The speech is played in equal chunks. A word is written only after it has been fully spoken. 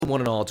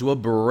one and all, to a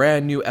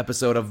brand new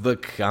episode of the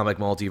Comic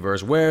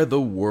Multiverse, where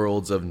the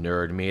worlds of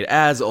nerd meet.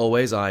 As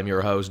always, I'm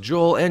your host,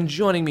 Joel, and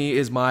joining me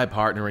is my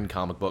partner in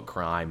comic book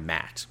crime,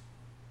 Matt.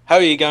 How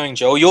are you going,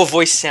 Joel? Your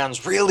voice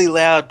sounds really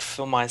loud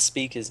for my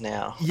speakers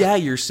now. Yeah,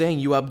 you're saying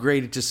you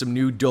upgraded to some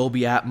new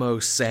Dolby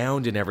Atmos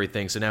sound and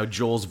everything, so now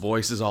Joel's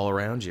voice is all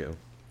around you.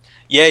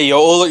 Yeah,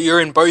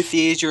 you're in both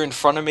ears, you're in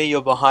front of me,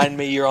 you're behind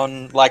me, you're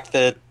on like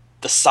the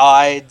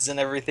sides and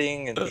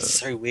everything, and it's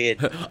so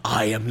weird.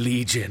 I am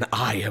Legion,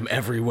 I am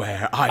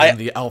everywhere, I am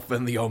the Alpha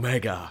and the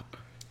Omega.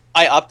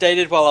 I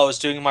updated while I was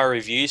doing my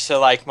review,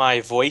 so like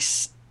my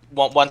voice,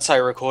 once I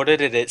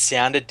recorded it, it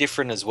sounded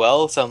different as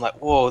well, so I'm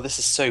like, whoa, this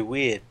is so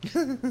weird.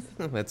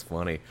 That's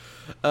funny.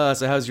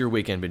 So how's your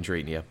weekend been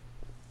treating you?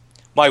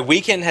 My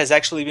weekend has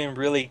actually been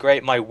really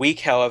great. My week,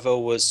 however,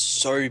 was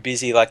so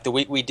busy. Like the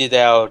week we did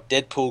our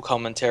Deadpool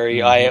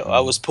commentary, I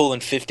was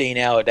pulling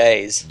 15-hour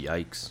days.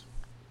 Yikes.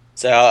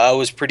 So I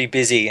was pretty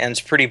busy and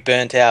was pretty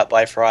burnt out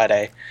by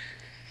Friday.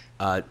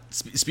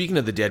 Speaking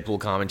of the Deadpool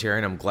commentary,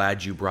 and I'm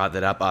glad you brought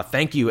that up,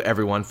 thank you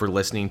everyone for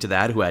listening to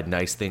that, who had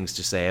nice things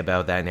to say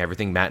about that and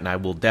everything. Matt and I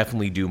will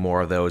definitely do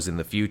more of those in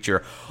the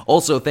future.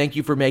 Also, thank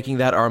you for making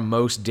that our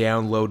most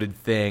downloaded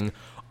thing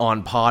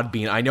on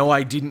Podbean. I know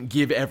I didn't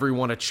give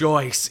everyone a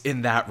choice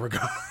in that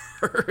regard.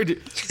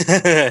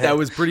 That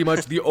was pretty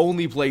much the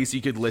only place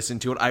you could listen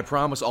to it. I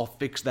promise I'll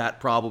fix that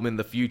problem in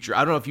the future. I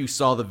don't know if you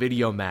saw the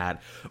video,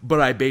 Matt,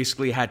 but I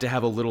basically had to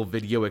have a little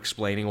video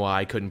explaining why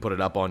I couldn't put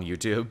it up on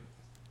YouTube.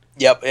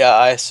 Yep, yeah,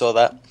 I saw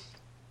that.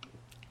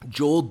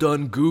 Joel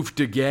done goofed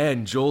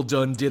again. Joel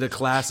done did a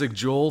classic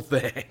Joel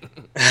thing.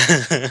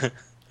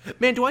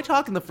 Man, do I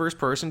talk in the first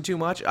person too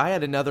much? I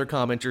had another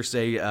commenter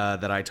say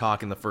that I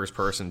talk in the first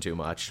person too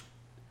much.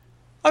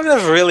 I've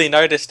never really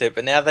noticed it,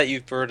 but now that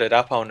you've brought it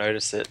up, I'll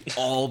notice it.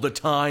 All the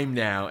time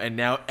now, and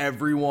now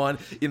everyone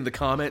in the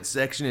comment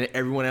section and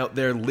everyone out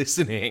there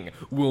listening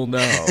will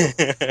know.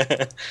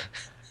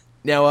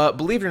 Now,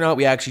 believe it or not,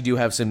 we actually do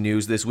have some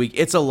news this week.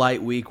 It's a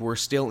light week. We're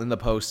still in the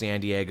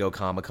post-San Diego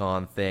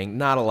Comic-Con thing.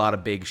 Not a lot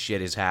of big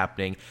shit is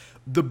happening.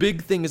 The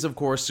big thing is, of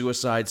course,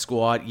 Suicide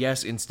Squad.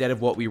 Yes, instead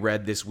of what we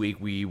read this week,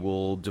 we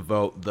will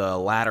devote the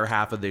latter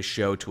half of this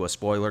show to a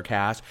spoiler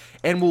cast,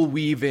 and we'll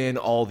weave in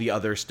all the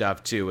other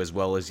stuff, too, as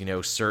well as, you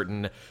know,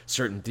 certain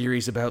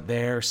theories about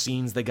there,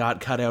 scenes that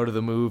got cut out of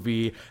the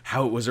movie,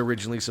 how it was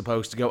originally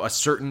supposed to go, a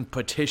certain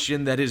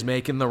petition that is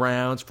making the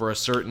rounds for a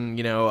certain,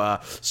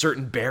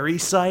 certain Barry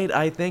site,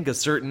 I think, a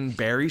certain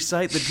Barry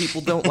site that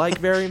people don't like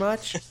very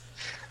much.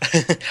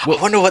 I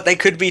wonder what they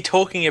could be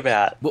talking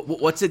about.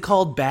 What's it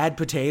called? Bad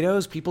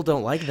potatoes? People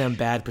don't like them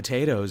bad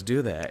potatoes,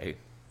 do they?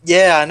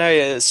 Yeah, I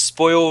know.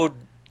 Spoiled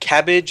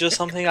cabbage or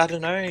something. I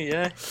don't know.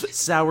 Yeah.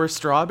 Sour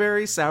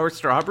strawberries?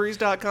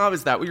 Sourstrawberries.com?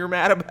 Is that what you're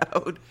mad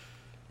about?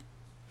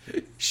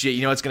 Shit,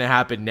 you know what's going to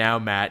happen now,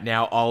 Matt?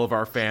 Now all of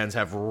our fans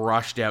have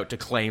rushed out to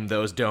claim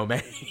those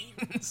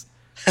domains.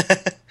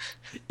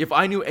 If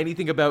I knew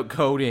anything about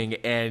coding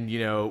and,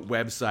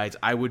 websites,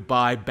 I would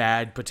buy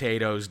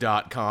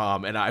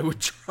badpotatoes.com and I would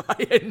try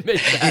and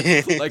make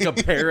that like a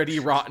parody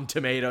Rotten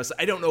Tomatoes.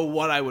 I don't know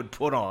what I would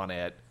put on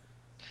it.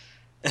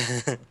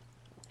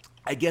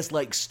 I guess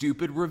like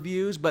stupid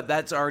reviews, but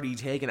that's already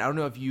taken. I don't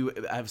know if you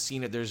have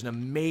seen it. There's an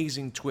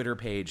amazing Twitter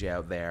page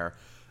out there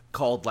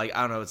called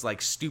it's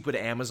like stupid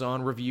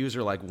Amazon reviews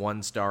or like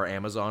 1-star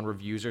Amazon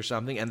reviews or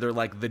something. And they're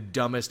like the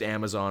dumbest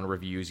Amazon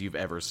reviews you've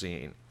ever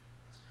seen.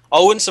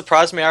 Oh, it wouldn't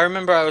surprise me. I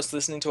remember I was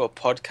listening to a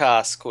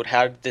podcast called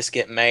 "How Did This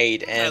Get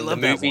Made," and the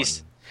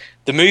movies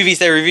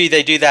they review,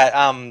 they do that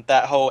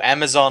whole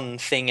Amazon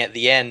thing at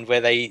the end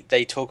where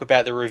they talk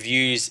about the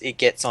reviews it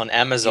gets on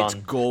Amazon. It's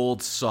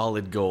gold,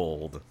 solid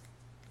gold.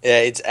 Yeah,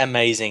 it's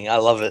amazing. I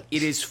love it.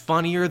 It is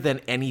funnier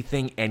than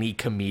anything any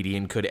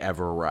comedian could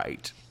ever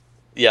write.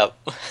 Yep.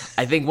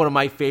 I think one of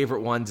my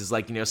favorite ones is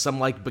some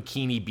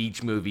Bikini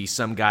Beach movie.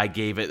 Some guy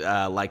gave it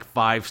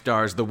 5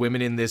 stars. The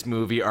women in this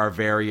movie are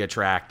very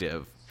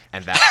attractive.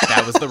 And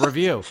that was the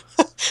review.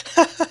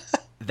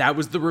 That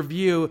was the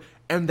review,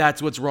 and that's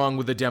what's wrong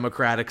with the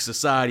democratic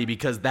society,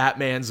 because that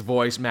man's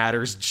voice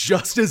matters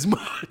just as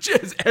much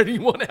as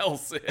anyone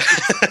else's.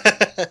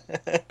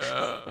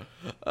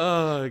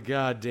 Oh,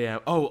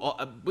 goddamn.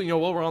 While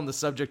we're on the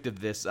subject of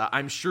this,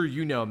 I'm sure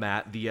you know,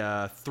 Matt,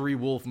 the Three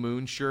Wolf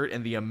Moon shirt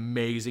and the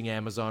amazing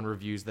Amazon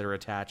reviews that are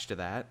attached to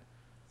that.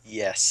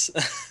 Yes.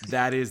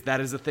 That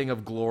is a thing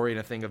of glory and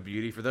a thing of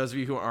beauty. For those of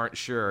you who aren't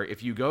sure,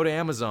 if you go to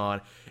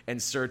Amazon and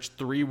search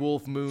Three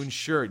Wolf Moon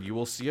shirt, you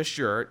will see a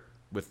shirt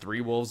with 3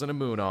 wolves and a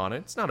moon on it.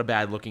 It's not a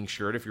bad looking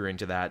shirt if you're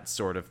into that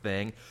sort of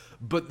thing,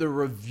 but the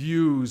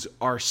reviews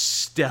are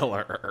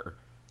stellar.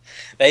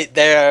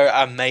 They're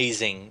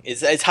amazing.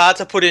 It's hard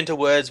to put into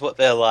words what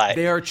they're like.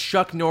 They are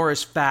Chuck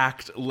Norris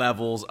fact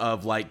levels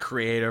of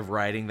creative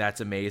writing.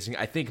 That's amazing.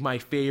 I think my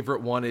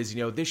favorite one is,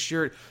 this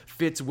shirt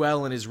fits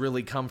well and is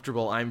really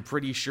comfortable. I'm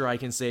pretty sure I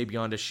can say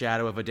beyond a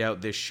shadow of a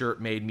doubt this shirt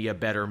made me a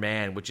better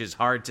man, which is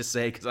hard to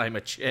say because I'm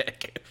a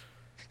chick.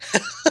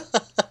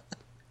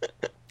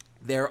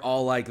 They're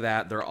all like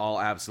that. They're all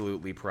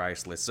absolutely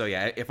priceless. So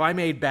yeah, if I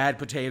made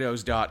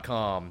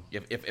badpotatoes.com,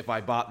 if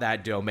I bought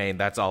that domain,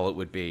 that's all it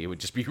would be. It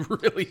would just be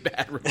really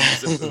bad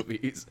reviews of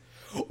movies.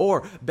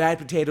 Or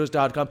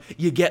badpotatoes.com,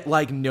 you get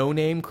like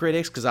no-name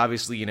critics, because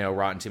obviously, you know,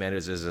 Rotten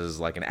Tomatoes is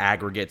like an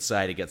aggregate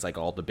site. It gets like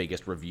all the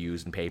biggest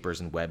reviews and papers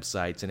and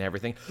websites and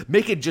everything.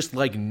 Make it just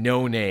like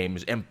no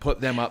names and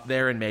put them up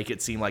there and make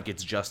it seem like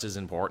it's just as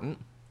important.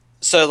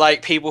 So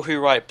like people who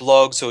write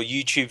blogs or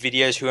YouTube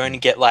videos who only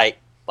get like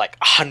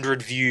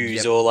 100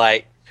 views or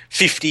like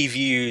 50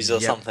 views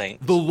or something.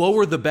 The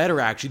lower the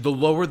better, actually. The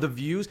lower the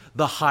views,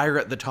 the higher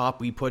at the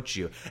top we put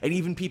you. And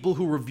even people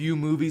who review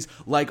movies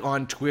like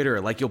on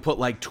Twitter, like you'll put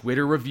like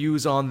Twitter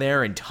reviews on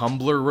there and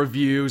Tumblr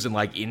reviews and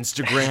like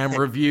Instagram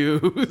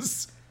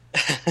reviews.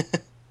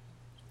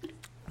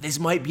 This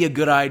might be a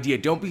good idea.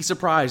 Don't be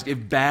surprised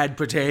if Bad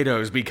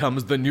Potatoes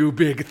becomes the new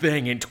big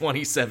thing in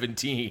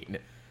 2017.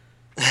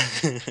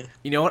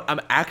 You know what? I'm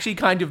actually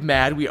kind of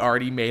mad we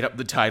already made up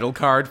the title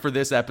card for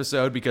this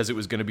episode because it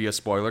was going to be a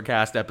spoiler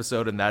cast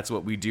episode, and that's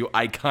what we do.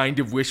 I kind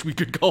of wish we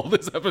could call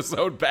this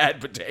episode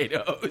Bad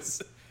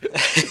Potatoes.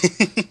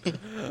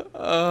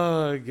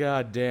 Oh,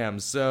 god damn.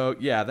 So,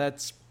 yeah,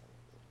 that's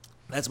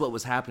what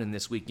was happening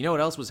this week. You know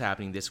what else was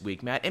happening this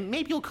week, Matt? And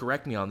maybe you'll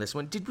correct me on this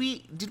one. Did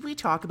we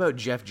talk about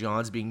Jeff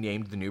Johns being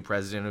named the new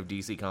president of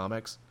DC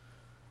Comics?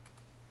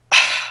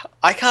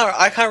 I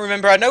can't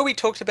remember. I know we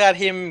talked about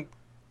him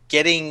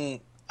getting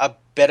a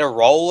better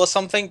role or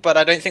something, but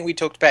I don't think we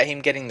talked about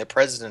him getting the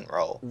president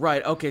role.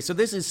 Right, okay, so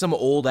this is some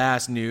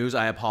old-ass news.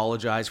 I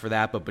apologize for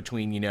that, but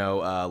between, you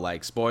know,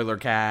 like, spoiler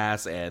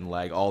casts and,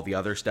 like, all the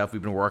other stuff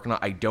we've been working on,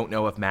 I don't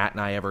know if Matt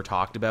and I ever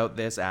talked about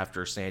this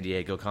after San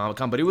Diego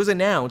Comic-Con, but it was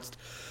announced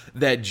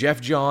that Jeff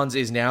Johns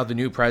is now the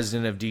new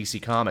president of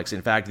DC Comics.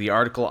 In fact, the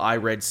article I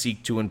read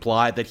seeked to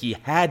imply that he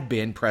had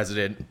been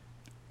president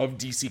of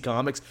DC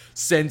Comics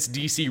since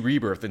DC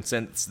Rebirth and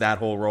since that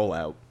whole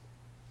rollout.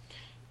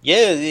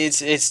 Yeah,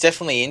 it's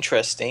definitely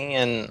interesting,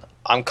 and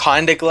I'm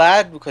kind of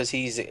glad because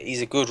he's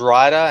a good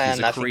writer,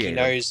 and I think he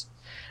knows.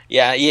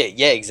 Yeah,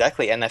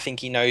 exactly, and I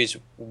think he knows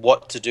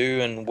what to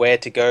do and where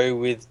to go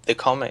with the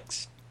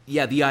comics.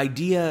 Yeah, the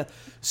idea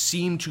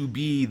seemed to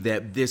be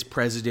that this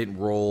president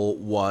role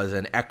was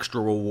an extra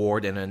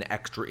reward and an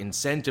extra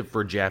incentive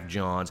for Jeff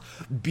Johns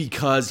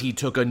because he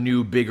took a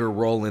new, bigger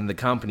role in the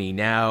company.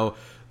 Now,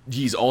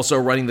 he's also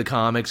running the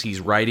comics, he's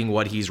writing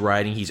what he's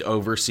writing, he's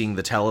overseeing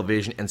the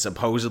television, and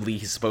supposedly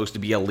he's supposed to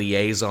be a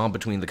liaison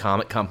between the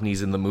comic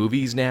companies and the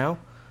movies now.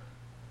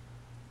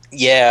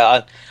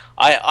 Yeah,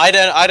 I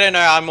don't know.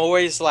 I'm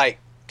always like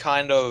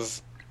kind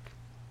of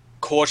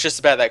cautious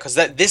about that because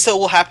this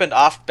all happened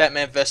after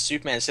Batman vs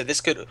Superman, so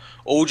this could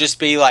all just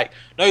be like,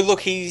 no,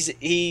 look,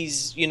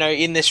 he's you know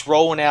in this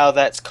role now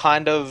that's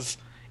kind of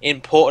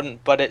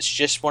important, but it's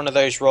just one of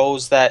those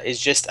roles that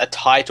is just a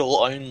title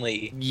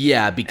only.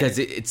 Yeah, because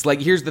it's like,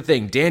 here's the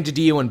thing, Dan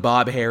DiDio and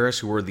Bob Harris,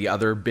 who were the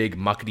other big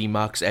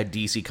muckety-mucks at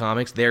DC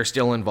Comics, they're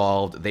still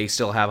involved, they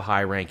still have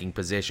high-ranking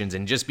positions,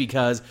 and just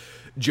because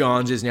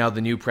Johns is now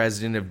the new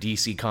president of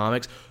DC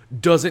Comics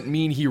doesn't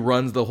mean he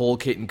runs the whole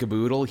kit and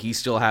caboodle. He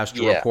still has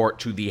to report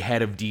to the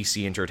head of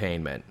DC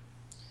Entertainment.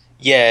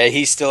 Yeah,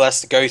 he still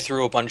has to go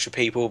through a bunch of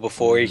people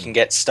before he can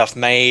get stuff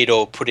made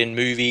or put in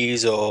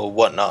movies or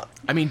whatnot.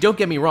 I mean, don't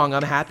get me wrong,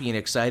 I'm happy and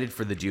excited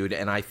for the dude,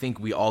 and I think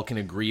we all can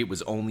agree it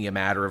was only a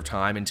matter of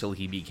time until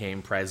he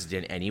became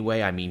president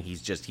anyway. I mean,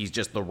 he's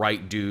just the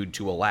right dude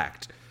to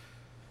elect.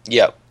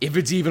 Yep. If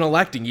it's even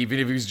electing, even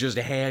if he's just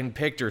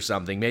hand-picked or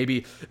something.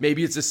 Maybe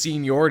it's a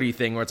seniority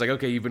thing where it's like,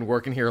 okay, you've been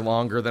working here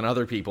longer than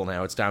other people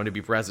now, it's time to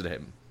be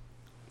president.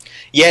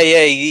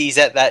 Yeah, he's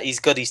at that. He's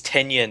got his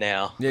tenure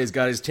now. Yeah, he's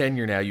got his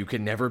tenure now. You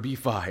can never be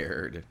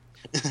fired.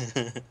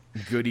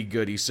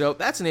 Goody. So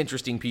that's an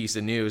interesting piece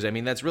of news. I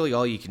mean, that's really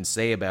all you can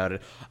say about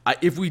it.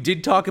 If we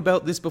did talk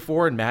about this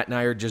before and Matt and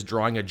I are just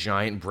drawing a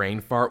giant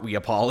brain fart, we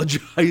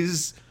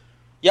apologize.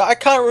 Yeah, I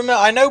can't remember.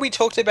 I know we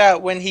talked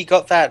about when he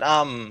got that,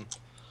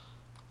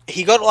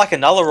 he got like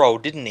another role,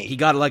 didn't he? He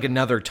got like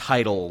another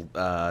title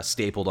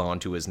stapled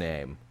onto his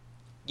name.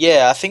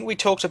 Yeah, I think we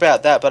talked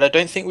about that, but I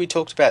don't think we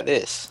talked about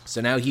this.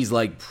 So now he's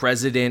like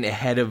president,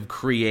 head of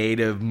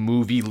creative,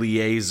 movie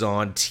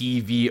liaison,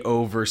 TV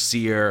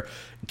overseer,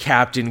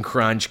 Captain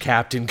Crunch,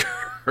 Captain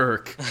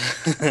Kirk.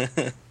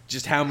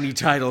 Just how many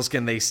titles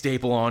can they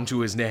staple onto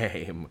his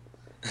name?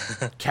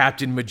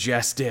 Captain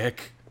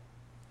Majestic.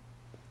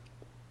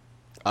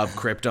 Of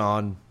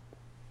Krypton.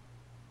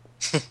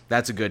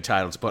 That's a good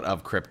title to put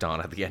Of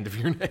Krypton at the end of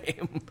your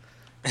name.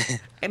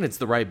 And it's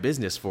the right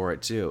business for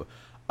it, too.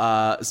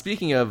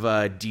 Speaking of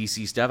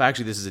DC stuff,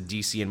 actually this is a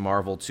DC and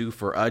Marvel too,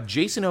 for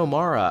Jason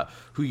O'Mara,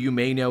 who you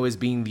may know as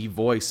being the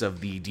voice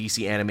of the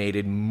DC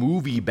animated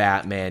movie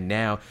Batman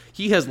now.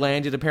 He has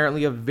landed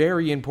apparently a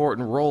very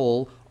important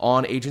role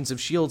on Agents of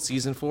S.H.I.E.L.D.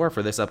 Season 4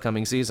 for this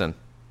upcoming season.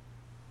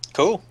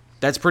 Cool.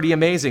 That's pretty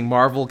amazing.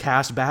 Marvel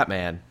cast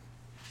Batman.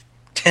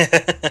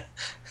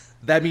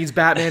 That means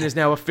Batman is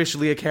now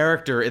officially a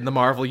character in the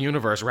Marvel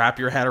Universe. Wrap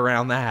your head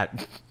around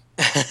that.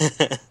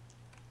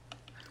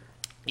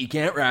 You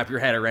can't wrap your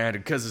head around it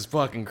because it's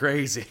fucking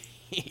crazy.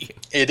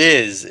 It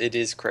is. It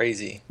is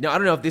crazy. Now, I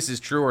don't know if this is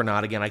true or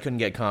not. Again, I couldn't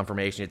get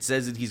confirmation. It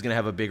says that he's going to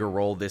have a bigger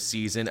role this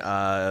season.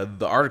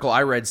 The article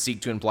I read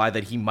seek to imply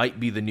that he might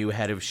be the new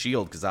head of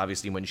S.H.I.E.L.D., because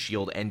obviously when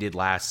S.H.I.E.L.D. ended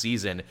last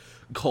season,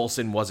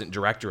 Coulson wasn't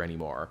director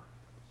anymore.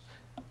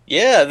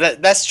 Yeah,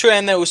 that's true,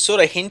 and there was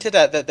sort of hinted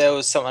at that there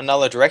was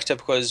another director,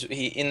 because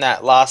in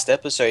that last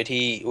episode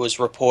he was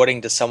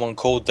reporting to someone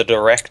called the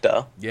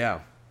director.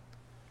 Yeah.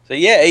 So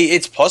yeah,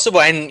 it's possible,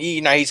 and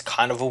he's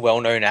kind of a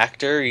well-known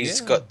actor.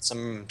 He's Yeah. got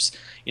some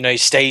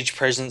stage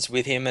presence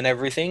with him and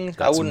everything.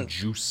 Got some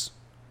juice.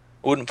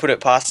 Wouldn't put it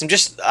past him.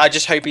 I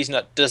just hope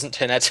doesn't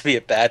turn out to be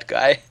a bad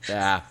guy.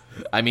 Yeah.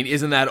 I mean,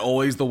 isn't that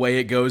always the way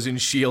it goes in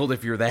S.H.I.E.L.D.?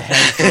 If you're the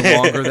head for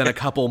longer than a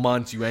couple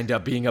months, you end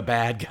up being a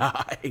bad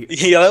guy.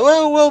 Yeah,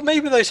 well,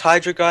 maybe those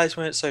Hydra guys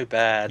weren't so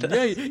bad.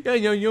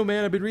 Yeah,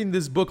 man, I've been reading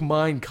this book,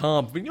 Mein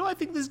Kampf, and I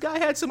think this guy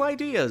had some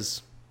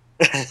ideas.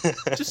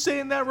 Just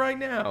saying that right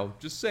now.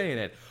 Just saying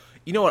it.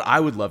 You know what I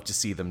would love to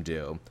see them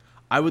do?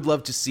 I would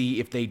love to see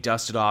if they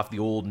dusted off the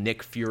old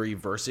Nick Fury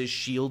versus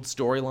S.H.I.E.L.D.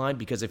 storyline,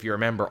 because if you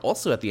remember,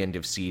 also at the end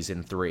of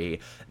Season 3,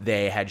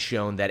 they had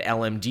shown that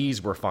LMDs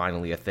were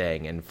finally a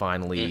thing and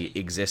finally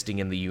existing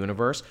in the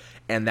universe,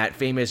 and that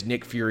famous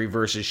Nick Fury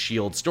versus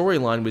S.H.I.E.L.D.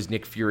 storyline was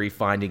Nick Fury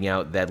finding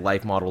out that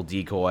life model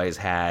decoys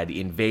had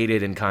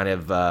invaded and kind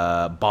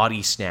of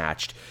body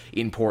snatched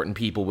important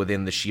people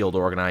within the S.H.I.E.L.D.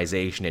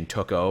 organization and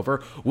took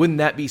over. Wouldn't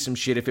that be some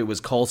shit if it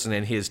was Coulson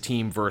and his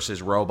team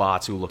versus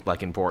robots who looked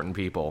like important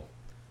people?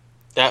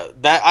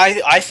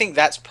 I think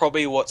that's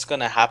probably what's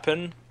going to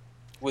happen.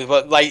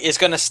 It's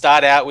going to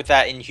start out with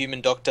that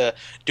Inhuman Doctor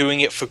doing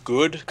it for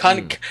good,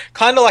 kind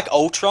of like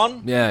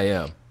Ultron.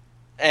 Yeah.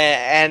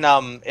 And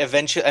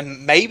eventually,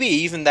 and maybe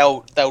even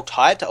they'll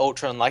tie it to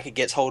Ultron, like it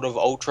gets hold of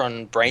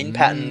Ultron brain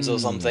patterns or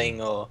something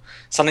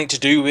to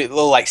do with,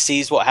 or like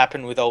sees what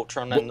happened with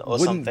Ultron or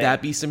something. Wouldn't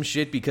that be some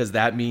shit? Because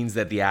that means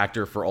that the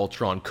actor for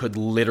Ultron could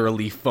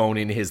literally phone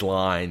in his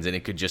lines and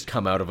it could just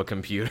come out of a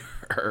computer.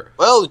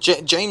 Well,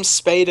 James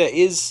Spader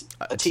is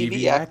a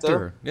TV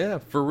actor. Yeah,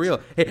 for real.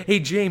 Hey,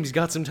 James, you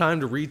got some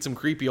time to read some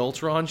creepy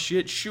Ultron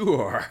shit?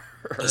 Sure.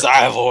 Because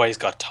I've always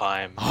got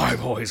time.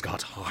 I've always got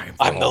time.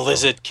 I'm the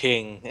Lizard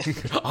King.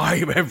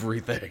 I'm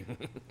everything.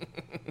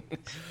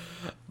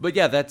 But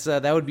yeah,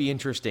 that would be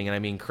interesting. And I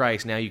mean,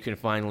 Christ, now you can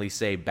finally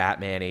say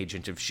Batman,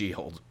 Agent of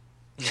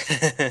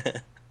S.H.I.E.L.D.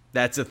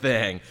 That's a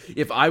thing.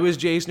 If I was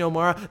Jason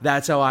O'Mara,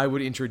 that's how I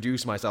would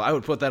introduce myself. I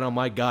would put that on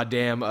my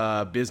goddamn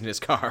business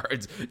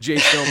cards.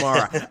 Jason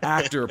O'Mara,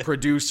 actor,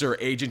 producer,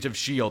 Agent of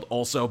S.H.I.E.L.D.,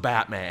 also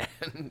Batman.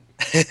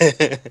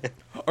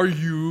 Are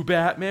you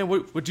Batman?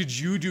 What did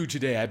you do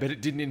today? I bet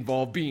it didn't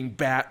involve being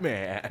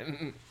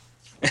Batman.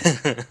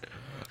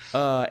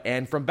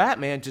 And from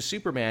Batman to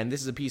Superman,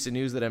 this is a piece of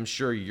news that I'm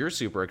sure you're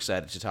super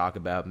excited to talk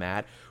about,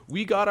 Matt.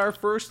 We got our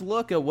first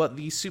look at what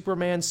the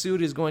Superman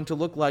suit is going to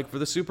look like for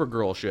the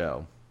Supergirl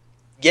show.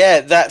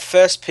 Yeah, that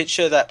first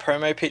picture, that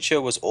promo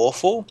picture was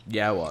awful.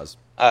 Yeah, it was.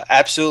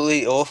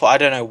 Absolutely awful. I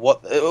don't know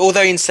what...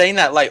 Although in saying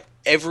that, like,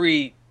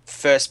 every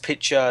first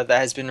picture that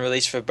has been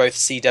released for both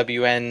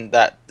CW and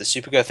the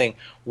Supergirl thing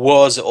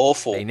was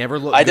awful. They never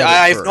looked good at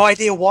I have first. no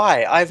idea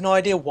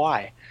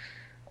why.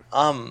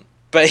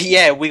 But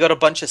yeah, we got a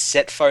bunch of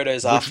set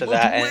photos after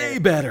that. Way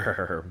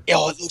better.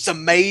 Oh, it looks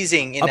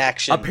amazing in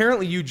action.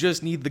 Apparently, you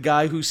just need the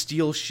guy who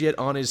steals shit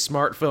on his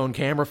smartphone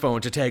camera phone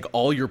to take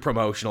all your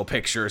promotional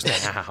pictures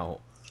now.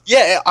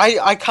 Yeah,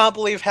 I can't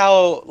believe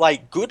how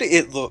good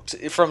it looked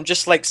from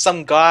just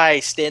some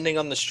guy standing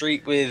on the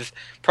street with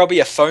probably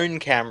a phone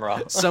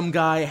camera. Some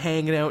guy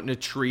hanging out in a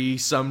tree,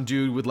 some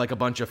dude with a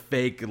bunch of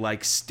fake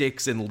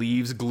sticks and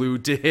leaves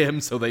glued to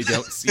him so they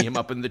don't see him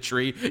up in the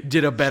tree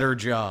did a better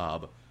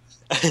job.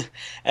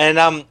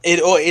 And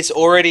it's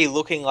already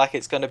looking like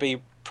it's going to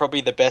be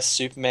probably the best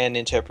Superman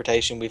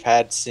interpretation we've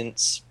had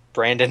since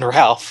Brandon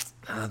Routh.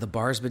 The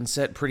bar's been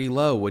set pretty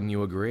low, wouldn't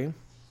you agree?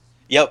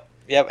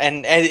 Yep,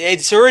 and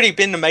it's already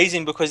been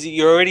amazing because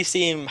you already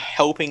see him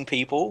helping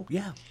people.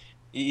 Yeah.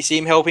 You see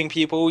him helping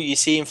people, you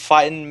see him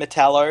fighting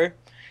Metallo,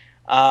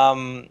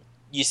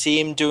 you see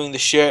him doing the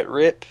shirt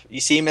rip, you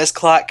see him as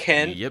Clark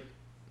Kent. Yep.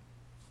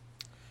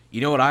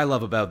 You know what I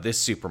love about this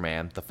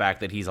Superman? The fact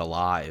that he's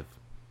alive.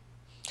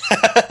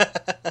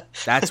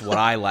 That's what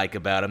I like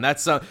about him.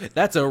 That's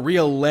a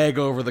real leg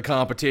over the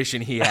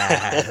competition he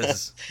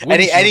has.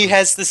 and he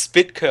has the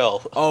spit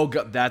curl. Oh,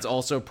 God, that's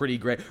also pretty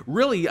great.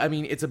 Really, I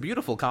mean, it's a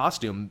beautiful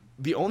costume.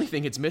 The only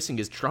thing it's missing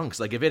is trunks.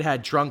 If it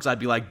had trunks, I'd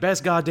be like,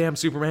 best goddamn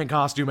Superman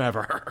costume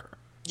ever.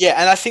 Yeah,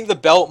 and I think the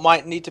belt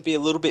might need to be a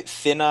little bit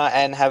thinner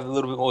and have a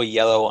little bit more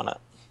yellow on it.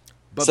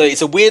 So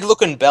it's a weird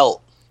looking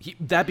belt.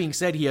 That being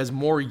said, he has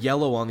more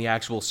yellow on the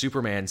actual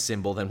Superman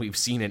symbol than we've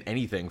seen in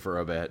anything for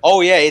a bit.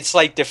 Oh yeah, it's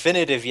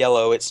definitive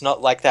yellow. It's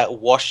not that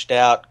washed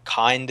out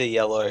kinda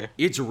yellow.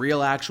 It's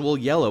real actual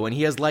yellow, and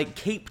he has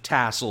cape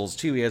tassels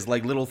too. He has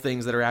little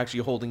things that are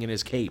actually holding in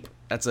his cape.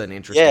 That's an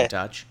interesting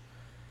touch.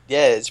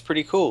 Yeah, it's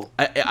pretty cool.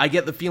 I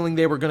get the feeling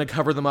they were going to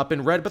cover them up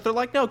in red, but they're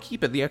like, no,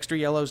 keep it. The extra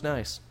yellow's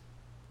nice.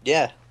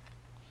 Yeah.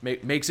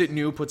 Makes it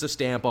new, puts a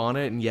stamp on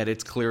it, and yet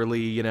it's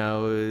clearly,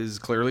 is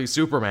clearly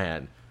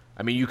Superman.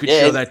 I mean, you could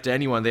show that to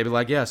anyone. They'd be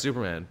like, yeah,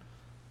 Superman.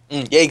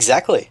 Yeah,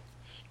 exactly.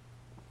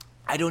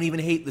 I don't even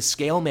hate the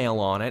scale mail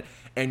on it.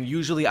 And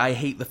usually I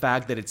hate the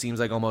fact that it seems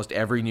like almost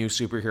every new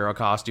superhero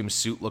costume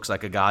suit looks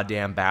like a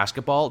goddamn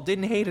basketball.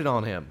 Didn't hate it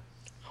on him.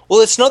 Well,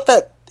 it's not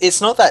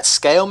that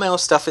scale mail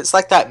stuff. It's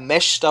like that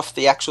mesh stuff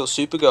the actual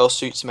Supergirl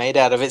suit's made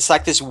out of. It's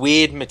like this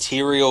weird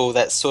material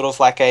that's sort of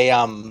like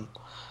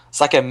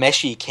it's like a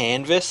meshy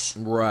canvas.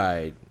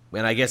 Right.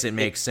 And I guess it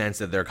makes sense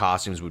that their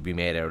costumes would be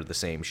made out of the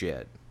same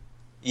shit.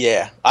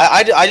 Yeah.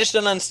 I just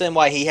don't understand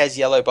why he has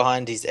yellow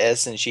behind his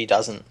S and she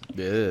doesn't.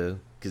 Yeah.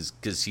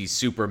 Because he's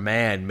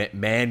Superman.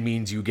 Man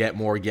means you get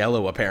more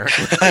yellow,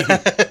 apparently.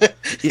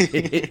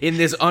 In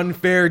this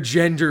unfair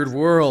gendered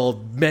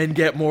world, men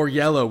get more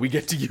yellow. We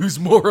get to use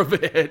more of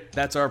it.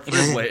 That's our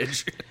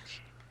privilege.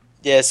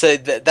 Yeah, so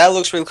that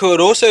looks really cool.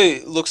 It also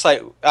looks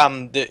like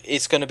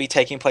it's going to be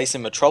taking place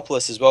in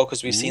Metropolis as well,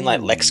 because we've seen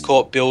like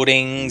LexCorp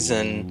buildings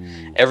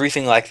and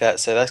everything like that.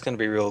 So that's going to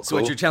be real cool. So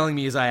what you're telling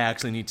me is I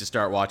actually need to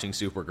start watching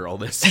Supergirl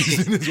this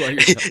season. Is what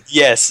you're telling.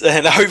 Yes,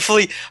 and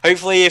hopefully,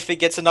 if it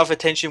gets enough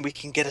attention, we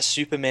can get a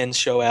Superman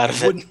show out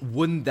of it.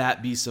 Wouldn't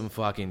that be some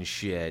fucking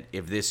shit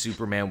if this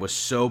Superman was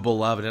so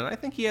beloved? And I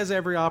think he has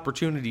every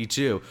opportunity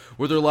to.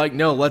 Where they're like,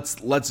 no,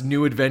 let's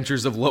New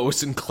Adventures of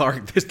Lois and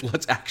Clark.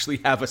 Let's actually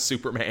have a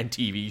Superman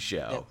TV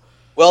show. Yeah.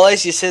 Well,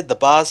 as you said, the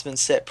bar's been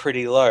set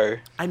pretty low.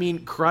 I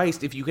mean,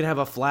 Christ, if you could have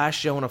a Flash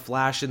show and a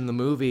Flash in the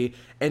movie,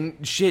 and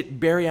shit,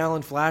 Barry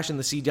Allen Flash in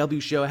the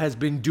CW show has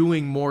been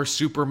doing more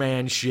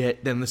Superman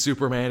shit than the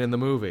Superman in the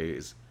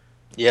movies.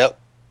 Yep.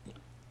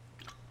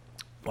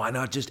 Why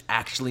not just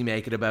actually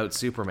make it about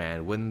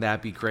Superman? Wouldn't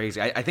that be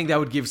crazy? I think that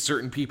would give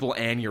certain people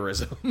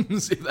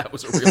aneurysms if that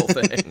was a real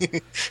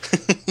thing.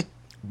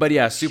 But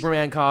yeah,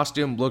 Superman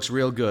costume looks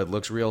real good,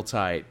 looks real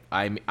tight.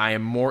 I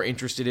am more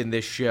interested in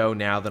this show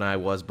now than I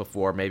was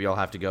before. Maybe I'll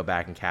have to go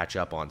back and catch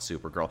up on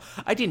Supergirl.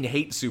 I didn't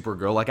hate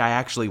Supergirl. Like, I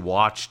actually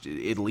watched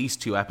at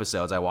least 2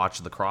 episodes. I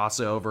watched the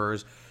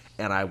crossovers,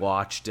 and I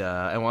watched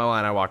I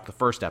watched the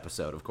first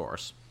episode, of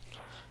course.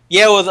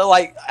 Yeah, well,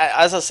 like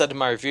as I said in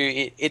my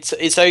review, it's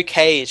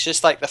okay. It's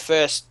just like the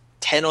first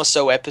 10 or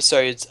so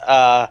episodes.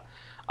 I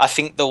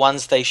think the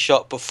ones they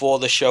shot before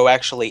the show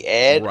actually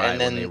aired, right, and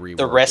then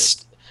the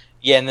rest.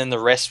 Yeah, and then the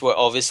rest were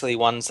obviously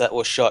ones that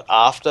were shot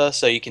after,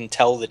 so you can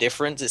tell the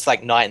difference. It's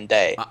like night and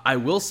day. I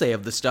will say,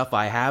 of the stuff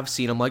I have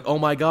seen, I'm like, oh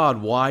my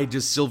god, why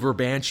does Silver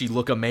Banshee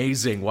look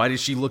amazing? Why does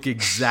she look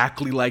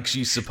exactly like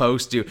she's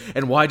supposed to?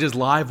 And why does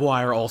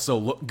Livewire also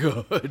look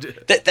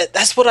good?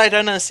 That's what I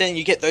don't understand.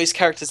 You get those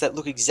characters that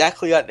look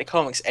exactly like the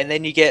comics, and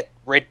then you get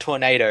Red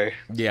Tornado.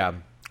 Yeah.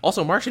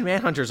 Also, Martian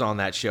Manhunter's on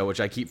that show,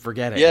 which I keep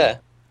forgetting. Yeah.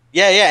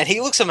 Yeah, and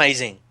he looks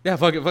amazing. Yeah,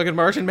 fucking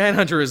Martian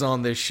Manhunter is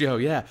on this show,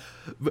 yeah.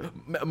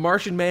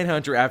 Martian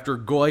Manhunter, after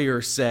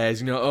Goyer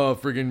says, oh,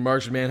 friggin'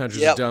 Martian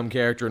Manhunter's a dumb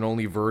character and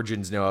only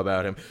virgins know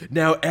about him.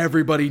 Now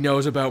everybody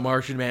knows about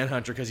Martian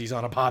Manhunter because he's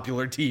on a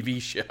popular TV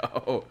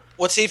show.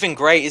 What's even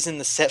great is in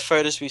the set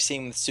photos we've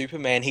seen with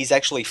Superman, he's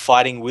actually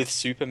fighting with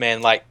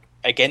Superman, like,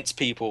 against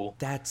people.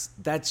 That's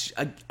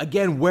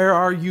again, where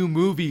are you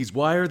movies?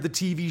 Why are the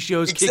TV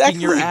shows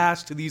kicking your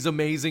ass to these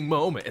amazing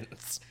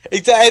moments?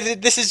 Exactly.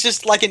 This is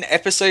just like an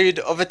episode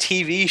of a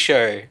TV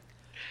show.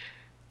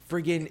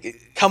 Friggin'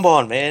 come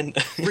on, man.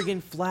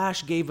 Friggin'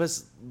 Flash gave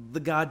us the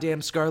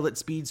goddamn Scarlet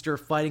Speedster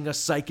fighting a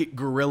psychic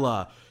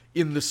gorilla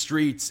in the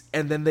streets,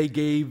 and then they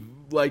gave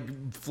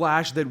like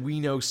Flash that we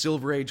know,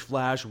 Silver Age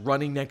Flash,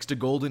 running next to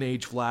Golden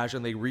Age Flash,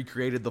 and they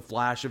recreated the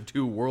Flash of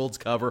Two Worlds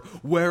cover.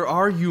 Where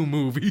are you,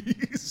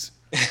 movies?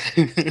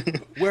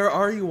 Where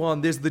are you on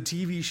this? The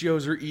TV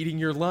shows are eating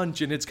your lunch,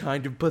 and it's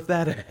kind of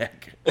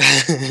pathetic.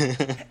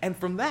 And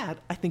from that,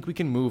 I think we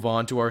can move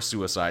on to our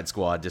Suicide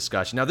Squad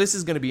discussion. Now, this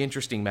is going to be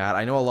interesting, Matt.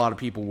 I know a lot of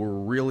people were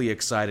really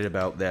excited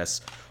about this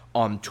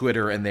on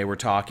Twitter, and they were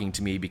talking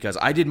to me because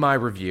I did my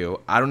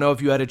review. I don't know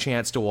if you had a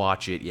chance to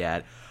watch it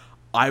yet.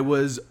 I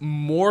was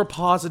more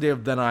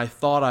positive than I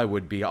thought I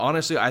would be.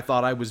 Honestly, I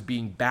thought I was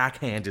being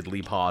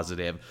backhandedly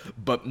positive,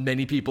 but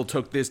many people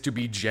took this to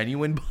be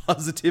genuine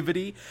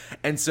positivity,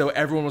 and so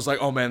everyone was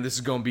like, oh man, this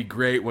is going to be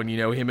great when,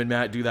 him and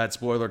Matt do that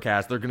spoiler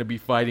cast. They're going to be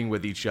fighting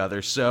with each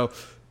other. So,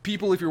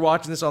 people, if you're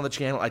watching this on the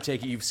channel, I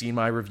take it you've seen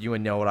my review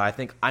and know what I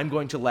think. I'm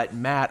going to let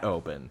Matt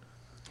open.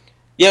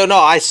 Yeah, no,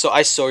 I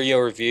saw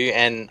your review,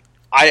 and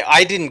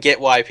I didn't get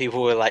why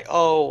people were like,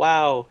 oh,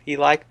 wow, he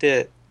liked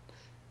it.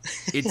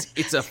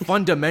 It's a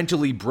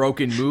fundamentally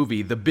broken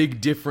movie. The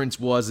big difference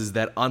is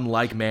that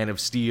unlike Man of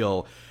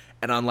Steel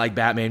and unlike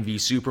Batman v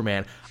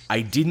Superman,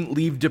 I didn't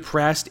leave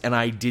depressed and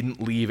I didn't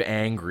leave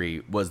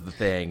angry was the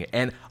thing.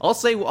 And I'll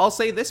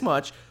say this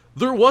much.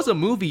 There was a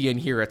movie in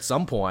here at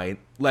some point.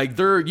 Like,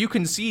 you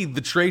can see the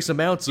trace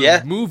amounts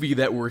of movie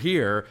that were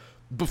here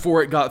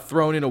before it got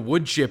thrown in a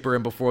wood chipper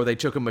and before they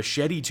took a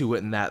machete to it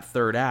in that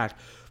third act.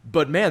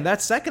 But man,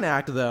 that second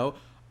act though,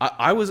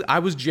 I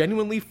was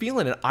genuinely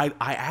feeling it. I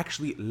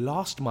actually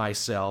lost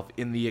myself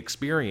in the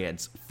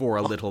experience for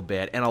a little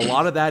bit, and a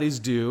lot of that is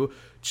due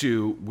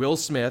to Will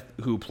Smith,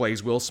 who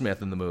plays Will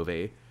Smith in the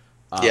movie.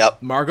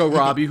 Margot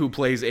Robbie, who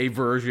plays a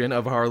version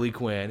of Harley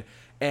Quinn,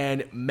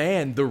 And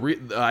man,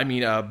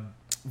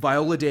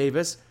 Viola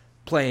Davis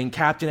playing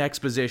Captain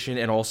Exposition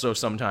and also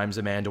sometimes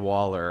Amanda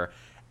Waller.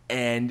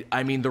 And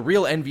I mean, the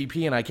real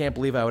MVP, and I can't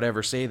believe I would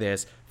ever say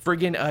this,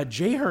 friggin'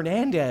 Jay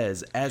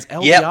Hernandez as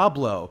El Yep.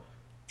 Diablo.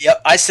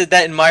 Yep, I said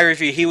that in my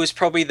review. He was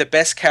probably the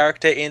best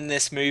character in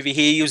this movie.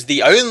 He was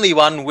the only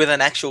one with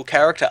an actual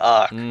character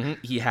arc.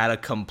 He had a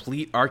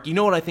complete arc. You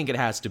know what I think it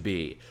has to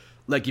be?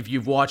 Like, if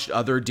you've watched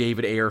other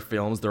David Ayer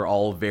films, they're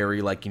all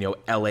very, like,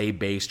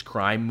 LA-based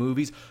crime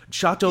movies.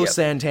 Chateau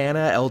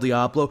Santana, El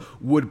Diablo,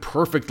 would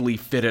perfectly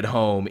fit at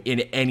home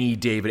in any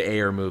David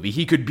Ayer movie.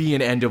 He could be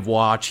in End of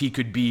Watch, he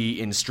could be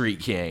in Street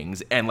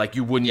Kings, and, like,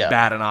 you wouldn't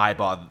bat an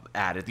eyeball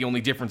at it. The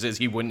only difference is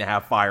he wouldn't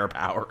have fire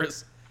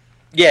powers.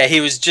 Yeah,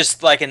 he was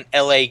just like an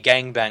LA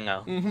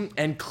gangbanger.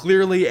 And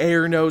clearly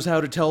Ayer knows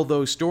how to tell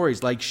those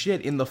stories. Like,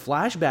 shit, in the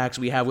flashbacks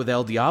we have with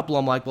El Diablo,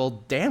 I'm like,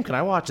 well, damn, can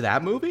I watch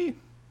that movie?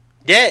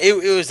 Yeah,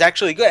 it was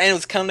actually good, and it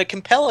was kind of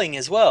compelling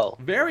as well.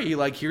 Very,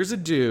 like, here's a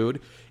dude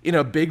in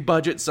a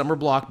big-budget summer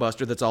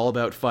blockbuster that's all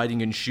about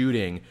fighting and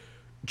shooting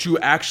to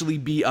actually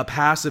be a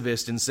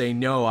pacifist and say,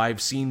 no,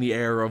 I've seen the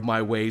error of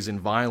my ways in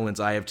violence.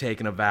 I have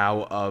taken a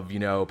vow of,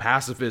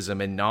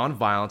 pacifism and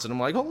nonviolence. And I'm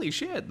like, holy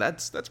shit,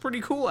 that's pretty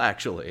cool,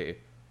 actually.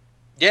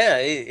 Yeah,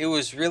 it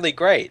was really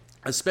great.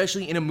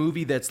 Especially in a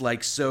movie that's,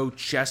 like, so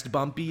chest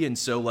bumpy and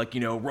so, like,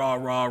 rah,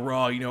 rah,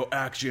 rah,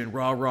 action,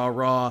 rah, rah,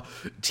 rah,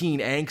 teen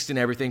angst and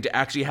everything, to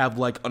actually have,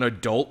 like, an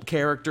adult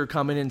character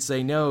come in and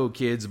say, no,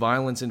 kids,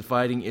 violence and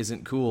fighting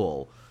isn't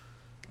cool.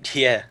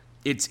 Yeah.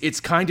 It's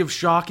kind of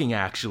shocking,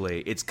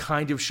 actually. It's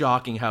kind of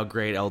shocking how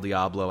great El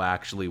Diablo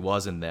actually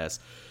was in this.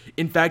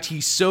 In fact,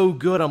 he's so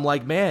good, I'm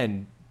like,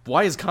 man,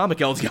 why is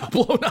comic El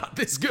Diablo not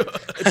this good?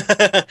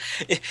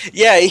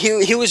 Yeah,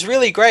 he was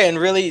really great and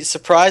really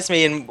surprised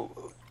me, and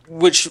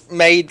which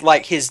made,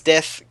 like, his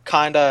death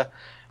kind of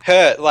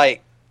hurt.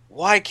 Like,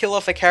 why kill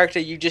off a character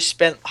you just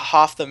spent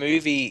half the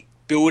movie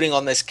building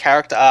on this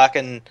character arc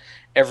and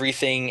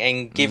everything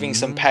and giving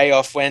some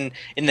payoff, when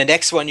in the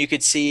next one you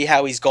could see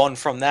how he's gone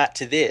from that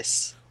to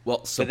this.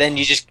 But then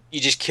you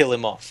just kill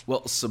him off.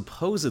 Well,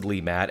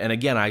 supposedly, Matt, and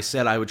again, I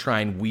said I would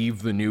try and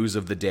weave the news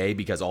of the day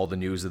because all the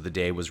news of the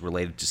day was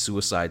related to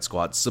Suicide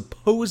Squad.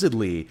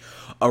 Supposedly,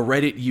 a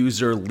Reddit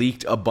user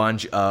leaked a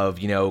bunch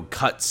of,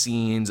 cut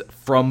scenes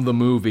from the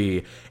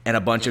movie and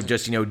a bunch of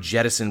just,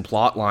 jettison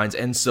plot lines.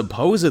 And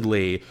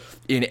supposedly,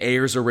 in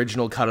Ayer's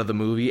original cut of the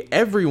movie,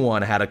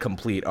 everyone had a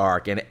complete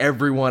arc and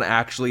everyone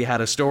actually had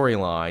a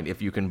storyline,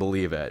 if you can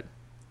believe it.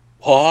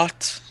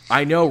 What?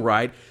 I know,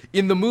 right?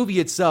 In the movie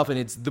itself, and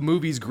it's the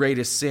movie's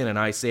greatest sin, and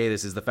I say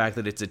this, is the fact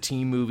that it's a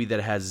team movie that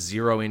has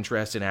zero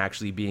interest in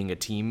actually being a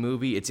team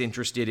movie. It's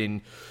interested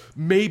in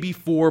maybe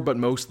 4, but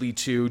mostly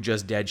 2,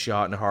 just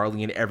Deadshot and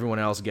Harley, and everyone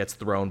else gets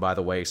thrown by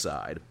the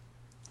wayside.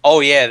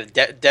 Oh yeah,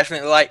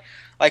 definitely. Like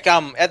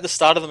at the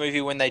start of the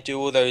movie when they do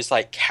all those,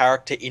 like,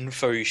 character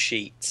info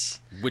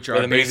sheets, which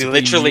are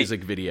basically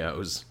music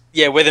videos.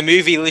 Yeah, where the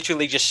movie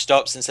literally just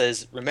stops and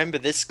says, remember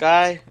this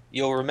guy?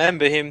 You'll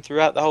remember him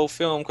throughout the whole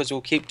film because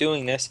we'll keep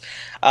doing this.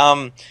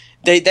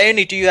 They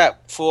only do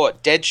that for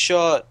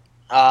Deadshot,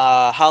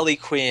 Harley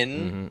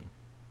Quinn.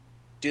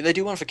 Do they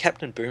do one for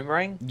Captain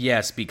Boomerang?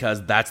 Yes,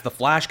 because that's the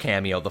Flash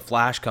cameo. The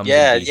Flash comes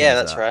in. Yeah,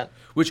 that's right.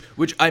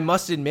 Which I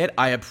must admit,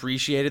 I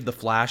appreciated the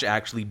Flash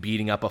actually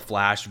beating up a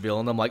Flash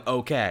villain. I'm like,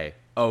 okay,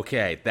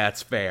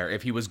 that's fair.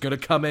 If he was going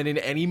to come in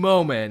any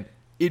moment,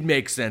 it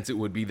makes sense it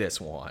would be this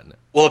one.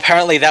 Well,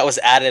 apparently that was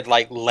added,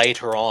 like,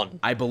 later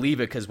on. I believe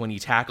it, because when he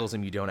tackles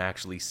him, you don't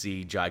actually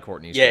see Jai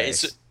Courtney's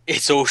face. Yeah,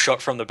 it's all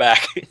shot from the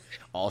back.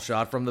 All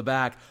shot from the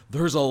back.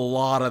 There's a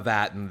lot of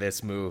that in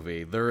this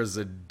movie. There is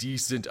a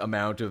decent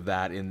amount of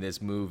that in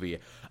this movie.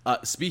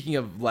 Speaking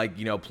of, like,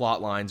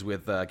 plot lines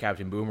with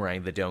Captain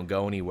Boomerang that don't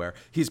go anywhere,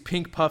 his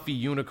pink puffy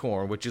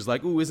unicorn, which is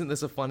like, ooh, isn't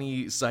this a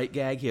funny sight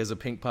gag? He has a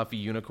pink puffy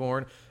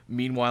unicorn.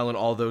 Meanwhile, in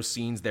all those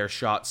scenes, they're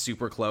shot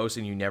super close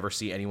and you never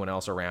see anyone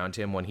else around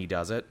him when he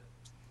does it.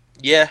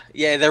 Yeah,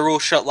 they're all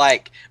shot,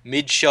 like,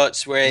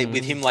 mid-shots where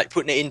with him, like,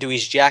 putting it into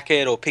his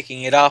jacket or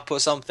picking it up or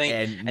something.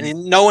 And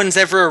then no one's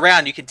ever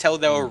around. You can tell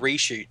they were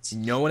reshoots.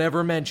 No one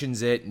ever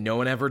mentions it. No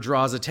one ever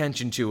draws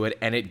attention to it,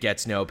 and it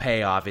gets no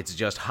payoff. It's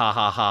just, ha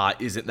ha ha,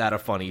 isn't that a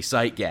funny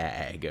sight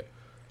gag?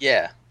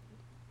 Yeah.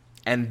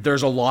 And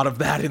there's a lot of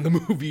that in the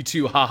movie,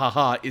 too. Ha ha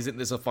ha, isn't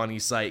this a funny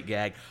sight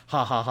gag?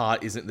 Ha ha ha,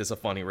 isn't this a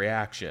funny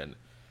reaction?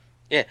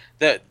 Yeah,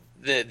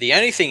 the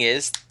only thing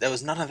is, there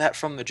was none of that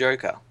from the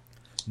Joker.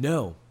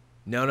 No,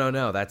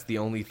 that's the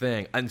only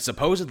thing. And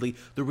supposedly,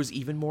 there was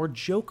even more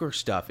Joker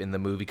stuff in the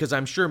movie, because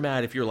I'm sure,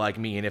 Matt, if you're like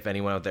me, and if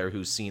anyone out there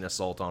who's seen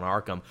Assault on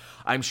Arkham,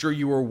 I'm sure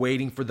you were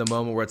waiting for the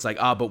moment where it's like,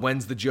 but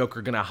when's the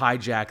Joker gonna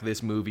hijack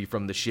this movie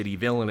from the shitty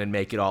villain and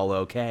make it all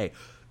okay?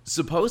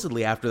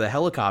 Supposedly, after the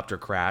helicopter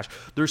crash,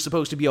 there's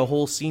supposed to be a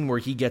whole scene where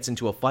he gets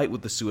into a fight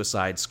with the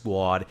Suicide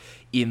Squad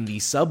in the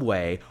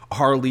subway.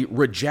 Harley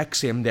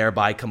rejects him,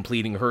 thereby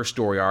completing her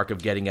story arc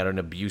of getting out of an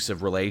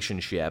abusive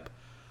relationship.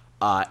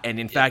 And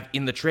in fact,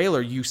 in the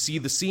trailer, you see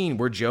the scene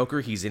where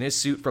Joker, he's in his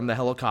suit from the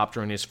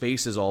helicopter and his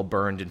face is all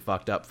burned and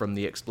fucked up from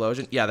the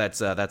explosion. Yeah,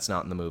 that's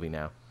not in the movie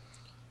now.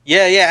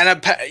 Yeah,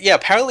 and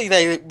apparently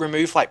they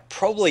removed like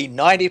probably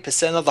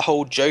 90% of the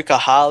whole Joker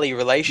Harley Yep.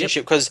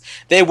 relationship because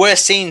there were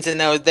scenes and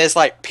there's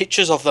like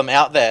pictures of them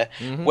out there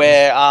Mm-hmm.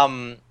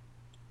 where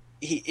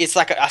it's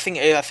like I think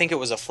it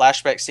was a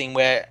flashback scene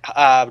where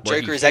Where he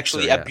Joker is hits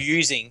actually her, yeah.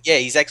 abusing. Yeah,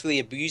 he's actually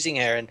abusing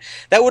her, and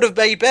that would have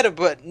made better.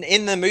 But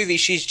in the movie,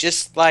 she's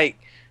just like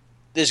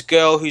this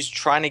girl who's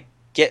trying to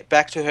get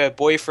back to her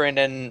boyfriend,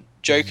 and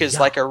Joker's Yeah.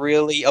 like a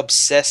really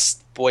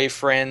obsessed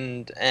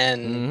boyfriend,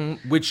 and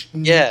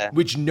yeah,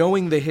 Which,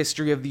 knowing the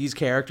history of these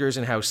characters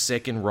and how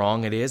sick and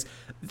wrong it is,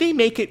 they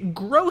make it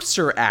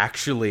grosser,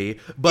 actually.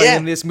 But yeah,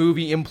 in this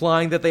movie,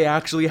 implying that they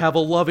actually have a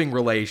loving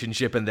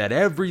relationship and that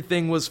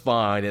everything was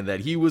fine and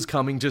that he was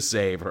coming to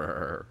save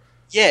her.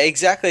 yeah,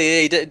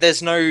 exactly.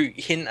 There's no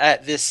hint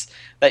at this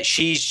that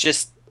she's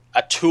just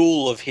a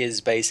tool of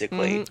his,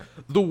 basically.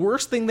 The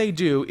worst thing they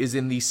do is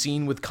in the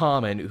scene with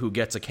Common, who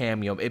gets a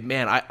cameo.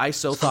 Man, I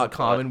so Oh thought God.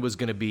 Common was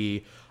going to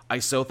be. I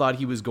so thought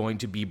he was going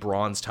to be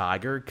Bronze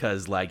Tiger,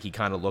 because, like, he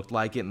kind of looked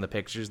like it in the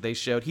pictures they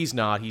showed. He's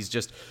not. He's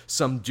just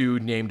some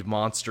dude named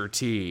Monster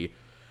T.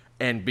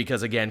 And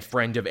because, again,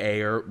 friend of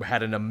Ayer,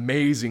 had an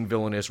amazing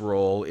villainous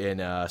role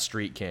in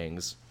Street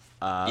Kings.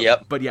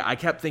 Yep. But yeah, I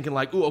kept thinking,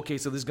 like, ooh, okay,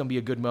 so this is going to be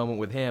a good moment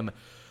with him.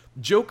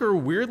 Joker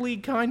weirdly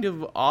kind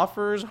of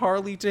offers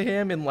Harley to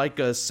him in like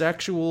a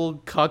sexual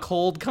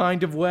cuckold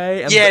kind of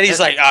way, Yeah, and he's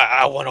like,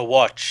 I want to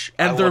watch.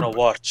 I and want they're to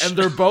watch. and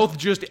they're both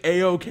just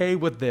a-okay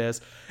with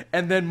this.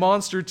 And then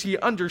Monster T,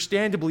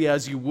 understandably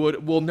as you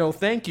would, well, no,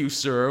 thank you,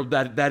 sir.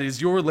 That is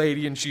your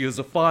lady, and she is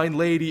a fine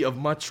lady of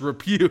much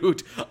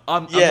repute.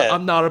 Yeah.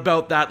 I'm not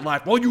about that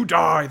life. Well, you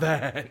die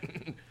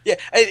then. Yeah,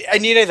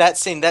 and you know that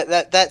scene,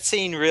 that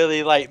scene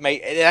really like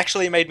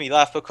made me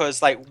laugh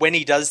because like when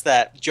he does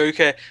that,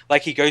 Joker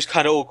like he goes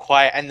kind of all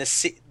quiet and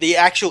the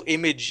actual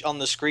image on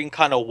the screen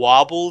kind of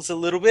wobbles a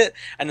little bit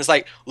and it's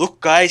like,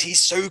 look guys, he's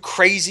so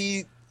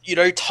crazy,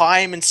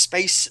 time and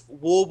space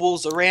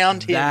warbles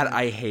around That him.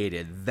 I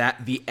hated.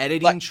 That the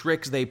editing Like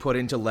tricks they put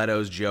into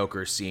Leto's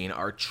Joker scene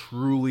are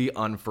truly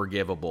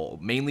unforgivable.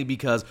 Mainly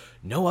because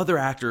no other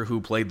actor who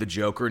played the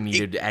Joker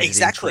needed editing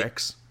exactly,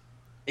 tricks.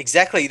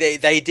 exactly.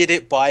 They did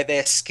it by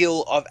their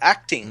skill of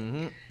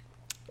acting.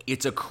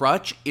 It's a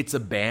crutch, it's a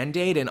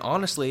band-aid, and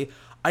honestly,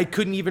 I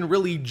couldn't even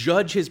really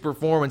judge his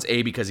performance,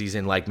 A, because he's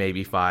in like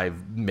maybe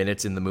 5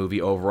 minutes in the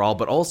movie overall,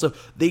 but also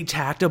they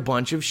tacked a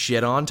bunch of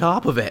shit on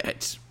top of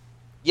it.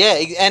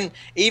 Yeah, and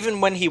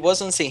even when he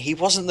wasn't seen, he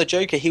wasn't the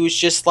Joker. He was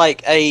just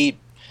like a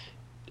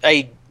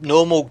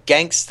normal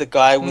gangster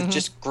guy with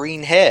just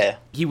green hair.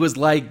 He was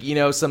like,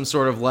 some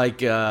sort of like,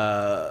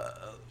 the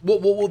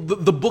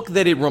book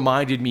that it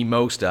reminded me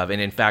most of,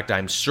 and in fact,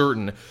 I'm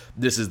certain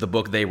this is the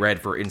book they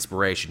read for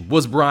inspiration,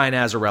 was Brian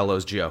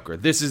Azzarello's Joker.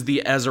 This is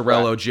the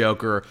Azzarello Right.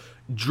 Joker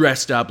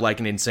dressed up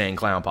like an insane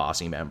clown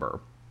posse member.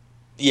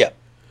 Yeah.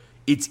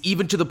 It's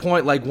even to the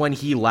point, like, when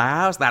he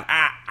laughs, that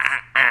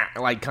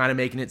like, kind of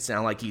making it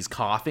sound like he's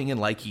coughing and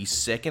like he's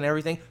sick and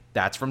everything,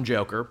 that's from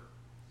Joker.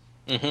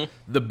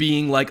 The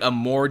being like a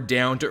more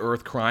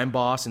down-to-earth crime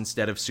boss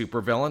instead of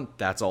supervillain,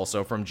 that's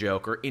also from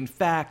Joker. In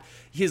fact,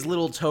 his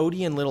little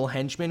toady and little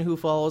henchman who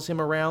follows him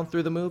around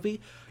through the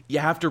movie, you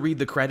have to read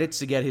the credits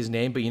to get his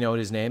name, but you know what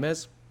his name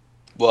is?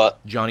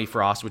 What? Johnny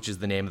Frost, which is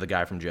the name of the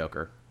guy from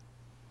Joker.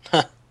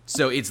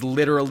 So it's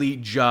literally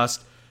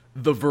just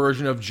the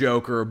version of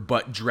Joker,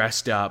 but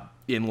dressed up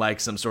in like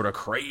some sort of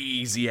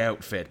crazy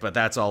outfit. But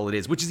that's all it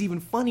is, which is even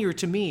funnier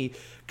to me,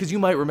 because you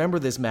might remember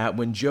this, Matt,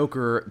 when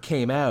Joker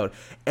came out,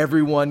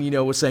 everyone,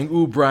 was saying,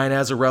 ooh, Brian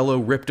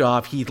Azzarello ripped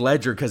off Heath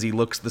Ledger because he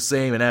looks the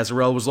same. And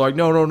Azzarello was like,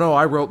 no,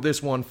 I wrote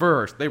this one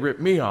first. They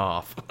ripped me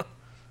off.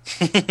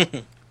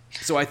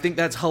 So I think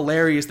that's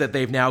hilarious that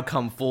they've now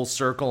come full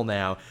circle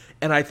now.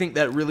 And I think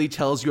that really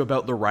tells you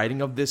about the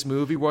writing of this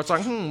movie, where it's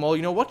like,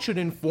 well, what should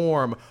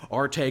inform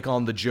our take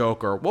on the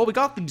Joker? Well, we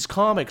got these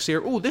comics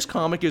here. Ooh, this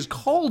comic is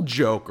called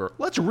Joker.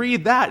 Let's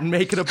read that and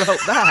make it about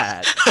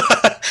that.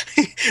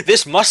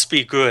 This must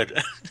be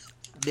good.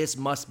 This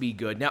must be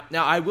good. Now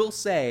I will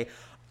say,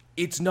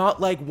 it's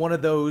not like one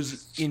of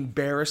those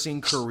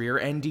embarrassing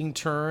career-ending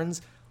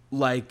turns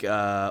like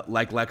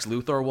Lex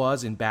Luthor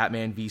was in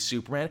Batman v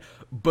Superman,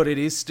 but it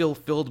is still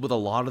filled with a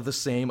lot of the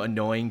same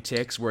annoying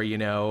ticks where,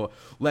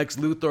 Lex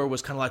Luthor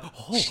was kind of like,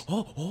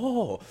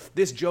 oh.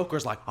 This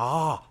Joker's like,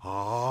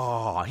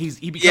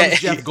 he becomes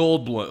Jeff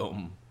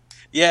Goldblum.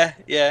 Yeah,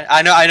 yeah.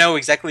 I know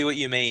exactly what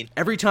you mean.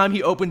 Every time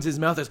he opens his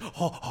mouth, it's,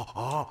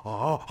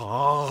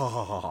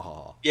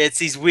 Yeah, it's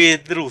these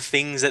weird little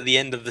things at the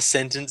end of the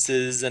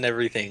sentences and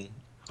everything.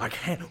 I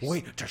can't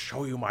wait to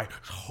show you my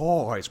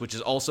toys, which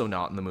is also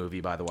not in the movie,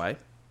 by the way.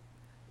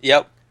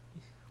 Yep.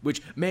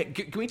 Which, man,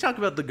 can we talk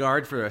about the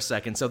guard for a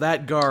second? So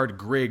that guard,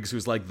 Griggs,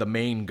 who's like the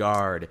main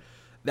guard,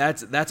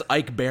 that's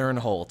Ike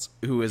Barinholtz,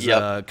 who is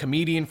a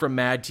comedian from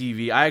Mad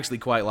TV. I actually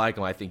quite like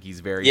him. I think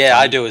he's very Yeah,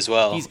 funny. I do as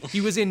well.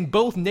 He was in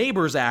both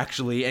Neighbors,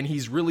 actually, and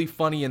he's really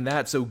funny in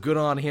that, so good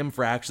on him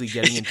for actually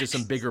getting into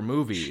some bigger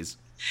movies.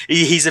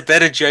 He's a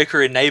better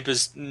Joker in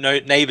Neighbors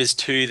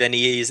 2 than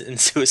he is in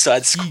Suicide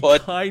He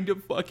Squad. kind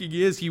of fucking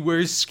is. He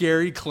wears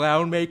scary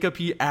clown makeup.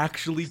 He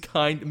actually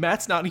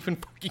Matt's not even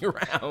fucking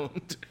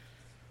around.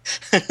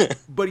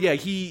 But yeah,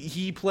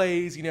 he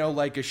plays,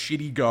 like a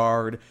shitty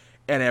guard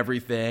and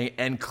everything.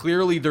 And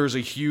clearly there's a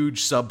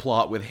huge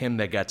subplot with him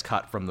that gets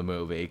cut from the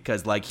movie.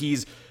 Because,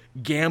 he's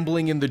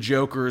gambling in the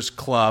Joker's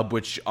club,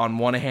 which, on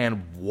one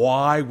hand,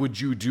 why would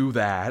you do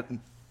that?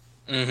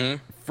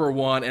 For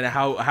one, and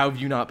how have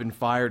you not been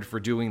fired for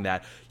doing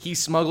that? He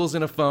smuggles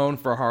in a phone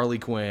for Harley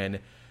Quinn,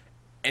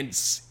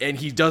 and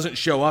he doesn't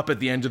show up at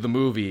the end of the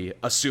movie,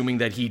 assuming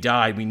that he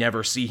died. We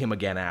never see him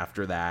again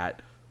after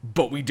that,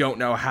 but we don't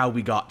know how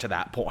we got to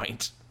that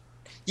point.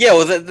 Yeah,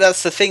 well,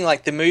 that's the thing.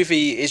 The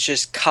movie is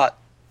just cut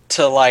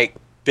to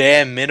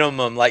bare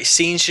minimum.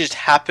 Scenes just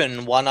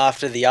happen one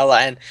after the other,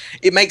 and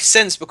it makes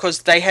sense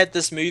because they had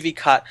this movie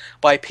cut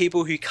by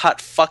people who cut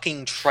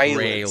fucking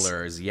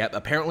trailers. Yep.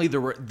 Apparently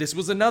this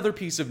was another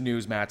piece of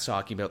news Matt's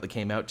talking about that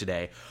came out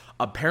today.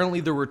 Apparently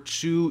there were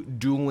two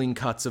dueling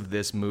cuts of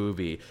this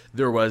movie.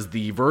 There was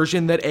the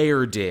version that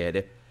Ayer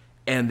did,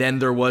 and then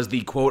there was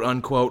the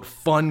quote-unquote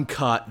fun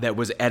cut that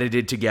was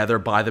edited together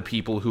by the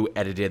people who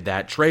edited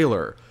that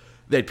trailer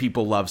that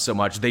people love so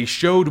much. They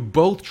showed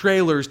both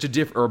trailers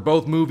to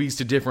both movies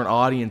to different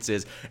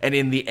audiences, and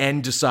in the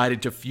end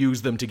decided to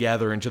fuse them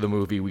together into the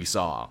movie we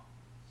saw.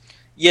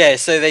 Yeah,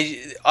 so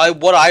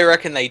what I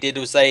reckon they did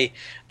was they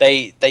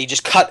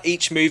just cut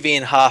each movie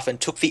in half and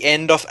took the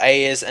end off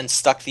Ayers and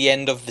stuck the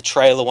end of the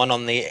trailer one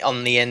on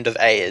the end of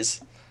Ayers.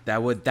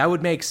 That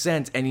would make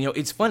sense. And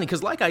it's funny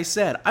because, like I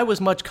said, I was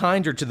much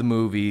kinder to the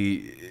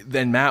movie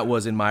than Matt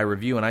was in my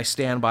review, and I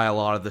stand by a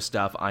lot of the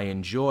stuff I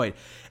enjoyed.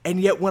 And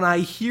yet when I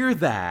hear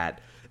that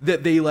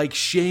they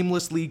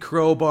shamelessly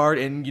crowbarred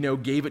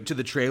and gave it to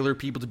the trailer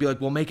people to be like,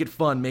 well, make it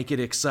fun, make it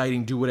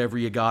exciting, do whatever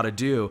you gotta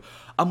do.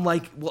 I'm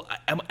like, well,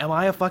 am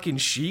I a fucking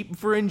sheep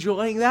for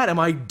enjoying that? Am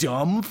I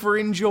dumb for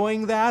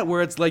enjoying that?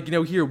 Where it's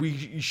here,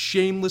 we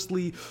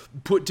shamelessly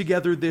put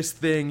together this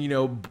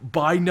thing,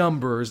 by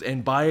numbers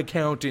and by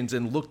accountants,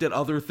 and looked at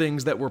other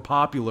things that were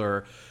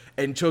popular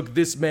and took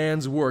this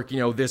man's work,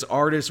 this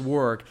artist's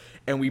work,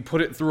 and we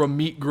put it through a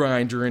meat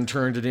grinder and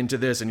turned it into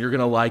this, and you're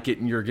gonna like it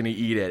and you're gonna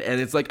eat it.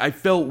 And it's I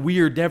felt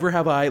weird. Never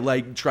have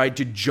I tried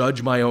to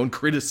judge my own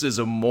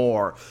criticism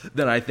more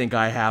than I think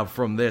I have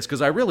from this,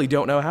 because I really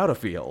don't know how to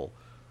feel.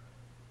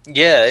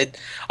 Yeah,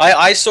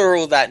 I saw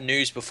all that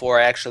news before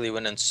I actually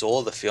went and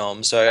saw the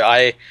film, so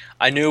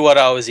I knew what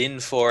I was in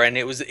for, and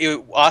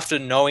after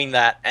knowing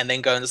that and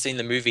then going to see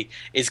the movie,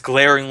 it's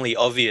glaringly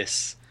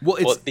obvious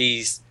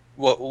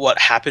what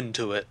happened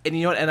to it. And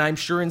and I'm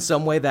sure in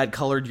some way that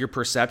colored your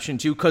perception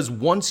too, because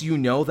once you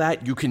know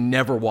that, you can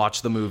never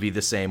watch the movie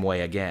the same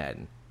way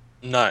again.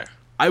 No.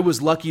 I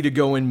was lucky to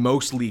go in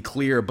mostly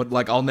clear,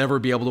 but I'll never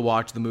be able to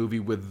watch the movie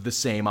with the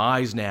same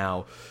eyes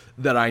now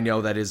that I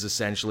know that is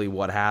essentially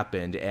what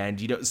happened.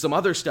 And some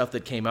other stuff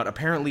that came out,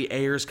 apparently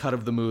Ayer's cut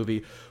of the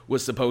movie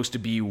was supposed to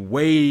be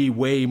way,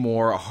 way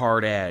more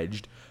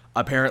hard-edged.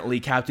 Apparently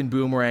Captain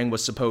Boomerang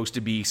was supposed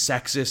to be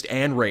sexist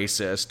and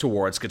racist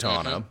towards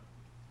Katana.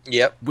 Mm-hmm.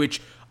 Yep.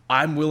 Which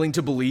I'm willing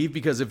to believe,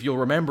 because if you'll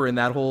remember in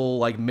that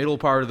whole middle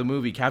part of the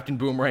movie, Captain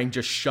Boomerang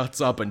just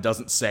shuts up and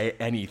doesn't say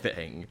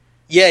anything.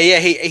 Yeah,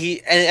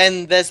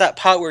 and there's that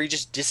part where he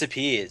just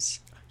disappears.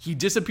 He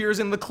disappears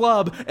in the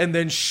club and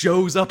then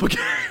shows up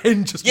again.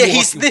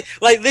 He's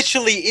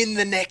literally in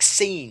the next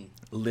scene.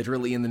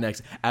 Literally in the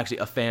next. Actually,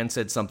 a fan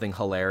said something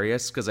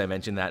hilarious because I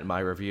mentioned that in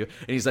my review,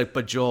 and he's like,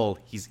 "But Joel,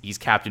 he's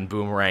Captain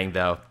Boomerang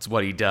though. It's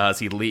what he does.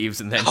 He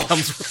leaves and then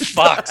comes." For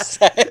fuck's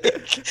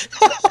sake.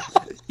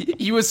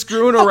 He was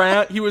screwing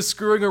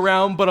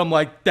around, but I'm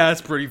like,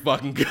 that's pretty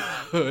fucking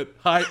good.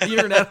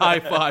 Internet high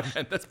five,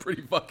 man. That's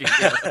pretty fucking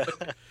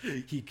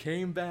good. He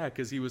came back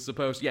because he was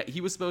supposed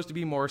to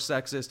be more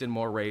sexist and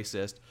more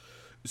racist.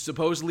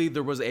 Supposedly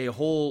there was a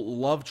whole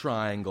love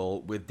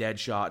triangle with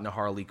Deadshot and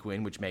Harley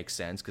Quinn, which makes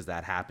sense because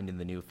that happened in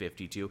the New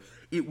 52.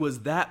 It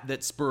was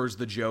that spurs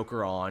the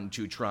Joker on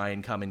to try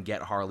and come and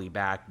get Harley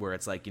back, where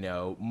it's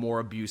more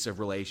abusive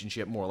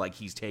relationship, more like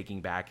he's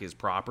taking back his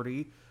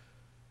property.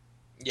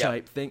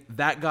 Type thing.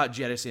 That got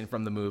jettisoned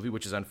from the movie,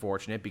 which is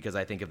unfortunate, because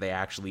I think if they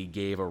actually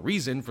gave a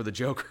reason for the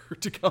Joker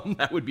to come,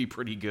 that would be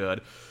pretty good.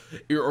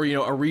 Or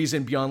a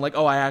reason beyond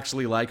I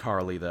actually like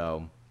Harley,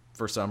 though,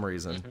 for some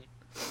reason.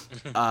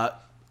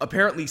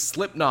 Apparently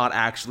Slipknot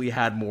actually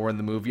had more in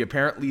the movie.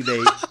 Apparently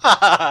they...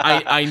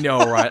 I know,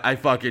 right? I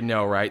fucking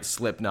know, right?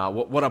 Slipknot.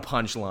 What a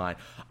punchline.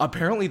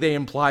 Apparently they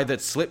implied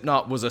that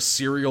Slipknot was a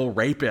serial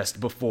rapist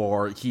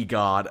before he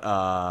got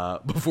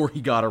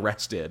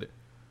arrested.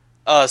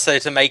 Oh, so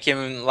to make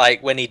him,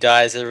 when he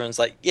dies, everyone's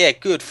like, yeah,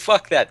 good,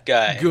 fuck that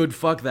guy. Good,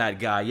 fuck that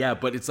guy, yeah.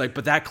 But it's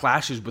but that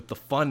clashes with the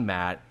fun,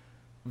 Matt.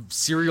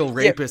 Serial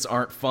rapists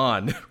aren't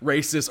fun.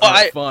 Racists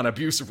aren't fun.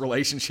 Abusive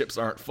relationships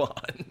aren't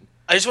fun.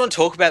 I just want to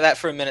talk about that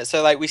for a minute.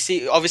 So, we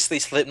see, obviously,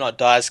 Slipknot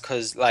dies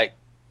because,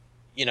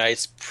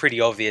 it's pretty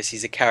obvious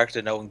he's a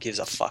character no one gives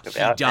a fuck He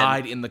about.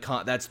 died in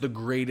the that's the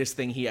greatest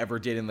thing he ever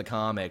did in the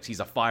comics. He's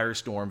a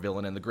Firestorm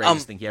villain, and the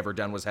greatest thing he ever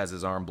done was has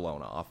his arm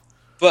blown off.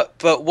 But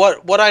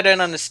what I don't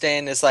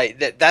understand is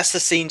like that's the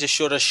scene to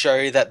sort of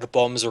show that the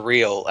bombs are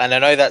real, and I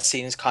know that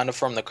scene is kind of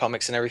from the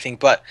comics and everything.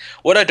 But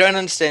what I don't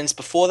understand is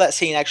before that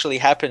scene actually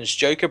happens,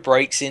 Joker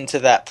breaks into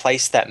that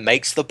place that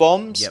makes the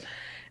bombs, Yep.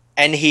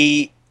 and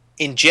he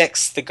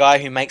injects the guy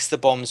who makes the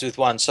bombs with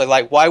one. So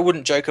like, why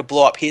wouldn't Joker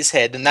blow up his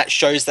head? And that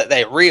shows that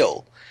they're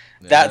real.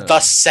 That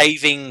thus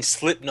saving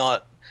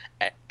Slipknot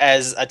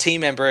as a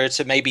team member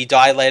to maybe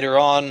die later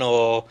on,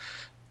 or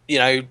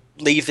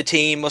leave the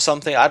team or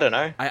something. I don't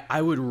know.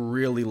 I would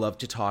really love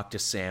to talk to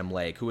Sam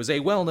Lake, who is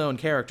a well-known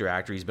character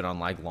actor. He's been on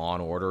like Law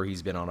and Order.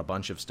 He's been on a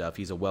bunch of stuff.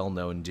 He's a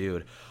well-known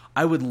dude.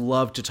 I would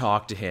love to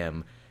talk to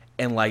him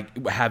and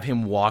like have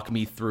him walk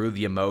me through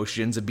the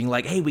emotions of being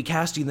like, hey, we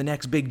cast you in the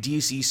next big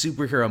DC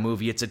superhero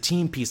movie. It's a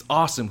team piece.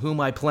 Awesome. Who am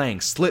I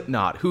playing?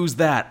 Slipknot. Who's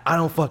that? I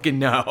don't fucking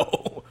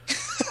know.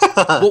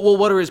 Well,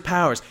 what are his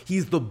powers?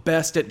 He's the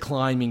best at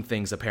climbing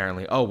things,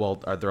 apparently. Oh,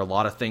 well, are there a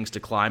lot of things to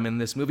climb in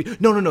this movie?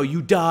 No,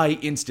 you die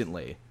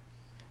instantly.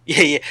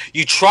 Yeah.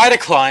 You try to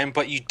climb,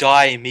 but you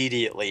die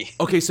immediately.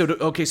 Okay, so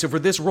for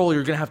this role,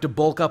 you're gonna have to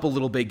bulk up a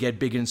little bit, get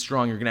big and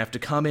strong. You're gonna have to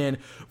come in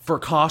for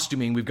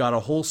costuming. We've got a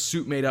whole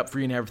suit made up for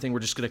you and everything.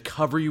 We're just gonna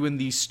cover you in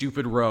these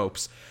stupid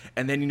ropes,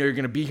 and then you're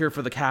gonna be here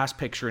for the cast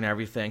picture and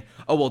everything.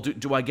 Oh well,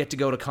 do I get to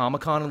go to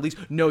Comic-Con at least?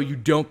 No, you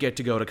don't get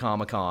to go to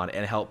Comic-Con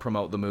and help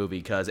promote the movie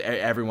because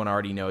everyone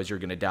already knows you're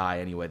gonna die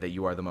anyway. That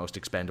you are the most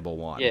expendable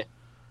one.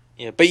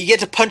 Yeah, but you get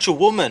to punch a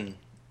woman.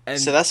 And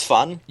so that's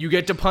fun. You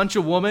get to punch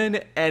a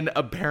woman, and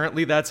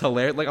apparently that's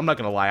hilarious. Like, I'm not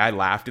gonna lie, I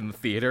laughed in the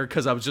theater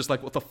because I was just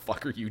like, "What the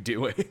fuck are you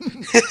doing?"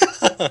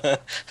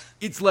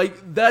 It's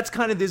like that's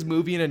kind of this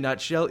movie in a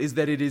nutshell. Is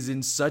that it is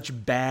in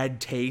such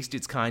bad taste,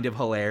 it's kind of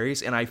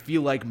hilarious, and I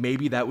feel like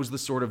maybe that was the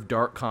sort of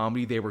dark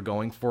comedy they were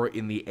going for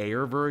in the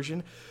Ayer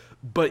version.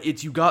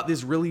 But you got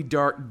this really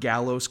dark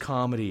gallows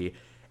comedy.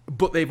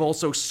 But they've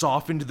also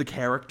softened the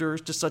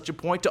characters to such a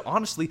point to,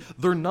 honestly,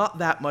 they're not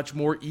that much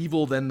more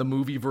evil than the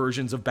movie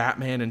versions of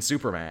Batman and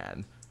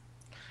Superman.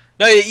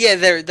 No, yeah,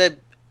 they're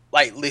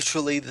like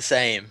literally the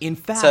same. In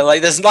fact, so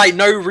like there's like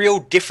no real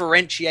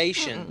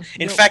differentiation.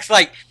 In fact,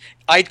 like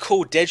I'd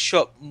call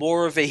Deadshot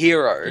more of a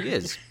hero. He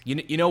is.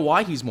 You know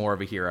why he's more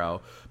of a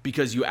hero?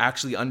 Because you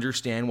actually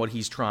understand what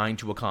he's trying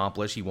to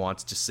accomplish. He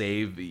wants to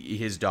save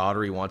his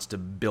daughter. He wants to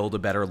build a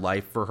better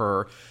life for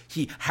her.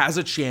 He has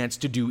a chance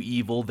to do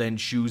evil, then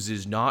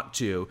chooses not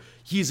to.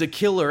 He's a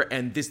killer,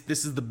 and this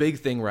is the big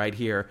thing right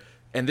here.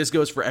 And this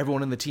goes for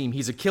everyone in the team.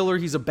 He's a killer,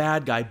 he's a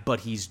bad guy,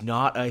 but he's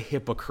not a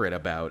hypocrite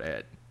about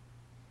it.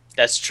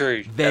 That's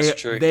true. That's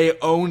true. They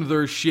own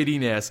their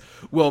shittiness.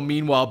 Well,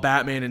 meanwhile,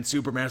 Batman and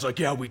Superman's like,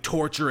 yeah, we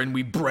torture and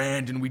we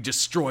brand and we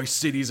destroy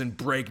cities and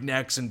break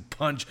necks and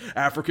punch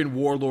African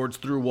warlords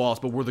through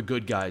walls. But we're the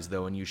good guys,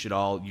 though, and you should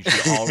all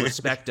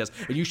respect us.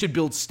 And you should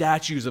build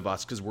statues of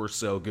us because we're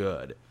so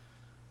good.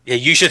 Yeah,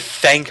 you should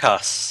thank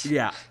us.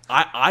 Yeah,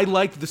 I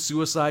liked the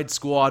Suicide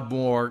Squad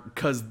more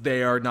because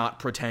they are not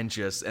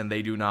pretentious and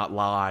they do not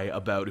lie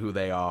about who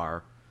they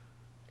are.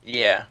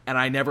 Yeah. And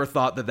I never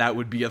thought that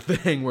would be a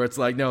thing where it's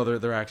like, no,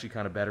 they're actually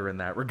kind of better in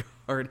that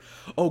regard.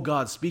 Oh,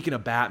 God, speaking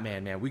of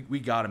Batman, man, we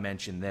got to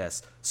mention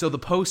this. So the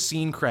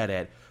post-scene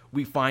credit,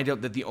 we find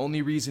out that the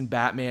only reason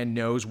Batman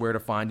knows where to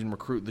find and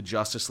recruit the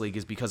Justice League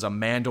is because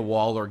Amanda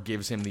Waller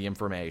gives him the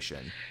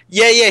information.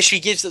 Yeah, she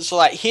gives it. So,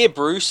 like, here,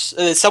 Bruce,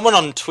 someone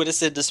on Twitter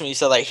said this to me,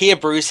 so, like, here,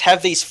 Bruce,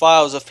 have these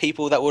files of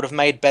people that would have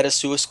made better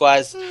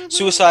Suicide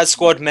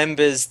Squad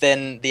members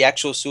than the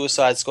actual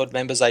Suicide Squad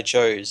members I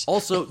chose.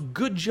 Also,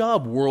 good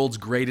job, world's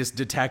greatest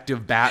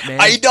detective Batman.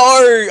 I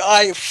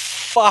know!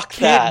 Fuck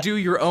that. Can't do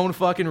your own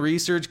fucking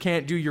research,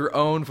 can't do your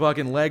own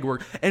fucking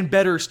legwork. And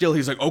better still,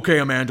 he's like, okay,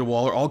 Amanda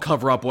Waller, I'll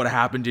cover up what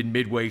happened in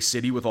Midway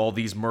City with all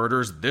these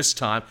murders this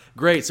time.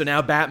 Great, so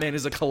now Batman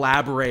is a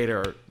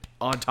collaborator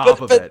on top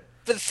of it.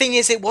 But the thing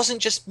is, it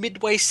wasn't just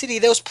Midway City.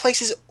 There was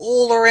places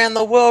all around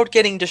the world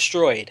getting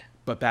destroyed.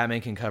 But Batman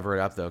can cover it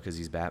up, though, because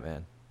he's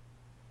Batman.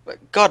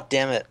 But God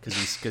damn it.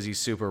 Because he's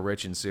super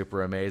rich and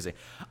super amazing.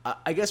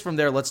 I guess from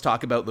there, let's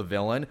talk about the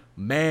villain.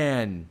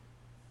 Man...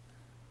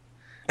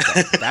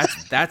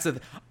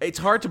 It's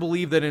hard to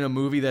believe that in a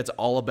movie that's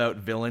all about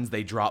villains,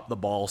 they drop the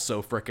ball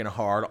so freaking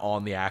hard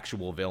on the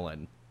actual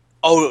villain.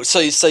 Oh, so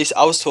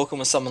I was talking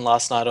with someone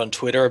last night on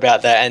Twitter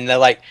about that, and they're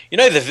like,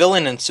 the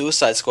villain in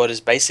Suicide Squad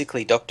is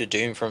basically Doctor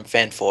Doom from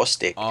Fan Four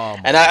Stick.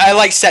 And I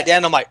like sat down,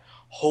 and I'm like,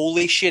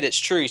 holy shit, it's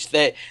true.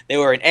 They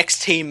were an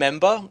ex-team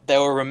member, they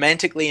were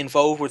romantically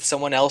involved with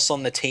someone else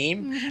on the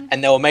team,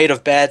 and they were made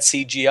of bad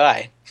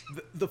CGI.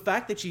 The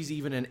fact that she's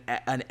even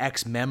an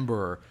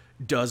ex-member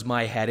does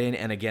my head in,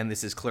 and again,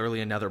 this is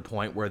clearly another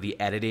point where the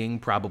editing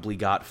probably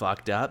got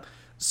fucked up.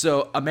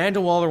 So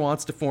Amanda Waller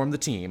wants to form the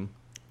team.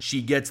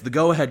 She gets the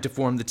go-ahead to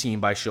form the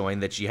team by showing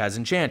that she has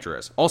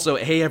Enchantress. Also,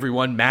 hey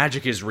everyone,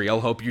 magic is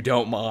real, hope you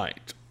don't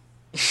mind.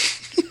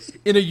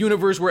 in a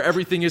universe where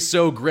everything is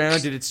so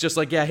grounded, it's just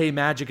like, yeah, hey,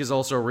 magic is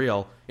also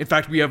real. In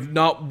fact, we have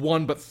not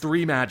one but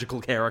 3 magical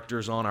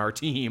characters on our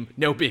team.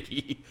 No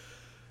biggie.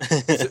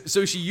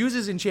 So she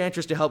uses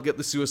Enchantress to help get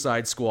the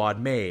Suicide Squad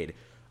made.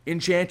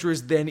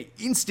 Enchantress then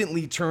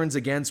instantly turns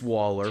against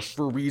Waller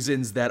for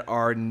reasons that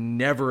are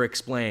never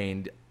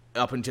explained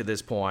up until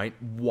this point.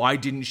 Why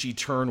didn't she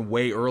turn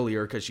way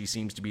earlier? Because she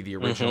seems to be the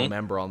original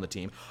member on the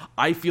team.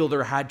 I feel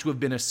there had to have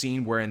been a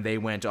scene wherein they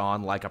went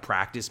on like a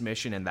practice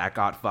mission and that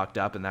got fucked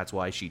up, and that's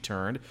why she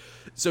turned.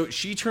 So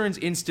she turns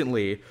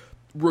instantly,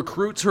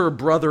 recruits her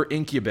brother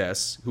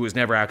Incubus, who is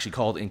never actually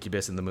called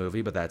Incubus in the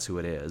movie, but that's who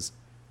it is.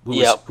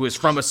 Who is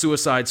from a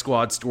Suicide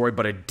Squad story,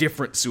 but a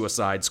different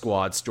Suicide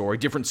Squad story,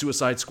 different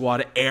Suicide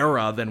Squad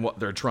era than what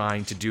they're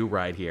trying to do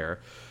right here.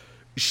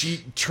 She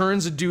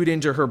turns a dude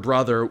into her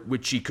brother,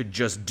 which she could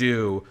just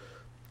do,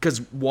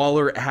 because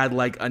Waller had,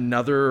 like,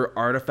 another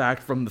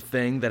artifact from the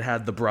Thing that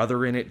had the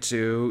brother in it,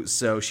 too,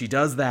 so she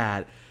does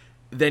that.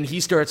 Then he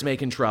starts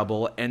making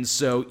trouble, and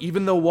so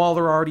even though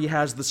Waller already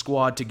has the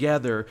squad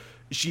together,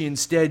 she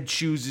instead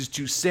chooses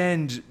to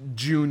send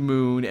June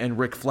Moon and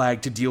Rick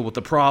Flag to deal with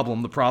the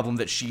problem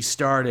that she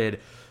started.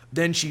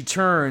 Then she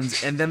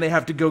turns, and then they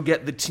have to go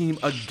get the team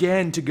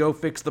again to go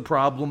fix the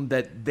problem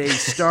that they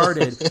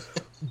started.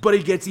 But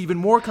it gets even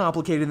more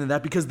complicated than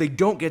that, because they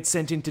don't get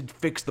sent in to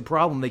fix the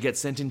problem. They get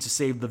sent in to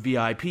save the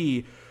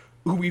VIP,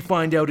 who we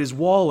find out is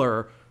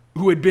Waller,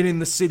 who had been in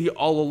the city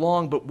all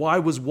along. But why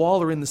was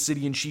Waller in the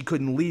city and she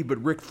couldn't leave?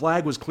 But Rick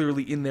Flag was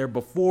clearly in there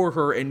before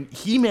her, and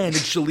he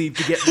managed to leave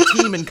to get the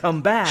team and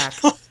come back.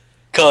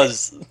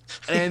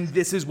 And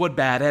this is what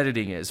bad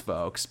editing is,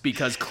 folks,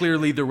 because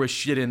clearly there was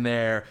shit in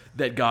there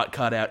that got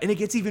cut out. And it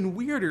gets even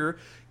weirder,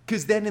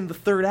 because then in the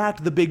third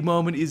act, the big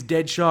moment is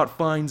Deadshot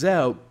finds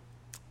out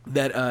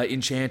that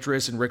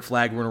Enchantress and Rick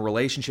Flag were in a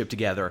relationship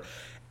together.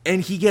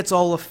 And he gets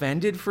all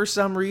offended for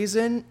some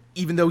reason,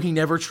 even though he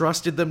never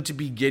trusted them to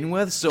begin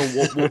with. So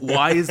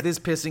why is this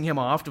pissing him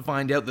off to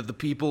find out that the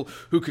people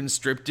who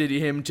conscripted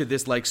him to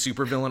this, like,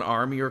 supervillain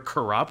army are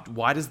corrupt?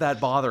 Why does that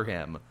bother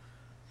him?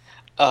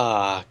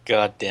 Ah,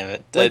 god damn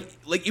it.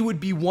 Like, it would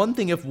be one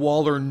thing if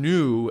Waller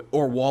knew,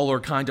 or Waller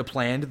kind of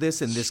planned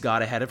this and this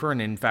got ahead of her,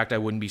 and in fact I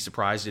wouldn't be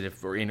surprised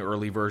if in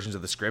early versions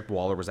of the script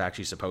Waller was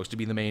actually supposed to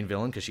be the main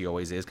villain, because she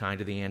always is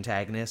kind of the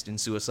antagonist in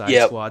Suicide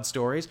Squad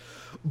stories.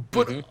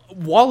 But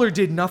Waller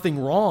did nothing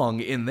wrong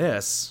in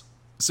this,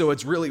 so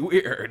it's really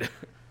weird.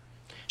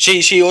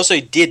 She also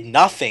did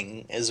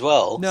nothing as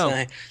well. No,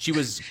 so. She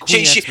was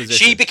Queen Exposition.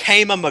 She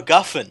became a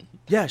MacGuffin.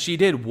 Yeah, she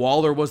did.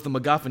 Waller was the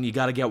MacGuffin. You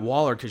got to get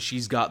Waller because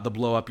she's got the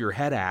blow up your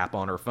head app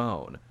on her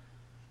phone.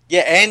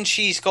 Yeah, and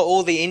she's got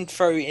all the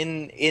info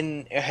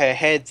in her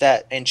head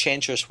that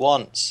Enchantress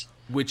wants.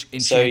 Which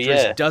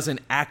Enchantress doesn't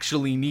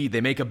actually need.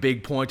 They make a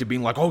big point of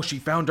being like, oh, she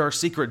found our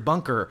secret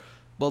bunker.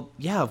 Well,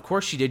 yeah, of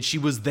course she did. She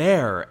was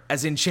there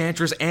as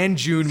Enchantress and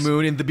June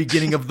Moon in the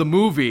beginning of the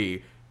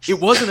movie. It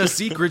wasn't a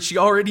secret. She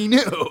already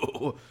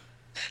knew.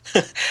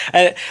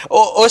 And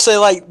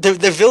also, like, the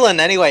villain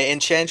anyway,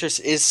 Enchantress,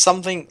 is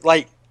something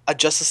like a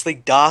Justice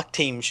League Dark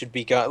team should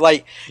be going.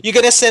 Like, you're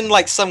gonna send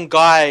like some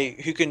guy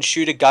who can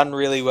shoot a gun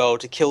really well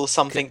to kill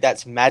something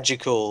that's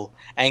magical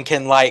and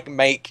can like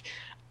make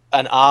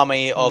an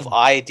army of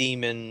eye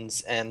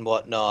demons and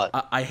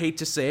whatnot. I hate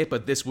to say it,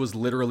 but this was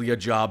literally a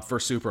job for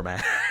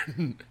Superman.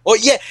 Well,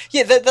 yeah,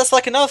 that's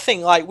like another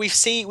thing. Like we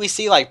see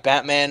like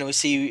Batman, and we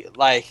see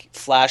like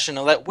Flash and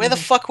all that. Where the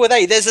fuck were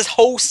they? There's this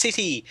whole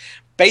city.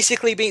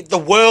 Basically, the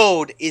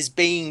world is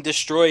being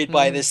destroyed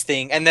by this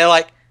thing, and they're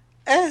like,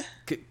 eh.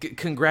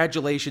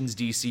 Congratulations,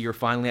 DC. You're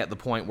finally at the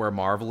point where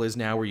Marvel is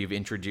now, where you've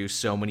introduced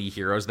so many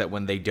heroes that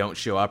when they don't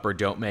show up or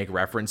don't make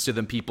reference to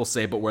them, people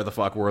say, but where the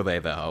fuck were they,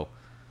 though?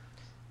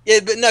 Yeah,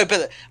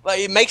 but like,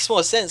 it makes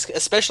more sense,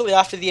 especially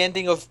after the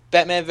ending of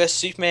Batman vs.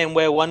 Superman,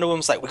 where Wonder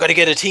Woman's like, we got to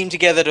get a team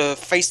together to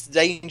face the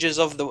dangers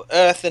of the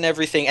Earth and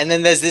everything. And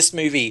then there's this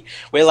movie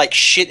where like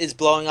shit is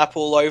blowing up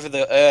all over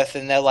the Earth,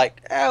 and they're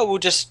like, oh, we'll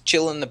just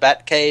chill in the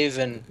Batcave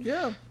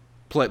and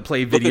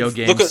play video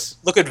games.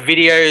 Look at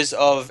videos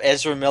of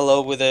Ezra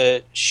Miller with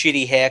a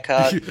shitty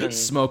haircut. And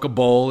smoke a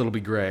bowl. It'll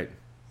be great.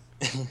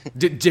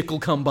 Dick will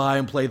come by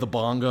and play the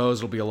bongos.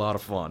 It'll be a lot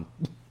of fun.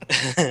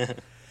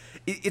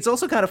 It's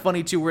also kind of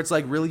funny, too, where it's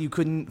like, really, you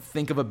couldn't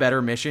think of a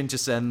better mission to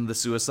send the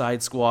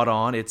Suicide Squad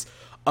on. It's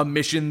a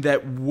mission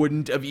that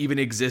wouldn't have even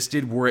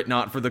existed were it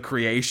not for the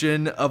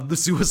creation of the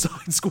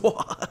Suicide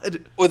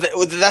Squad. Well,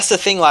 that's the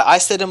thing. Like I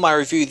said in my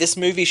review, this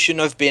movie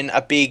shouldn't have been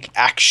a big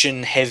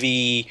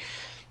action-heavy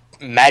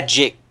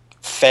magic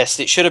fest.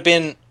 It should have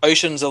been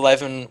Ocean's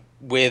 11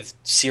 with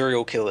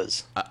serial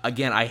killers.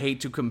 Again, I hate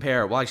to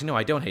compare. Well, actually, no,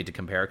 I don't hate to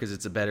compare because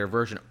it's a better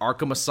version.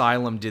 Arkham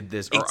Asylum did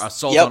this, or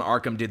Assault on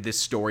Arkham did this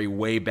story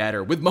way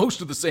better with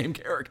most of the same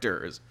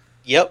characters.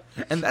 Yep.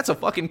 And that's a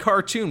fucking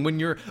cartoon when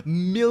your $1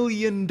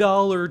 million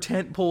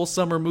tentpole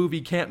summer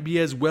movie can't be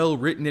as well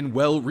written and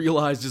well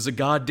realized as a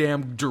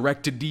goddamn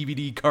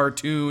direct-to-DVD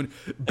cartoon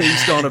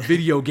based on a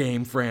video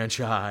game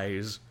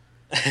franchise.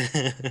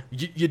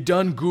 You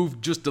done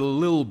goofed just a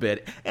little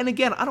bit. And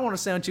again, I don't want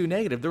to sound too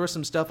negative. There was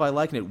some stuff I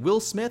like in it.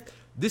 Will Smith,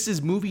 This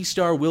is movie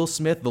star Will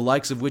Smith, the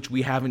likes of which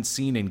we haven't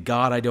seen in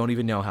God, I don't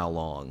even know how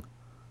long.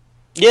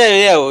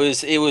 Yeah,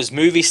 it was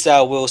movie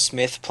star Will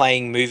Smith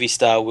playing movie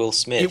star Will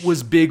Smith. It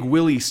was Big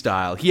Willie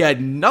style. He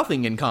had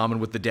nothing in common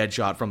with the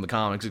Deadshot from the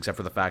comics except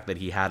for the fact that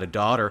he had a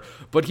daughter,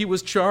 but he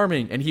was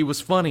charming and he was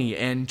funny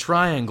and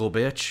Triangle,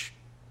 bitch.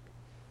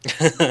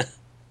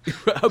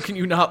 How can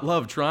you not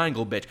love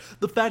Triangle, bitch?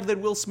 The fact that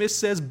Will Smith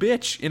says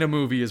bitch in a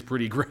movie is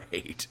pretty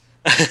great.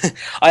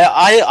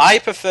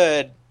 I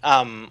preferred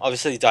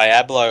obviously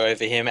Diablo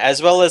over him,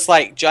 as well as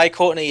like Jai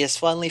Courtney has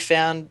finally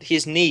found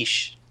his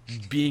niche.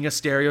 Being a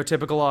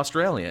stereotypical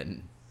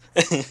Australian.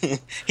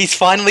 He's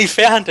finally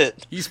found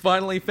it. He's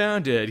finally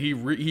found it. He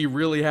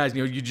really has.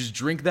 You know, you just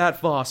drink that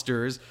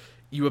Foster's.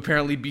 You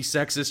apparently be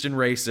sexist and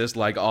racist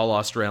like all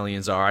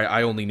Australians are.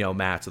 I only know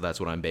Matt, so that's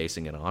what I'm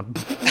basing it on.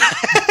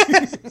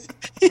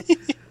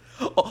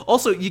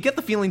 Also, you get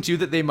the feeling, too,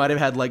 that they might have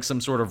had, like,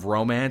 some sort of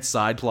romance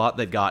side plot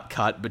that got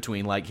cut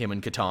between, like, him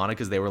and Katana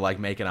because they were, like,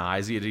 making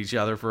eyes at each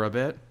other for a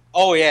bit.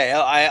 Oh,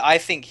 yeah. I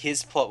think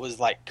his plot was,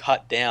 like,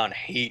 cut down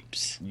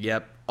heaps.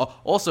 Yep.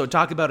 Also,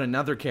 talk about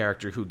another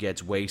character who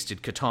gets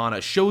wasted.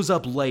 Katana shows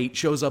up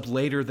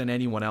later than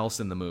anyone else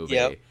in the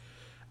movie.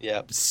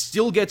 Yep.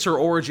 Still gets her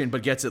origin,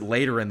 but gets it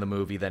later in the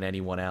movie than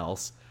anyone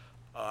else.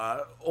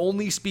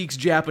 Only speaks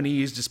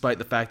Japanese, despite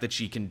the fact that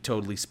she can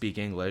totally speak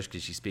English,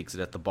 because she speaks it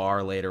at the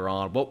bar later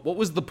on. What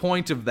was the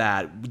point of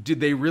that? Did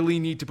they really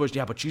need to push...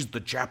 Yeah, but she's the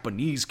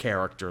Japanese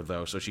character,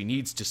 though, so she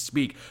needs to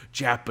speak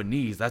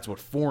Japanese. That's what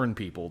foreign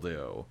people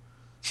do.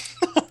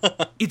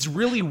 It's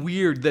really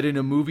weird that in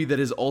a movie that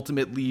is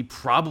ultimately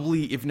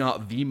probably, if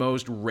not the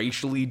most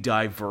racially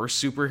diverse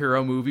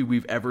superhero movie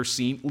we've ever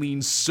seen,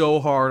 leans so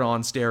hard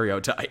on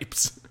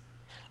stereotypes.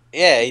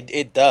 Yeah,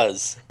 it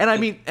does. And I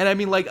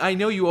mean, like, I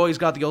know you always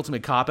got the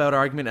ultimate cop-out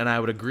argument, and I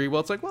would agree.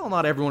 Well, it's like, well,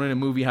 not everyone in a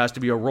movie has to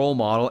be a role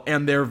model,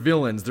 and they're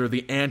villains. They're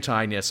the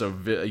anti-ness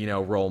of,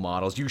 role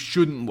models. You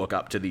shouldn't look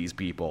up to these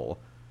people.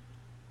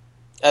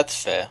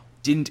 That's fair.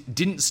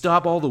 Didn't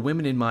stop all the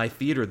women in my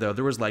theater, though.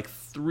 There was, like,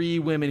 3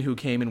 women who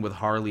came in with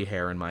Harley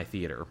hair in my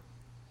theater.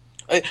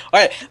 All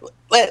right,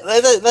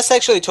 let's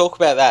actually talk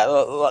about that.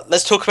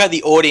 Let's talk about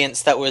the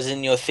audience that was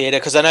in your theater,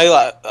 because I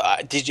know.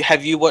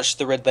 Have you watched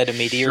the Red Letter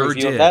Media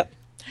review of that?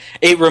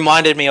 It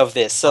reminded me of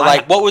this. So,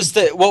 what was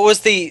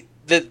the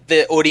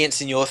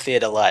audience in your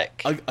theater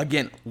like?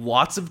 Again,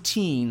 lots of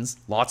teens,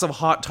 lots of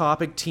Hot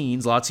Topic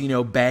teens, lots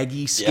of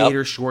baggy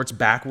skater shorts,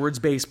 backwards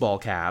baseball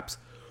caps.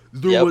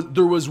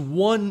 There was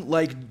one,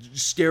 like,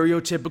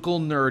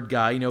 stereotypical nerd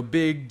guy,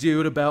 big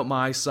dude about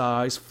my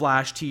size,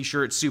 Flash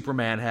t-shirt,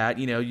 Superman hat,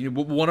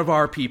 one of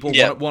our people,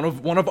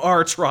 one of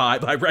our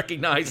tribe. I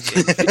recognized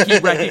him. He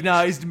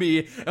recognized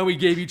me, and we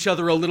gave each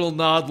other a little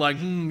nod like,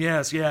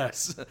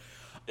 yes.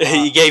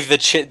 He gave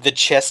the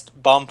chest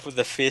bump with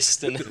the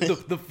fist. And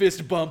the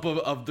fist bump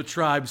of the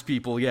tribes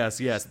people, yes.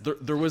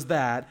 There was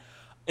that.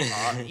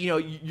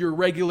 Your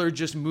regular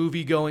just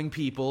movie-going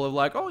people of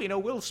like,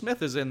 Will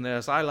Smith is in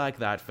this. I like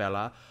that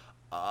fella.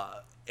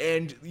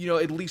 And,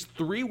 at least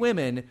 3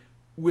 women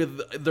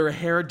with their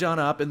hair done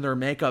up and their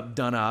makeup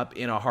done up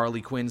in a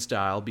Harley Quinn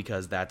style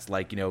because that's,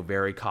 like,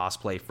 very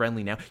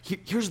cosplay-friendly now.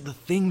 Here's the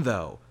thing,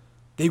 though.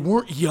 They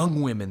weren't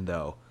young women,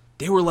 though.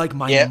 They were, like,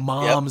 my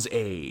mom's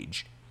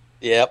age.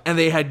 Yep. And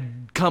they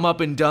had come up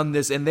and done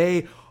this, and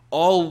they...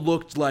 all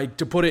looked like,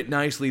 to put it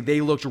nicely, they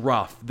looked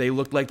rough. They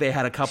looked like they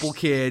had a couple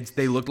kids.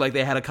 They looked like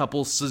they had a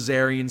couple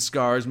cesarean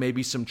scars,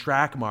 maybe some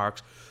track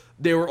marks.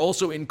 They were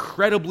also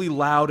incredibly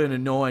loud and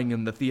annoying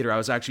in the theater. I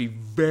was actually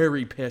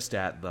very pissed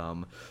at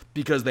them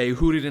because they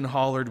hooted and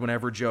hollered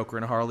whenever Joker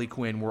and Harley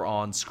Quinn were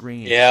on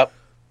screen. Yep.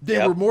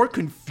 They were more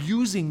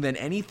confusing than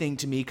anything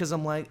to me because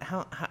I'm like,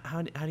 how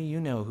do you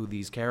know who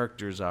these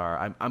characters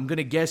are? I'm going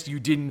to guess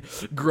you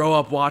didn't grow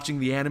up watching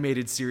the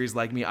animated series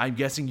like me. I'm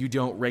guessing you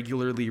don't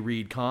regularly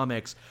read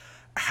comics.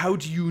 How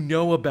do you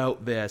know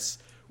about this?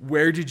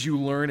 Where did you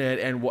learn it?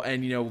 And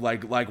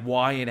like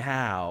why and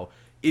how?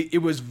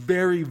 It was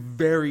very,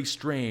 very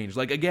strange.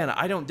 Like, again,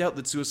 I don't doubt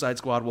that Suicide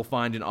Squad will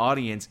find an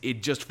audience.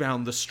 It just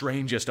found the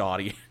strangest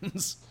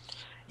audience.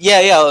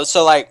 Yeah.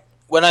 So, like,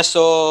 when I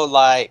saw,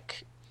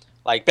 like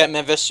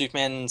Batman vs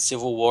Superman,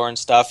 Civil War and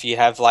stuff, you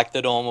have like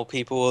the normal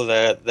people,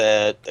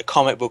 the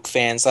comic book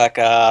fans like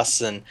us,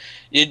 and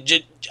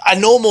a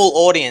normal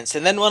audience.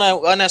 And then when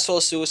I saw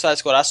Suicide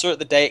Squad, I saw it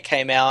the day it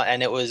came out,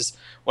 and it was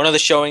one of the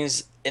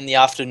showings in the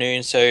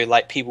afternoon. So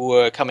like people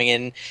were coming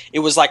in, it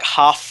was like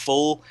half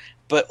full.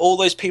 But all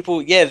those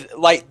people,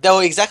 like they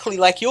were exactly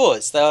like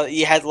yours.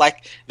 You had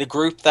like the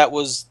group that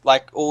was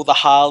like all the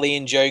Harley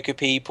and Joker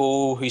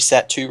people who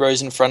sat 2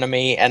 rows in front of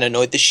me and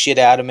annoyed the shit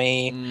out of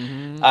me.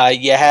 Mm-hmm.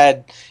 You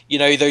had,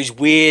 those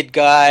weird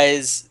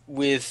guys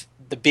with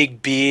the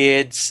big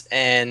beards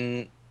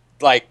and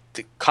like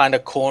the kind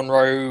of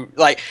cornrow,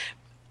 like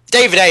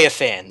David Ayer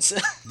fans.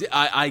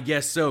 I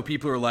guess so.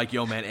 People are like,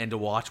 yo, man, End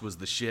of Watch was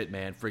the shit,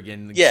 man.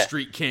 Friggin'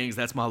 Street Kings,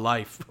 that's my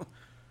life.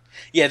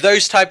 Yeah,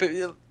 those type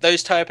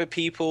of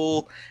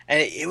people,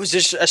 and it was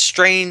just a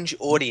strange A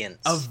audience.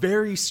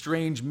 very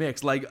strange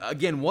mix. Like,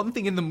 again, one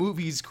thing in the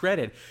movie's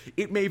credit,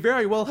 it may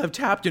very well have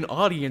tapped an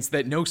audience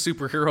that no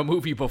superhero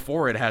movie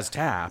before it has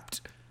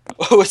tapped.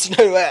 Oh, it's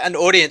an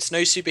audience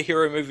no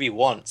superhero movie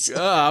wants.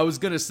 I was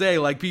gonna say,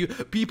 like,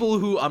 people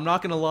who, I'm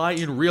not gonna lie,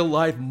 in real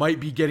life might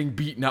be getting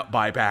beaten up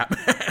by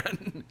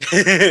Batman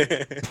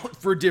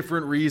for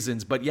different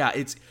reasons. But yeah,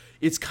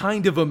 it's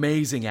kind of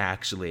amazing,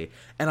 actually.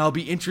 And I'll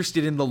be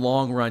interested in the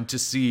long run to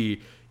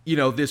see,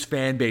 this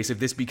fan base, if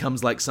this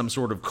becomes like some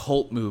sort of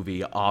cult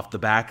movie off the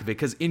back of it.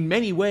 Because in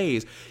many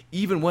ways,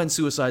 even when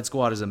Suicide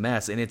Squad is a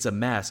mess, and it's a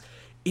mess,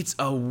 it's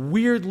a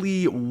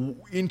weirdly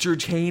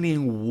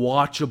entertaining,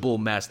 watchable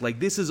mess.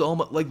 Like, this is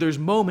almost like there's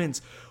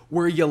moments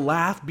where you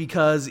laugh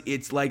because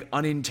it's like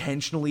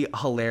unintentionally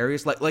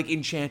hilarious. Like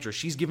Enchantress,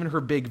 she's given her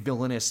big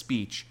villainous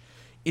speech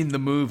in the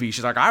movie.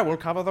 She's like, "I will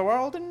cover the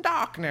world in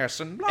darkness,"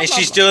 and blah, And blah,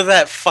 she's blah. doing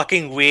that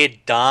fucking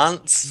weird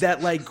dance.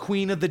 That, like,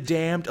 Queen of the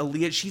Damned,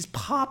 Aaliyah, she's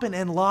popping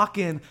and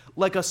locking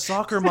like a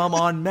soccer mom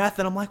on meth,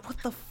 and I'm like,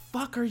 what the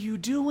fuck are you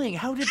doing?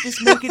 How did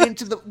this make it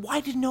into the... Why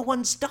did no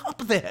one stop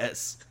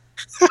this?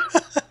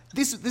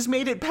 This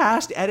made it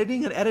past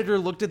editing. An editor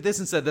looked at this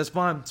and said, "That's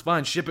fine. It's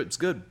fine. Ship it. It's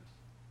good."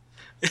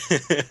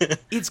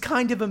 It's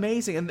kind of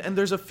amazing. And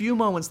there's a few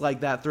moments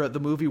like that throughout the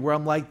movie where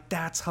I'm like,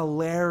 that's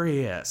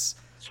hilarious.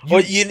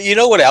 Well, you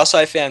know what else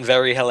I found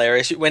very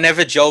hilarious?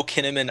 Whenever Joel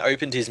Kinnaman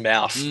opened his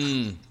mouth,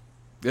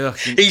 Ugh.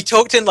 he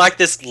talked in like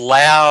this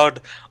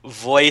loud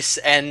voice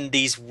and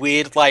these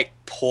weird like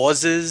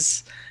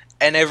pauses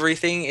and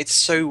everything. It's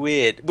so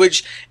weird,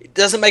 which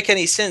doesn't make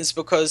any sense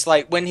because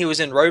like when he was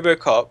in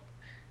RoboCop,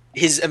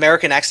 his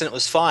American accent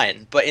was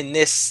fine, but in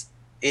this,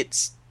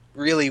 it's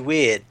really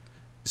weird.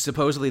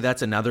 Supposedly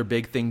that's another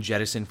big thing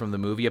jettisoned from the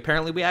movie.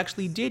 Apparently we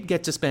actually did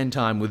get to spend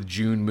time with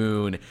June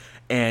Moon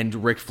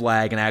and Rick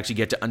Flag and actually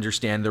get to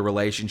understand the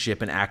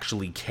relationship and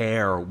actually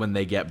care when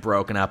they get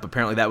broken up.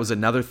 Apparently that was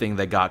another thing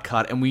that got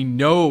cut, and we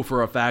know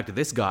for a fact that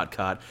this got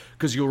cut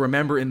because you'll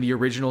remember in the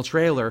original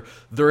trailer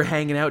they're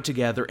hanging out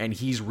together and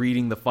he's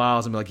reading the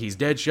files and be like, he's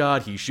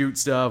Deadshot, he shoots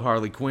stuff,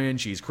 Harley Quinn,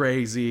 she's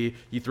crazy,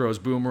 he throws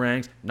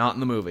boomerangs. Not in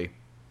the movie.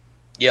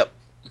 Yep.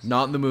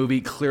 Not in the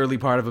movie, clearly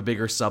part of a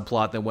bigger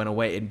subplot that went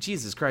away. And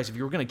Jesus Christ, if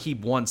you were going to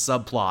keep one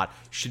subplot,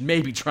 you should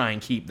maybe try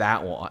and keep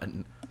that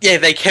one. Yeah,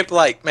 they kept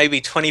like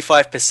maybe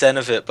 25%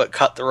 of it, but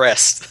cut the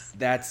rest.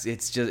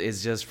 It's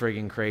just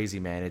friggin' crazy,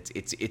 man.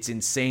 It's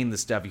insane the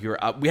stuff you hear.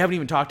 We haven't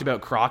even talked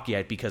about Croc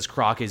yet because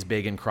Croc is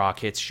big and Croc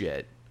hits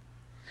shit.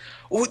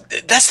 Well,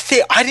 that's the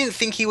thing. I didn't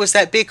think he was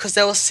that big because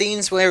there were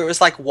scenes where it was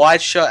like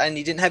wide shot and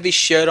he didn't have his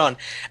shirt on,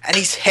 and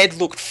his head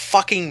looked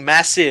fucking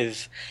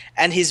massive,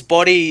 and his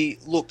body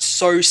looked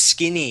so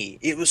skinny.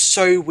 It was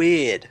so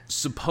weird.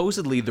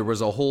 Supposedly there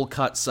was a whole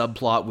cut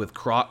subplot with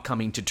Croc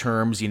coming to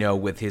terms,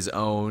 with his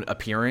own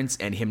appearance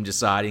and him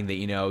deciding that,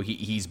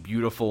 he's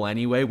beautiful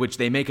anyway, which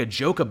they make a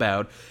joke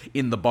about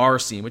in the bar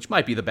scene, which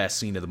might be the best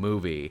scene of the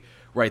movie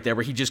right there,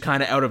 where he just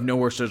kind of out of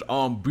nowhere says,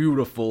 "Oh, I'm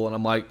beautiful," and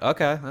I'm like,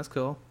 okay, that's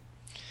cool.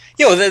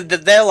 Yeah, well,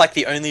 they're like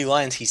the only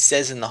lines he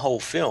says in the whole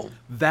film.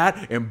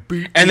 That and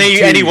BET. And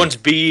he wants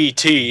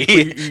BET.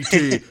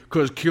 BET,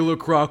 because Killer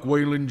Croc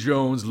Waylon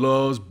Jones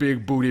loves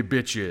big booty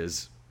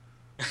bitches.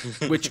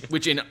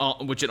 Which in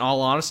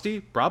all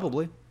honesty,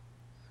 probably.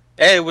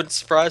 Yeah, it wouldn't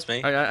surprise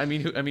me. I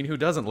mean, who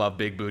doesn't love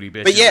big booty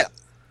bitches? But yeah,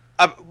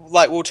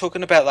 like we were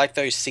talking about like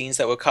those scenes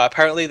that were cut.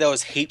 Apparently there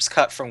was heaps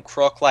cut from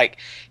Croc. Like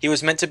he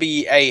was meant to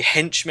be a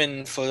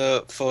henchman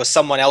for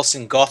someone else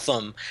in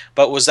Gotham,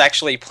 but was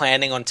actually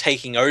planning on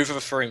taking over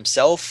for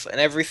himself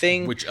and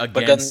everything. Which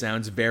again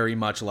sounds very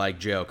much like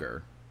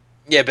Joker.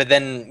 Yeah, but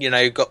then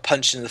got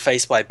punched in the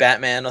face by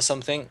Batman or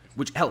something.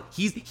 Which hell,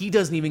 he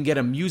doesn't even get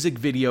a music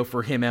video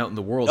for him out in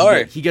the world.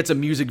 No. He gets a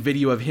music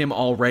video of him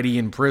already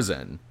in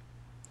prison.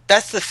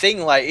 That's the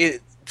thing.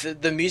 Like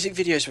the music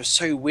videos were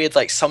so weird.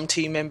 Like some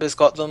team members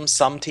got them,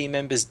 some team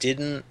members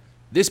didn't.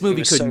 This movie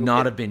could so not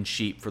weird. have been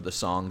cheap for the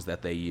songs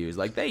that they use.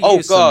 Like they Oh,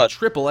 use God.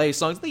 some AAA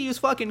songs. They use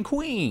fucking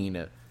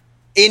Queen.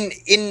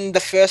 In the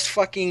first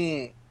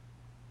fucking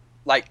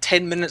like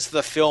 10 minutes of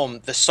the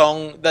film, the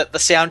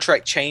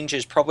soundtrack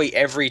changes probably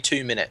every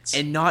 2 minutes.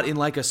 And not in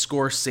like a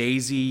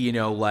Scorsese,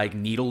 like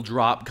needle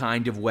drop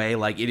kind of way.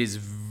 Like it is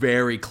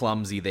very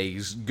clumsy. They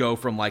go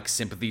from like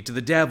Sympathy to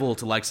the Devil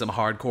to like some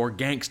hardcore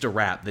gangster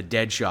rap that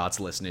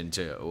Deadshot's listening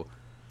to.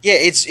 Yeah,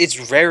 it's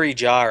very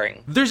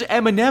jarring. There's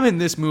Eminem in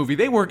this movie.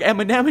 They work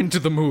Eminem into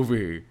the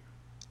movie.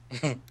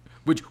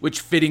 Which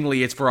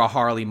fittingly it's for a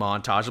Harley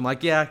montage. I'm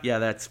like, yeah,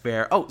 that's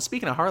fair. Oh,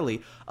 speaking of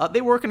Harley,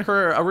 they work in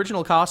her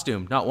original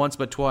costume, not once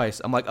but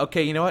twice. I'm like,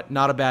 okay, you know what?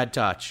 Not a bad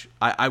touch.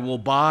 I will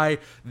buy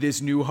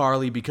this new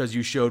Harley because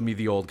you showed me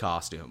the old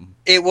costume.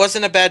 It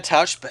wasn't a bad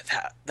touch, but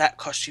that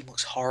costume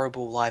looks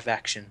horrible live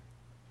action.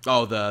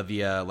 Oh,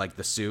 the like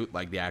the suit,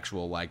 like the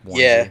actual like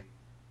onesie.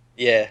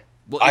 Yeah.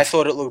 Well, I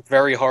thought it looked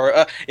very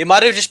horror. It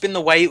might have just been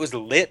the way it was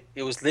lit.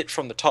 It was lit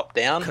from the top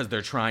down. because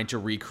they're trying to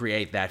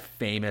recreate that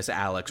famous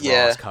Alex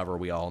Yeah. Ross cover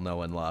we all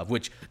know and love.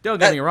 Which, don't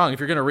get me wrong, if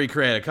you're gonna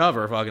recreate a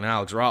cover, fucking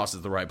Alex Ross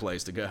is the right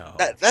place to go.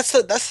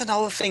 That's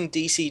another thing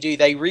DC do.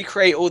 They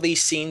recreate all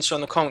these scenes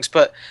from the comics,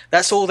 but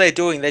that's all they're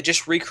doing. They're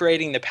just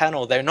recreating the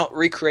panel. They're not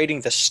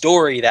recreating the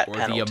story that or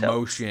panel the tells.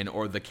 emotion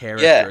or the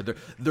character. Yeah.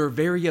 They're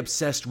very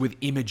obsessed with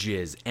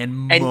images and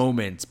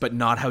moments, but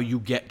not how you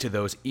get to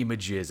those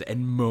images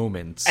and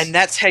moments. And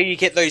that's how you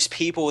get those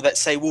people that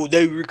say, well,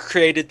 they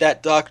recreated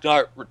that Dark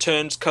Knight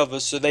Returns cover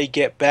so they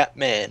get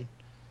Batman.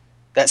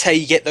 That's how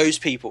you get those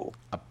people.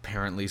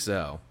 Apparently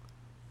so.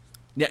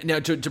 Now,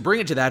 to bring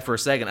it to that for a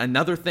second,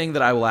 another thing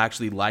that I will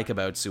actually like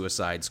about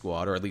Suicide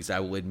Squad, or at least I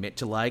will admit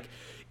to like,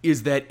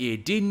 is that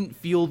it didn't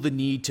feel the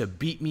need to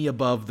beat me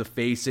above the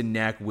face and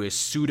neck with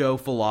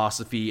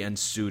pseudo-philosophy and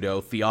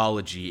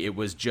pseudo-theology. It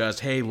was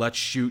just, hey, let's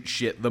shoot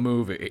shit the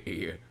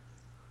movie.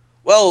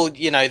 Well,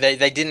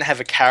 they didn't have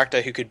a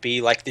character who could be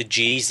like the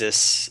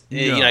Jesus.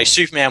 No.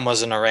 Superman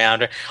wasn't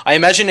around. I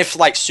imagine if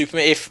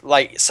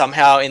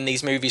somehow in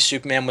these movies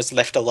Superman was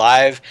left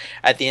alive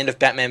at the end of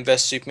Batman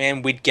vs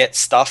Superman, we'd get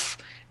stuff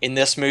in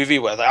this movie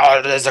where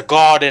there's a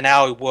god in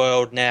our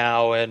world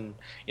now, and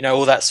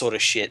all that sort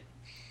of shit.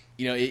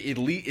 At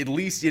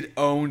least it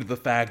owned the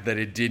fact that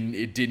it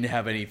didn't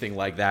have anything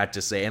like that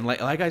to say. And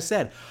like I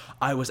said,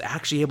 I was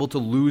actually able to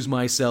lose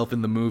myself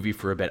in the movie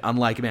for a bit.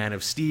 Unlike Man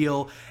of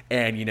Steel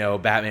and,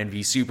 Batman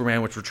v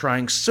Superman, which were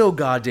trying so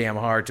goddamn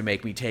hard to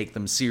make me take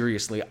them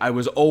seriously, I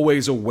was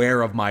always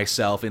aware of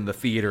myself in the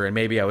theater, and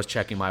maybe I was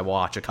checking my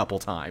watch a couple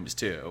times,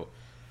 too.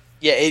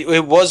 Yeah,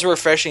 it was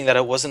refreshing that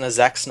it wasn't a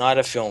Zack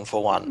Snyder film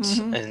for once.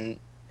 Mm-hmm.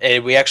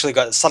 And we actually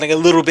got something a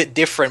little bit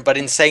different, but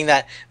in saying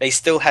that, they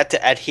still had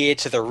to adhere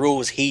to the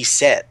rules he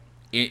set.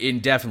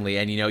 Indefinitely,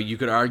 and you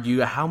could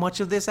argue how much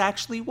of this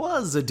actually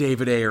was a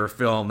David Ayer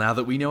film now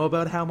that we know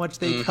about how much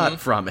they cut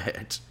from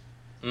it.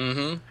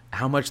 Mm-hmm.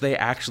 How much they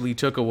actually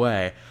took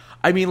away.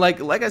 I mean,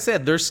 like I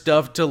said, there's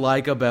stuff to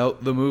like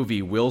about the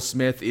movie. Will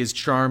Smith is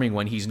charming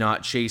when he's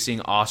not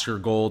chasing Oscar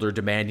Gold or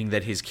demanding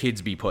that his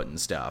kids be put in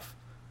stuff.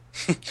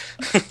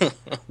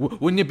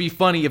 Wouldn't it be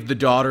funny if the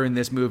daughter in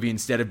this movie,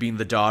 instead of being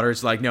the daughter,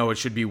 it's like, no, it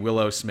should be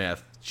Willow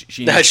Smith.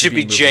 That should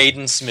be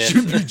Jaden Smith.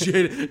 Should be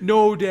Jaden.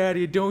 No,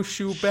 Daddy, don't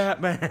shoot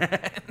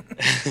Batman.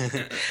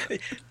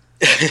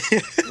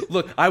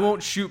 Look, I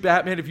won't shoot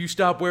Batman if you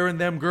stop wearing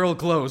them girl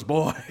clothes,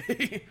 boy.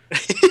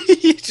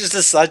 You just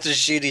decide to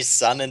shoot his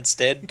son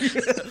instead.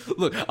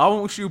 Look, I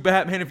won't shoot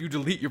Batman if you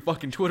delete your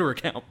fucking Twitter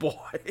account, boy.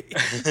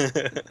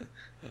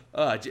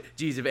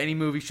 Geez, if any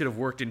movie should have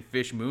worked in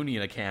Fish Mooney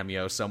in a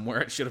cameo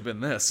somewhere, it should have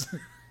been this.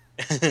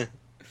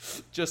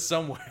 Just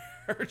somewhere,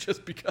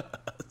 just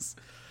because.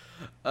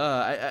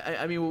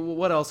 I mean,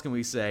 what else can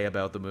we say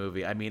about the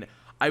movie? I mean,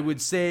 I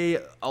would say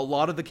a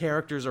lot of the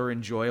characters are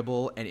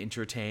enjoyable and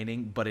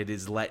entertaining, but it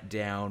is let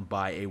down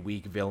by a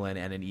weak villain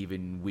and an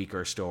even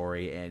weaker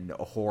story and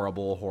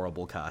horrible,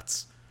 horrible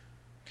cuts.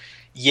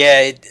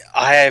 Yeah,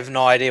 I have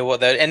no idea what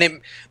that...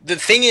 And the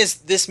thing is,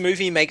 this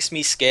movie makes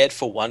me scared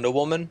for Wonder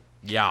Woman.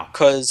 Yeah.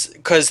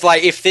 Because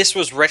like, if this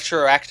was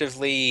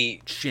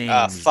retroactively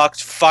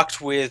fucked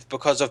with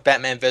because of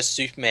Batman vs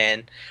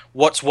Superman,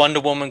 what's Wonder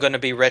Woman going to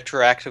be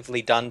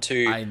retroactively done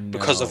to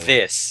because of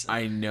this?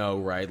 I know,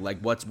 right? Like,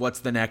 what's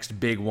the next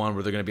big one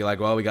where they're going to be like,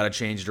 well, we got to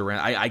change it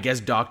around? I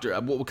guess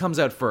what comes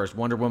out first,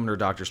 Wonder Woman or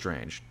Doctor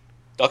Strange?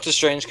 Doctor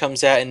Strange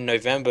comes out in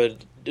November.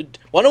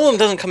 Wonder Woman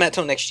doesn't come out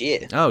till next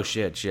year. Oh,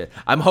 shit.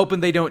 I'm hoping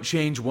they don't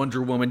change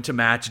Wonder Woman to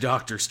match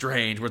Doctor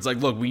Strange, where it's like,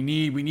 look, we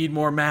need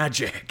more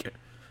magic.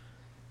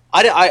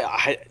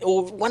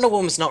 Wonder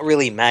Woman's not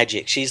really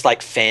magic. She's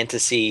like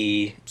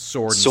fantasy,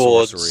 swords,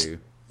 sorcery.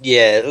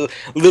 Yeah,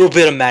 a little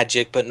bit of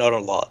magic, but not a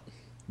lot.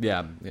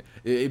 Yeah,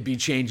 it'd be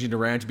changing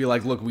around to be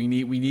like, look, we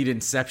need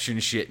Inception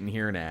shit in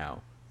here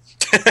now.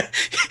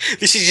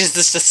 This is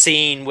just a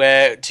scene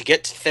where to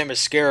get to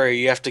Themyscira,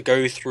 you have to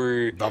go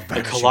through a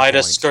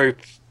kaleidoscope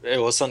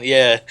or something.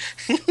 Yeah.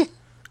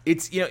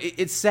 It's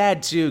it's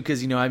sad too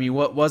because I mean,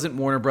 what wasn't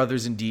Warner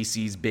Brothers and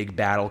DC's big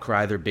battle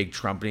cry, their big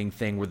trumpeting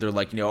thing where they're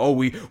like, oh,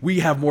 we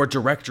have more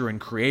director and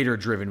creator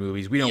driven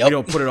movies. We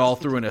don't put it all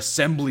through an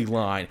assembly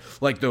line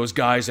like those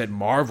guys at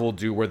Marvel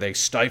do, where they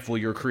stifle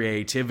your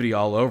creativity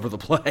all over the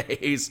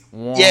place.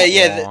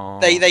 Yeah.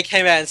 They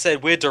came out and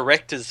said we're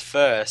directors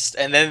first,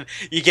 and then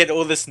you get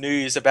all this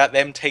news about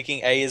them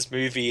taking Ayer's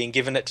movie and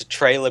giving it to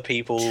trailer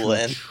people.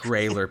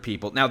 Trailer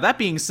people. Now that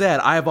being said,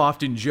 I have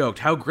often joked,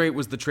 how great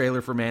was the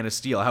trailer for Man of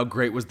Steel? How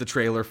great was the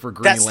trailer for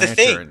Green Lantern? That's the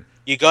thing.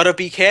 You gotta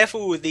be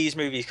careful with these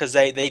movies because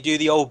they do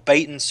the old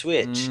bait and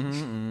switch.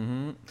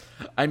 Mm-hmm.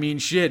 I mean,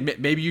 shit,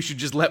 maybe you should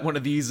just let one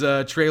of these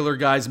trailer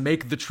guys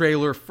make the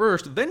trailer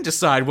first, then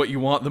decide what you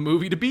want the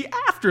movie to be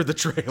after the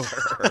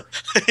trailer.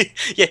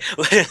 Yeah.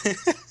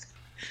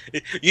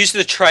 Use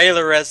the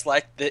trailer as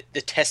like the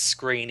test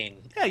screening.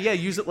 Yeah,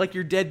 use it like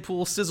your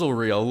Deadpool sizzle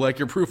reel, like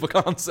your proof of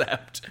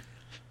concept.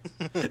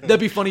 That'd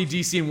be funny.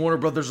 DC and Warner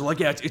Brothers are like,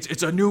 yeah,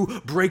 it's a new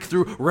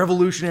breakthrough,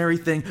 revolutionary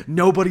thing.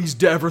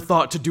 Nobody's ever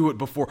thought to do it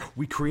before.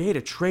 We create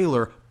a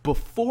trailer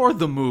before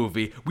the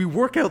movie. We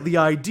work out the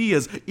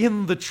ideas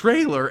in the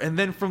trailer, and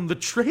then from the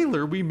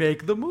trailer, we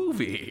make the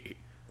movie.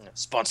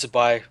 Sponsored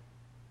by,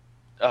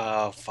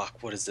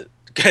 what is it?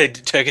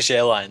 Turkish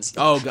Airlines.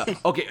 Oh, God.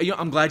 Okay,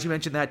 I'm glad you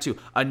mentioned that, too.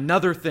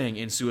 Another thing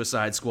in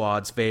Suicide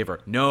Squad's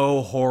favor,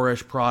 no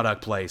whorish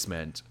product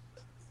placement.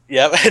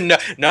 Yep,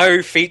 no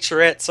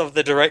featurettes of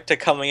the director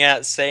coming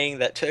out saying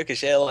that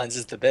Turkish Airlines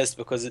is the best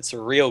because it's a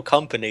real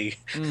company.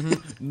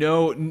 Mm-hmm.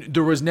 No,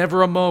 there was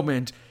never a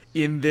moment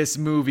in this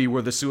movie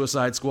where the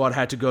Suicide Squad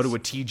had to go to a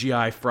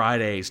TGI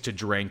Fridays to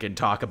drink and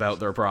talk about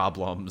their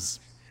problems.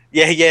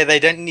 Yeah, they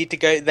didn't need to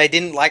go. They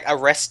didn't like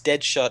arrest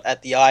Deadshot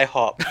at the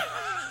IHOP.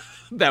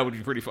 That would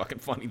be pretty fucking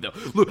funny, though.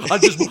 Look, I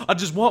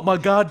just want my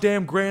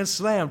goddamn Grand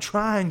Slam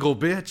triangle,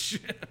 bitch.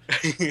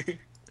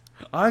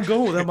 I ain't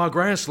going without my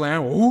Grand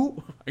Slam.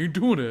 Ooh, I ain't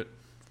doing it.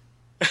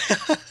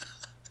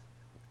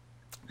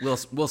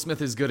 Will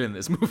Smith is good in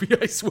this movie,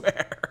 I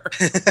swear.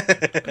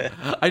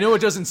 I know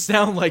it doesn't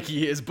sound like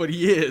he is, but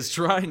he is.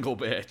 Triangle,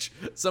 bitch.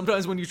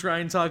 Sometimes when you try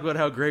and talk about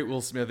how great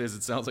Will Smith is,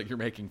 it sounds like you're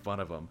making fun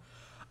of him.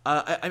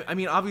 I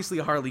mean, obviously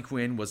Harley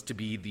Quinn was to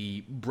be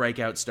the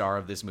breakout star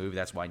of this movie.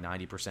 That's why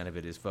 90% of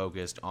it is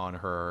focused on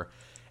her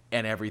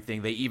and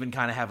everything. They even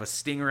kind of have a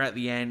stinger at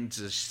the end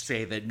to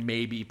say that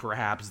maybe,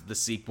 perhaps, the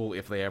sequel,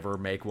 if they ever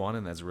make one,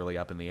 and that's really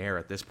up in the air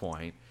at this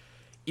point,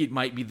 it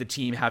might be the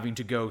team having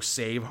to go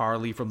save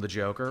Harley from the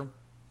Joker.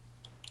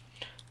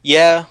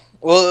 Yeah,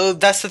 well,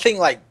 that's the thing.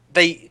 Like,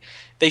 they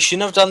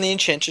shouldn't have done the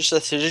Enchantress. They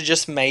should have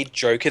just made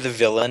Joker the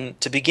villain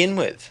to begin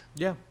with.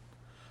 Yeah.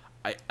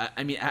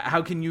 I mean,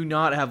 how can you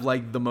not have,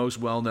 like, the most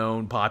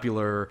well-known,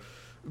 popular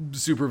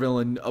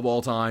supervillain of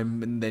all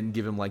time and then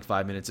give him, like,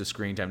 5 minutes of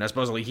screen time? Now,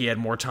 supposedly he had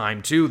more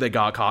time, too, that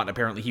got caught, and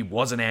apparently he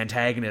was an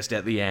antagonist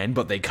at the end,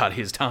 but they cut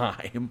his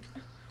time.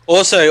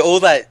 Also,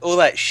 all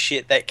that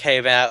shit that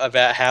came out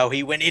about how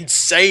he went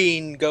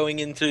insane going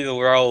into the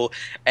role,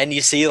 and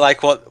you see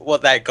like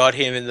what that got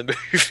him in the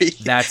movie.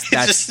 That's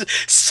just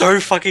so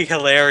fucking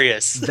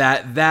hilarious.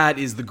 That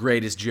is the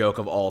greatest joke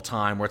of all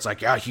time, where it's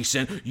like, yeah, he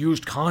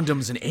used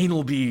condoms and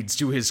anal beads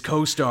to his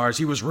co-stars.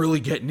 He was really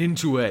getting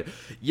into it.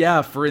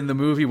 Yeah, for in the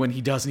movie when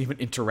he doesn't even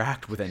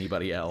interact with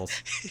anybody else.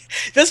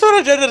 That's what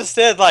I don't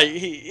understand. Like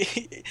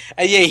he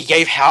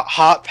gave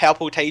heart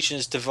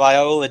palpitations to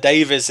Viola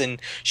Davis,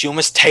 and she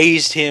almost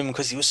tased him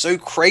because he was so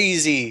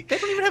crazy. They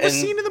don't even have a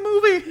scene in the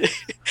movie.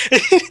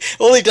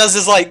 All he does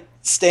is like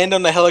stand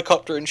on the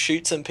helicopter and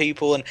shoot some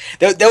people. And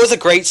there was a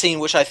great scene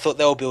which I thought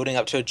they were building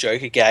up to a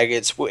Joker gag.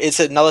 It's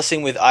another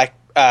scene with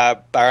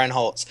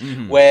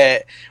Barinholtz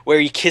where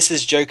he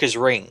kisses Joker's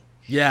ring.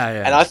 Yeah.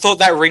 And I thought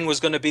that ring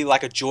was going to be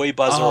like a joy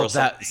buzzer or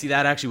something. See,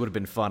 that actually would have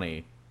been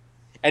funny.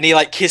 And he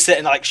like kissed it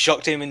and like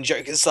shocked him, and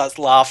Joker starts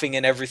laughing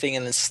and everything,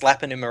 and then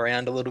slapping him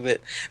around a little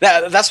bit.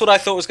 That's what I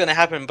thought was going to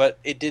happen, but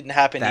it didn't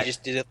happen. He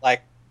just did it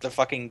like the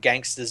fucking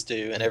gangsters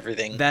do and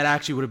everything. That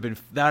actually would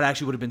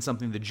have been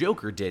something the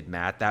Joker did,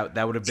 Matt. That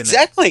would have been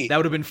exactly. That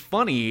would have been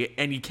funny,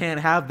 and you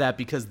can't have that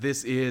because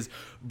this is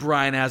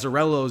Brian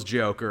Azzarello's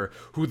Joker,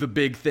 who the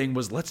big thing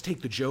was, let's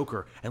take the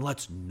Joker and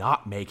let's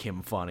not make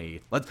him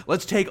funny.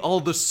 Let's take all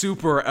the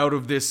super out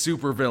of this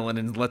supervillain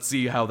and let's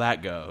see how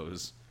that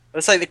goes.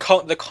 It's like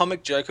the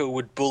comic Joker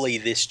would bully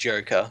this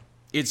Joker.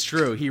 It's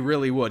true. He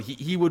really would.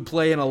 He would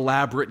play an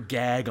elaborate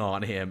gag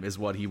on him is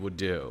what he would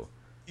do.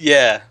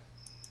 Yeah.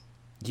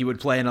 He would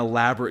play an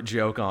elaborate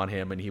joke on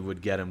him, and he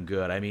would get him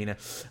good. I mean,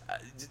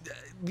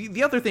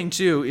 the other thing,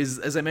 too, is,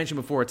 as I mentioned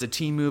before, it's a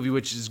team movie,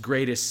 which his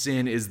greatest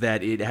sin is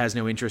that it has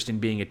no interest in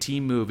being a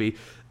team movie.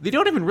 They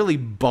don't even really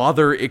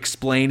bother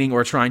explaining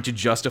or trying to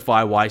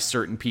justify why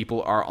certain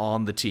people are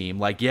on the team.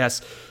 Like,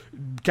 yes,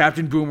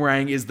 Captain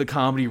Boomerang is the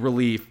comedy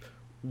relief.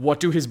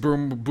 What do his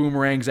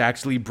boomerangs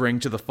actually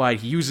bring to the fight?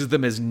 He uses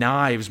them as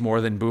knives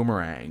more than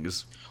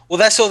boomerangs. Well,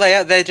 that's all they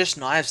are. They're just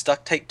knives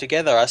duct taped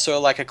together. I saw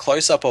like a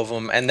close up of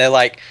them, and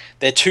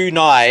they're two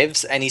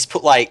knives, and he's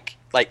put like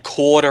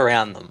cord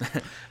around them.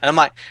 And I'm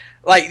like,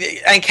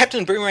 and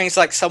Captain Boomerang's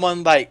like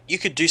someone like you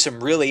could do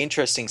some really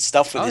interesting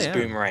stuff with his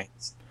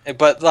boomerangs.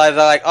 But like,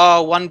 they're like,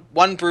 oh,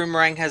 one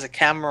boomerang has a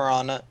camera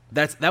on it.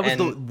 That was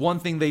the one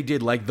thing they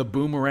did, like the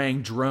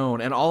boomerang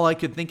drone, and all I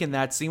could think in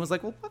that scene was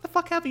like, well, what the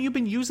fuck haven't you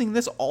been using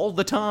this all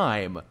the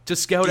time to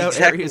scout out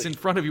areas in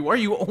front of you? Why are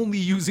you only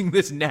using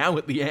this now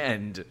at the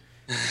end?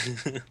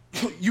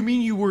 You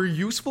mean you were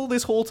useful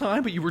this whole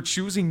time, but you were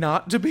choosing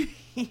not to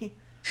be?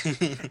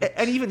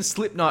 And even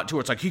Slipknot too,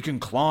 it's like he can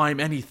climb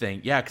anything.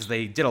 Yeah, because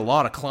they did a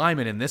lot of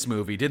climbing in this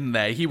movie, didn't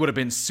they? He would have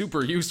been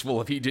super useful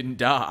if he didn't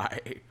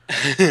die.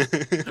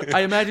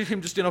 I imagine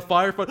him just in a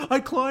firefight. I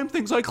climb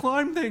things.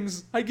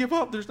 I give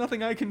up. There's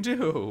nothing I can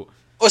do.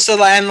 Also,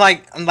 I'm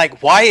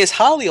like, why is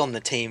Harley on the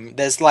team?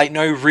 There's like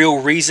no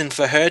real reason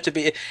for her to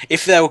be.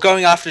 If they were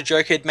going after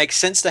Joker, it makes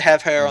sense to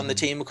have her on the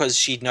team because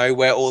she'd know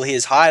where all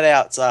his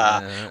hideouts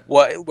are.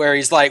 Where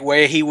he's like,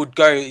 where he would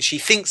go. She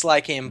thinks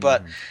like him,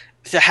 but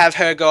to have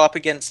her go up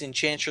against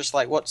Enchantress,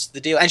 like, what's the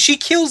deal? And she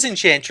kills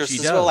Enchantress She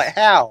as well, does. like,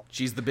 how?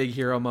 She's the big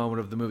hero moment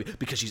of the movie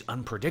because she's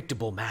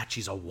unpredictable, Matt.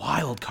 She's a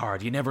wild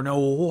card. You never know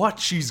what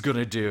she's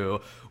gonna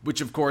do,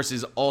 which of course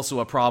is also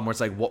a problem. Where it's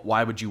like,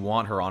 why would you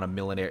want her on a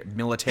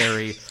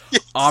military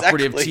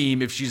operative Exactly.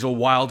 team if she's a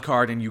wild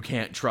card and you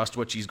can't trust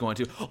what she's going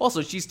to?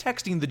 Also, she's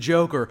texting the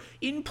Joker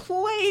in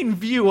plain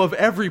view of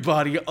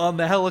everybody on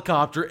the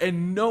helicopter,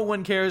 and no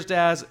one cares to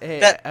ask, "Hey,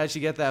 That how'd she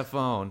get that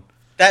phone?"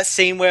 that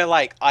scene where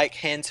like Ike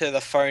hands her the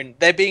phone,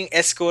 they're being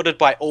escorted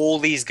by all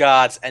these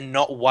guards, and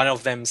not one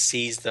of them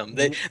sees them.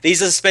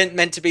 These are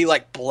meant to be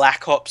like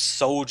Black Ops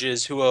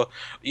soldiers who are,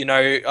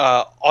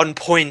 on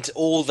point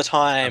all the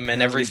time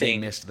and Apparently, they everything.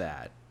 missed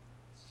that.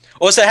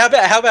 Also, how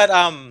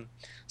about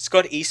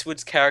Scott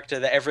Eastwood's character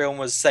that everyone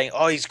was saying,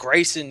 oh, he's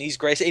Grayson,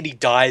 and he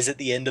dies at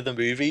the end of the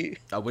movie.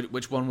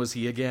 Which one was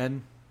he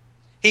again?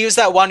 He was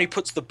that one who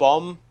puts the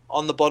bomb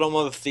on the bottom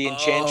of the Oh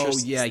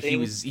Enchantress yeah, thing.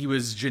 he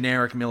was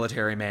generic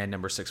military man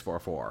number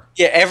 644.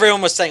 Yeah,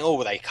 everyone was saying, "Oh,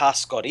 well, they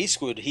cast Scott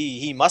Eastwood.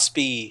 He must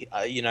be,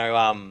 uh,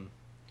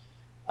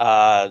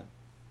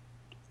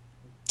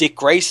 Dick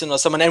Grayson or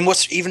someone." And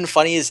what's even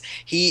funny is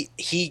he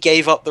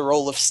gave up the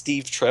role of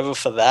Steve Trevor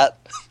for that.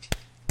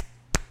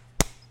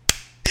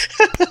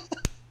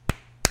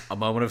 A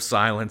moment of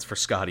silence for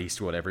Scott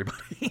Eastwood,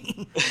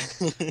 everybody.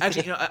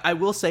 Actually, I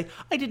will say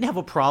I didn't have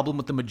a problem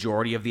with the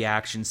majority of the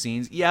action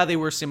scenes. Yeah, they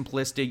were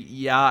simplistic.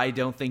 Yeah, I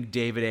don't think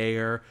David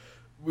Ayer,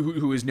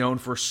 who is known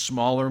for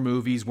smaller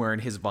movies wherein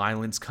his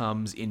violence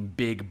comes in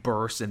big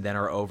bursts and then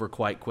are over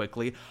quite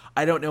quickly,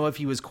 I don't know if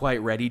he was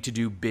quite ready to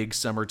do big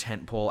summer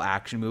tentpole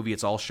action movie.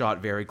 It's all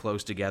shot very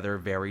close together,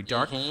 very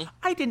dark.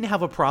 I didn't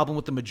have a problem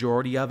with the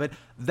majority of it.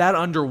 That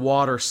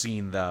underwater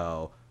scene,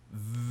 though,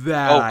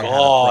 that Oh I had a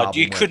God,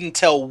 you problem with. couldn't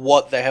tell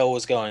what the hell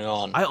was going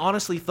on. I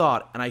honestly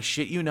thought, and I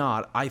shit you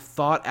not, I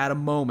thought at a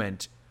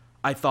moment,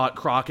 I thought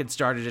Crockett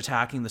started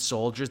attacking the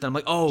soldiers. Then I'm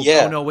like, oh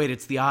Yeah, no, wait,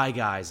 it's the eye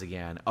guys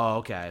again. Oh,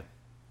 okay.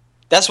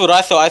 that's what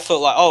I thought. I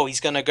thought like, oh,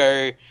 he's gonna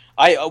go.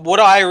 What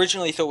I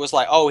originally thought was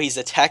like, oh, he's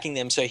attacking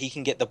them so he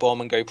can get the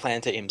bomb and go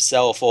plant it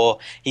himself, or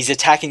he's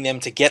attacking them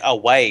to get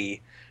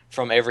away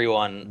from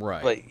everyone.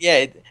 Right. But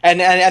yeah, and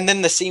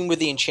then the scene with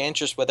the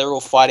Enchantress where they're all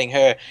fighting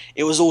her,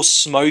 it was all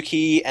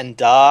smoky and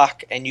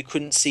dark, and you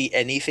couldn't see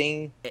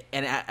anything.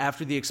 And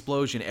after the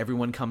explosion,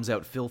 everyone comes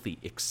out filthy,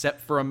 except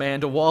for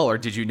Amanda Waller.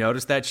 Did you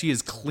notice that? She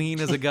is clean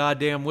as a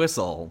goddamn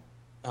whistle.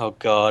 Oh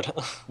God.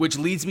 Which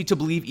leads me to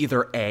believe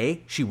either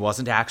A, she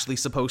wasn't actually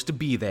supposed to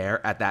be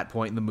there at that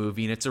point in the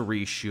movie and it's a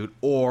reshoot,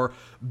 or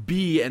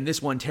B, and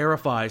this one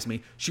terrifies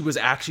me, she was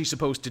actually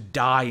supposed to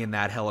die in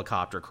that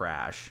helicopter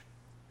crash.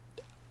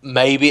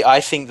 Maybe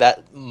I think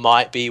that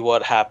might be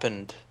what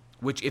happened.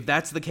 Which, if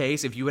that's the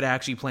case, if you had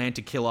actually planned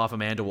to kill off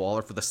Amanda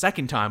Waller for the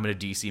second time in a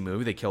DC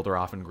movie, they killed her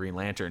off in Green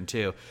Lantern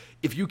too.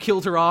 If you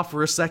killed her off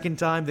for a second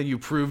time, then you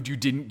proved you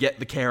didn't get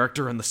the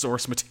character and the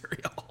source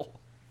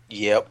material.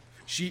 Yep.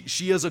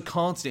 She is a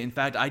constant. In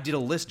fact, I did a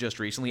list just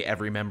recently.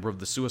 Every member of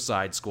the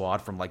Suicide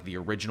Squad, from like the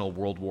original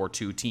World War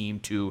II team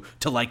to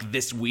like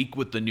this week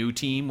with the new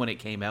team when it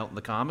came out in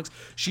the comics.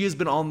 She has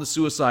been on the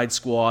Suicide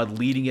Squad,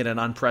 leading it an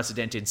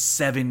unprecedented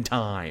 7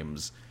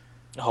 times.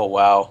 Oh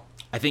wow.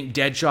 I think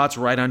Deadshot's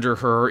right under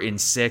her in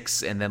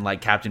 6, and then like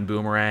Captain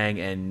Boomerang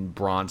and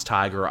Bronze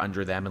Tiger are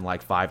under them in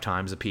like 5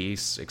 times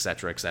apiece,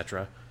 etc.,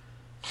 etc.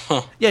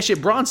 Yeah,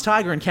 shit, Bronze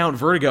Tiger and Count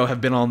Vertigo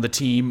have been on the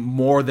team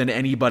more than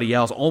anybody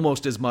else,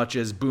 almost as much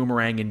as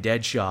Boomerang and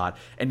Deadshot,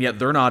 and yet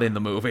they're not in the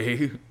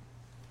movie.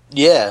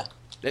 Yeah.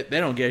 They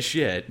don't get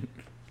shit.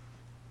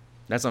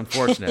 That's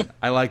unfortunate.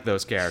 I like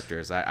those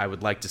characters. I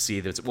would like to see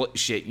this. Well,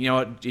 shit, you know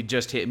what? It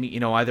just hit me. You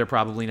know why they're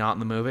probably not in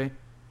the movie?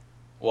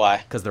 Why?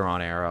 Because they're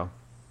on Arrow.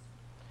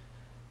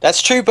 That's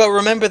true, but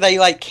remember they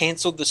like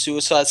cancelled the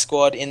Suicide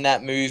Squad in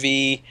that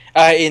movie,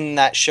 in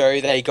that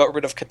show. They got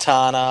rid of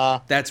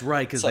Katana, That's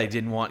right, because so, they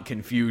didn't want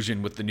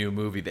confusion with the new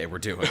movie they were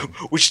doing.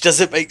 which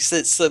doesn't make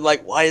sense. So,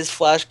 like, why is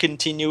Flash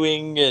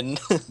continuing? And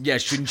Yeah,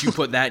 shouldn't you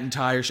put that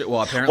entire shit?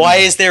 Well, apparently, why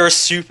is there a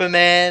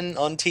Superman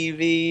on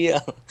TV?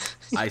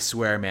 I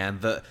swear, man,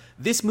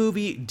 this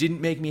movie didn't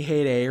make me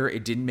hate Ayer.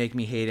 It didn't make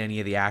me hate any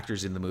of the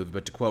actors in the movie.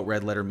 But to quote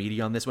Red Letter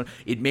Media on this one,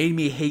 it made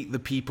me hate the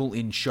people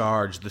in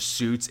charge, the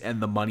suits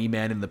and the money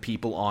men and the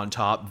people on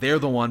top. They're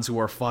the ones who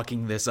are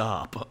fucking this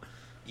up.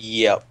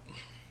 Yep.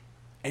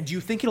 And do you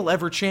think it'll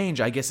ever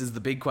change, I guess, is the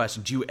big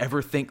question. Do you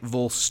ever think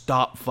they'll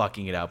stop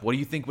fucking it up? What do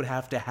you think would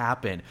have to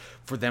happen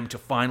for them to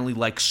finally,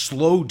 like,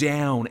 slow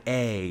down,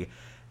 and,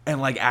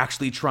 like,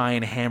 actually try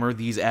and hammer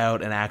these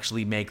out and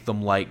actually make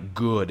them, like,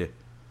 good?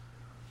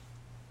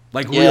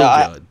 Like,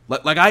 Yeah, real good.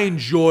 Like, I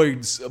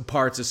enjoyed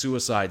parts of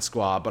Suicide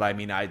Squad, but I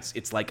mean,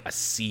 it's like a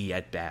C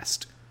at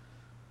best.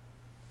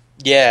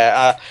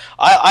 Yeah,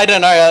 I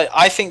don't know.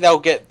 I think they'll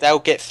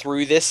get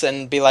through this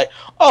and be like,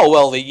 oh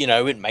well,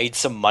 it made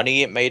some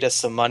money. It made us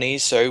some money,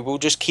 so we'll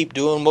just keep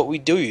doing what we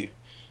do.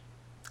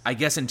 I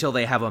guess until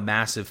they have a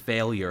massive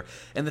failure.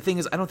 And the thing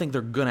is, I don't think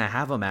they're going to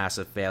have a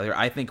massive failure.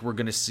 I think we're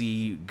going to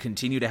see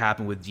continue to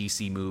happen with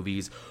DC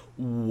movies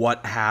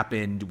what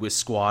happened with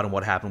Squad and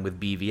what happened with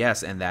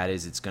BVS, and that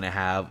is it's going to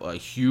have a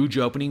huge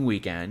opening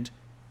weekend.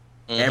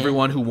 Mm-hmm.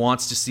 Everyone who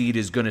wants to see it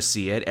is going to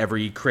see it.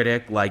 Every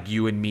critic like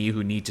you and me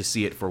who need to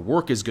see it for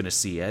work is going to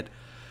see it.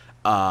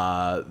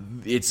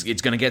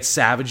 It's going to get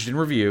savaged in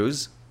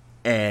reviews.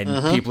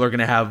 And people are going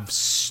to have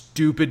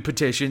stupid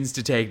petitions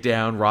to take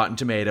down Rotten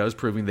Tomatoes,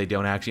 proving they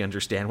don't actually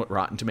understand what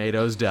Rotten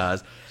Tomatoes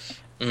does.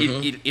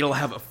 It'll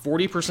have a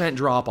 40%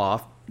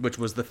 drop-off, which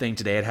was the thing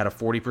today. It had a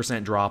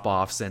 40%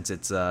 drop-off since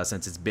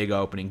its big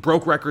opening.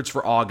 Broke records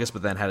for August,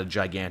 but then had a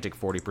gigantic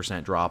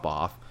 40%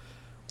 drop-off.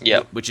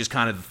 Yep. Which is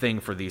kind of the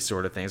thing for these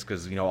sort of things,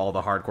 because, all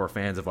the hardcore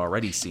fans have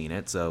already seen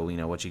it, so,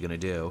 what you going to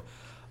do?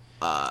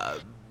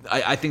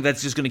 I think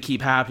that's just going to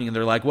keep happening, and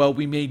they're like, well,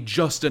 we made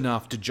just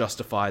enough to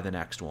justify the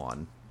next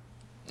one.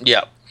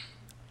 Yeah.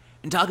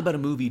 And talk about a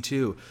movie,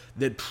 too,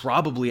 that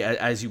probably,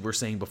 as you were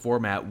saying before,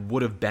 Matt,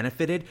 would have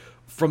benefited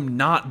from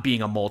not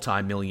being a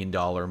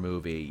multi-million-dollar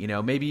movie.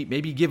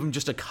 Maybe give him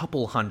just a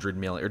couple $100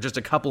 million, or just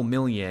a couple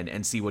million,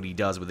 and see what he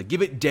does with it.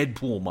 Give it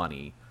Deadpool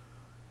money.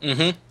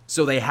 Mm-hmm.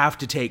 So they have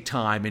to take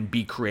time and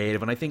be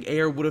creative, and I think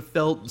Ayer would have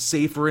felt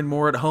safer and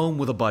more at home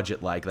with a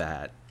budget like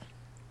that.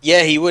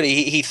 Yeah, he would.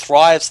 He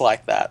thrives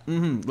like that.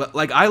 Mm-hmm.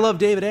 Like, I love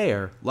David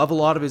Ayer. Love a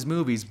lot of his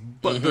movies,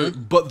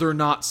 but they're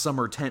not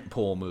summer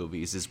tentpole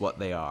movies, is what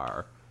they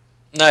are.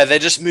 No, they're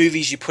just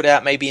movies you put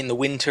out maybe in the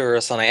winter or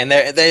something, and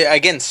they're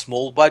again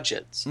small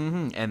budgets.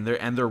 Mm-hmm.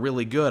 And they're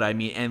really good. I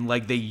mean, and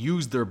like they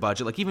used their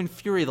budget. Like even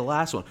Fury, the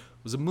last one,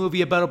 was a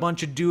movie about a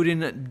bunch of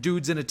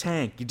dudes in a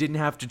tank. You didn't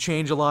have to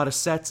change a lot of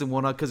sets and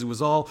whatnot because it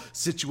was all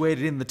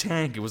situated in the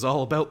tank. It was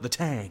all about the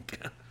tank.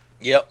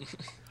 Yep.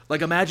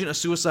 Like, imagine a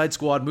Suicide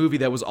Squad movie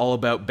that was all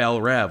about Bel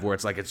Rev, where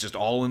it's like, it's just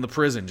all in the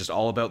prison, just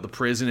all about the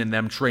prison and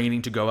them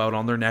training to go out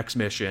on their next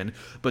mission,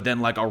 but then,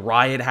 like, a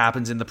riot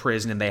happens in the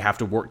prison and they have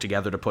to work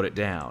together to put it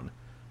down.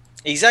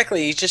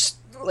 Exactly, it's just,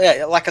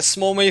 like a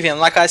small movie, and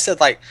like I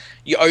said, like,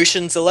 you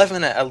Ocean's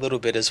 11 it a little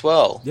bit as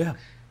well. Yeah.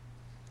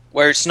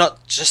 Where it's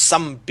not just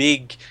some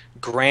big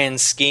grand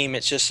scheme,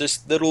 it's just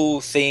this little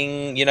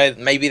thing,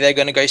 maybe they're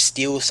going to go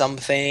steal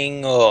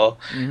something, or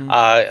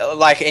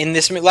like in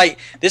this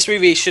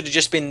movie should have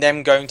just been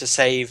them going to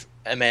save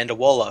Amanda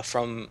Waller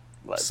from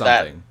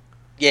something.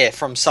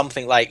 From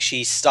something, like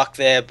she's stuck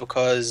there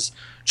because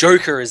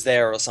Joker is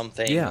there or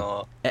something. Yeah.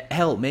 Or...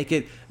 Hell, make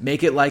it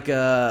like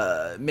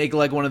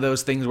one of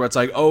those things where it's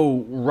like,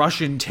 oh,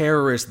 Russian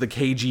terrorist, the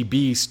KG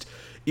Beast,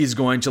 is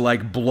going to,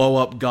 like, blow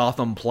up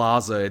Gotham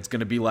Plaza. It's going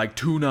to be, like,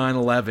 2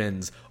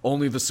 9/11s.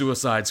 Only the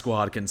Suicide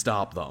Squad can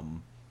stop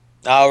them.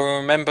 I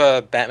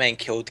remember Batman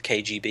killed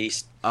KG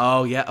Beast.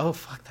 Oh, yeah. Oh,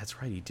 fuck,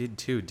 that's right. He did,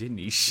 too, didn't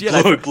he?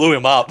 Shit. Blew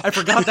him up. I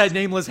forgot that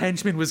nameless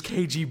henchman was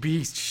KG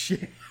Beast.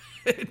 Shit.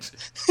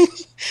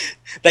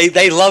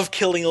 They love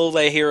killing all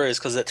their heroes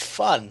because it's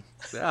fun.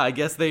 Yeah, I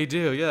guess they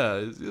do,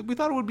 yeah. We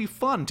thought it would be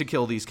fun to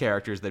kill these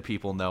characters that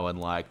people know and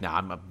like.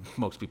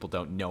 Most people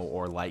don't know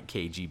or like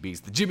KG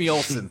Beast. The Jimmy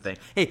Olsen thing.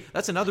 Hey,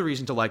 that's another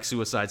reason to like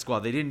Suicide Squad.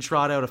 They didn't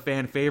trot out a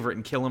fan favorite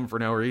and kill him for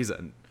no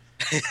reason.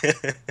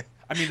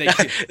 I mean,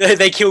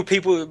 they kill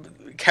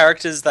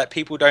characters that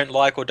people don't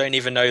like or don't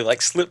even know,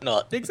 like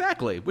Slipknot.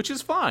 Exactly, which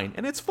is fine,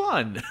 and it's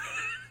fun.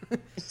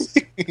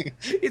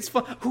 It's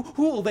fun. Who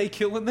will they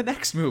kill in the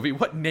next movie?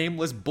 What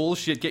nameless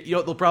bullshit?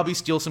 They'll probably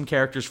steal some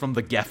characters from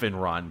the Geffen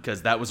run,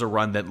 because that was a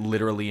run that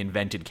literally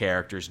invented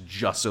characters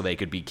just so they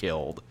could be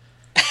killed.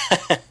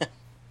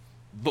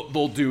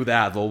 They'll do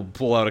that. They'll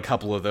pull out a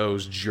couple of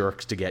those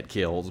jerks to get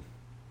killed.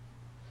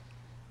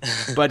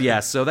 But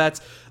yeah, so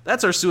that's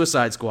our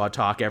Suicide Squad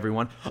talk,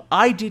 everyone.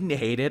 I didn't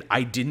hate it.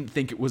 I didn't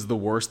think it was the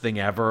worst thing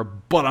ever,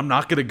 but I'm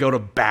not going to go to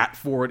bat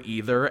for it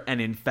either.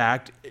 And in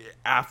fact,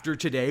 after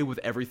today, with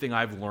everything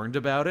I've learned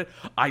about it,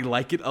 I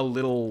like it a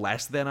little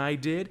less than I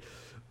did.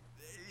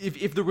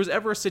 If there was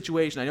ever a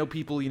situation, I know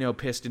people,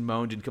 pissed and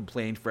moaned and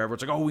complained forever.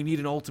 It's like, oh, we need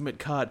an ultimate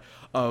cut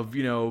of,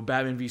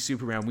 Batman v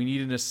Superman. We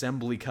need an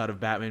assembly cut of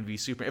Batman v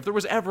Superman. If there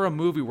was ever a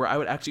movie where I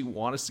would actually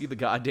want to see the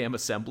goddamn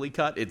assembly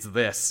cut, it's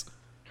this.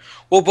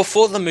 Well,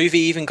 before the movie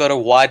even got a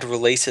wide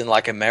release in,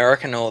 like,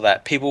 America and all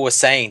that, people were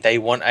saying they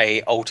want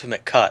a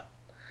ultimate cut.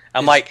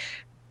 I'm like,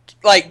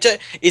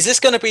 is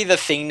this going to be the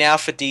thing now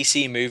for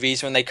DC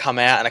movies when they come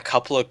out and a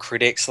couple of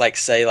critics, like,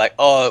 say, like,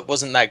 oh, it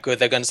wasn't that good?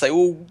 They're going to say,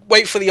 well,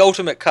 wait for the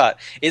ultimate cut.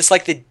 It's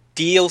like the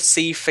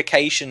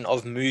DLC-fication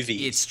of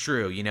movies. It's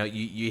true.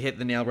 You hit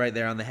the nail right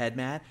there on the head,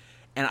 Matt.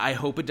 And I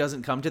hope it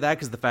doesn't come to that,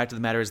 because the fact of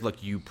the matter is,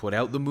 look, you put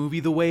out the movie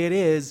the way it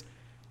is,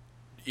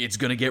 it's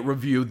going to get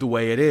reviewed the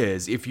way it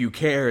is. If you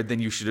cared, then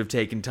you should have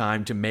taken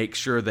time to make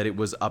sure that it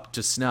was up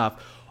to snuff.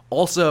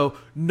 Also,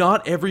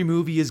 not every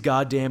movie is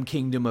goddamn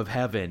Kingdom of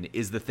Heaven,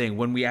 is the thing.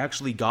 When we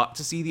actually got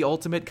to see the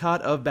ultimate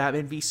cut of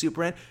Batman v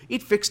Superman,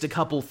 it fixed a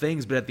couple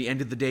things, but at the end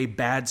of the day,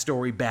 bad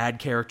story, bad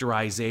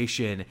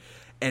characterization,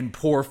 and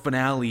poor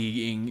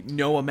finale,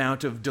 no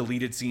amount of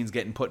deleted scenes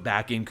getting put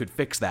back in could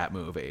fix that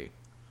movie.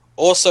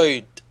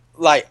 Also,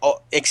 like,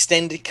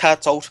 extended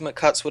cuts, ultimate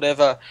cuts,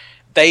 whatever,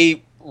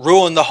 they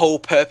ruin the whole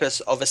purpose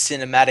of a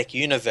cinematic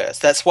universe.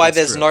 That's why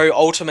there's no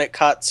ultimate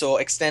cuts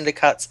or extended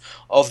cuts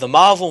of the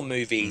Marvel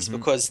movies,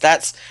 because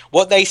that's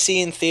what they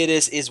see in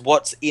theaters is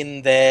what's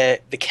in the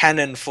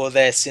canon for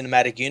their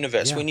cinematic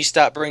universe. Yeah. When you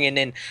start bringing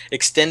in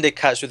extended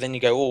cuts, then you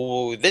go,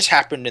 "Oh, well, this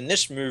happened in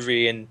this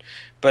movie,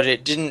 but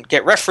it didn't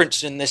get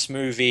referenced in this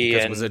movie,"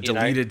 because and it was a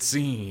deleted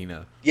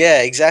scene.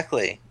 Yeah,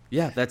 exactly.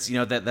 Yeah,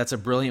 that's a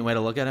brilliant way to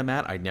look at it,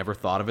 Matt. I never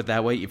thought of it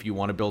that way. If you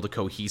want to build a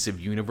cohesive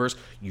universe,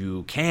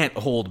 you can't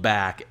hold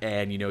back,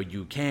 and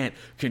you can't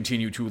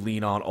continue to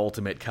lean on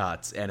ultimate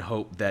cuts and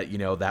hope that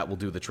that will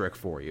do the trick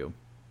for you.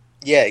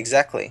 Yeah,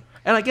 exactly.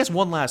 And I guess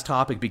one last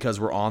topic, because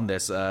we're on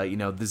this,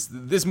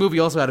 this movie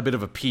also had a bit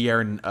of a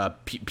Pierre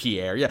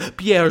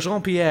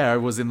Jean-Pierre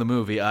was in the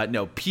movie.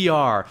 No,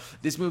 PR.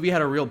 This movie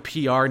had a real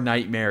PR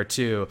nightmare,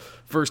 too.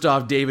 First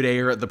off, David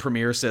Ayer at the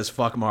premiere says,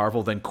 "Fuck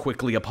Marvel," then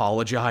quickly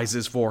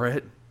apologizes for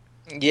it.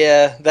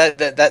 Yeah,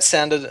 that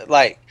sounded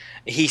like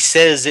he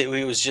says it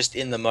was just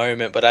in the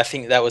moment, but I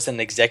think that was an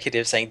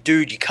executive saying,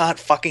 "Dude, you can't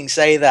fucking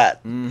say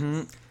that."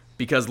 Mm-hmm.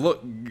 Because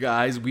look,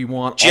 guys, we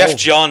want Jeff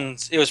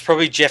Johns. It was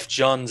probably Jeff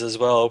Johns as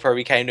well.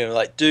 Probably came to him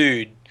like,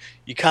 "Dude,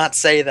 you can't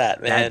say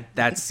that, man."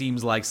 That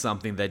seems like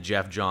something that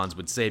Jeff Johns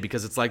would say,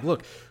 because it's like,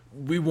 look,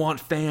 we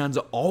want fans,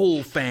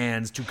 all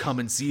fans, to come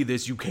and see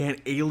this. You can't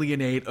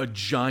alienate a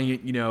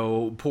giant,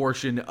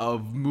 portion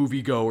of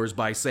moviegoers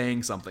by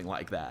saying something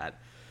like that.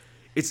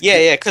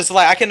 Because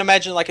I can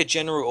imagine like a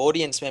general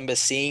audience member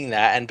seeing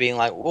that and being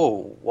like,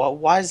 "Whoa,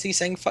 why is he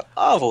saying fuck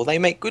Marvel? They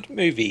make good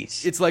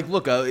movies." It's like,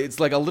 look, it's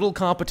like a little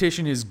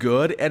competition is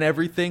good and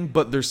everything,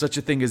 but there's such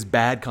a thing as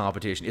bad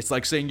competition. It's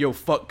like saying, "Yo,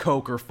 fuck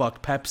Coke or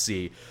fuck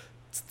Pepsi."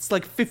 It's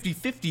like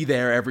 50-50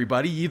 there,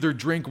 everybody. You either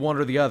drink one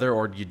or the other,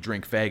 or you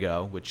drink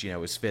Faygo, which,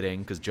 is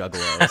fitting, because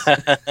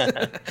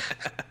Juggalos.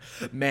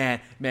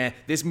 Man,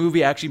 this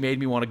movie actually made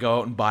me want to go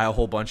out and buy a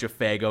whole bunch of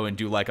Faygo and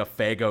do, like, a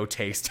Faygo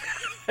taste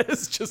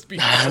test, just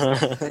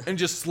because, and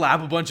just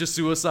slap a bunch of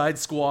Suicide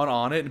Squad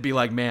on it and be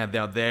like, man,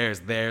 now there's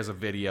a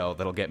video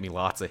that'll get me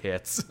lots of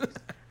hits.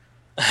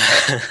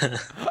 I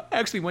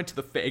actually went to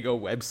the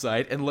Faygo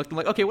website and looked,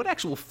 like, okay, what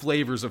actual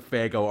flavors of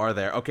Faygo are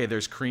there? Okay,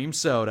 there's cream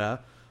soda.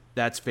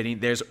 That's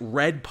fitting. There's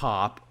Red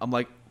Pop. I'm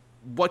like,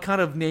 what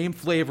kind of name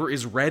flavor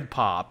is Red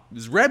Pop?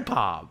 It's Red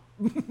Pop.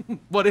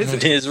 What is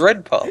it? It is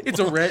Red Pop. It's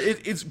a red.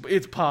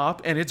 It's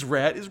pop and it's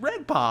red. It's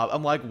Red Pop.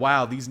 I'm like,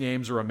 wow, these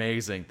names are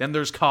amazing. Then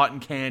there's Cotton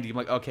Candy. I'm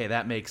like, okay,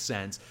 that makes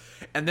sense.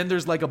 And then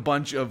there's like a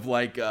bunch of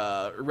like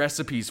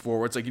recipes for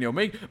where it's like,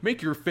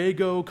 make your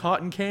Faygo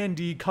cotton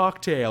candy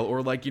cocktail,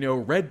 or like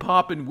Red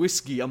Pop and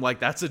whiskey. I'm like,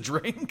 that's a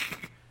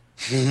drink.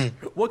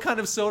 What kind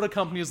of soda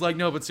company is like,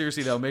 no, but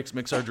seriously though,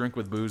 mix our drink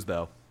with booze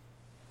though.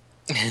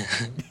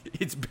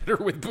 It's bitter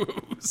with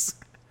booze.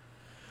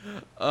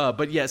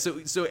 But yeah,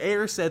 so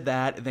Ayer said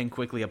that, and then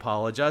quickly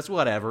apologized.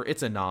 Whatever,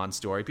 it's a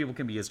non-story. People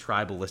can be as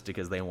tribalistic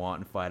as they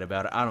want and fight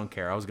about it. I don't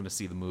care. I was going to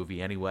see the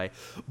movie anyway.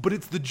 But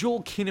it's the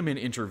Joel Kinnaman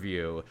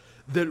interview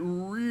that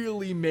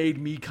really made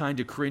me kind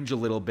of cringe a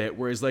little bit,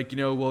 where he's like,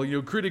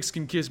 critics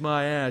can kiss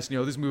my ass,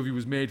 this movie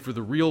was made for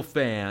the real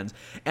fans.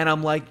 And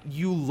I'm like,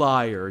 you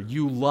liar,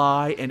 you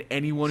lie, and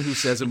anyone who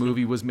says a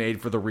movie was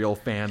made for the real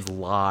fans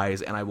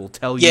lies, and I will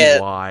tell you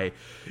why.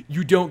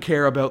 You don't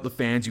care about the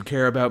fans, you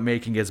care about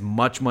making as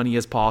much money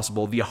as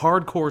possible. The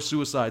hardcore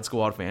Suicide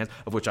Squad fans,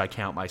 of which I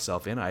count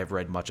myself in, I have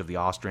read much of the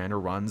Ostrander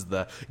runs,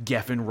 the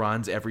Geffen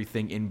runs,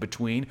 everything in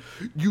between.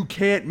 You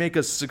can't make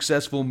a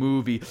successful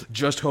movie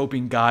just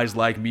hoping guys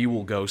like me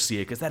will go see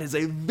it, because that is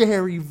a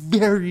very,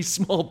 very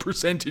small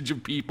percentage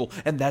of people,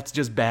 and that's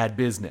just bad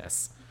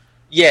business.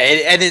 Yeah,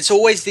 and it's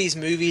always these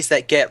movies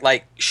that get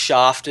like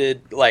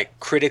shafted, like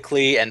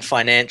critically and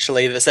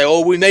financially. They say,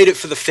 "Oh, we made it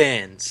for the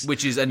fans,"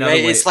 which is another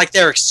way. It's like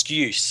their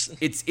excuse.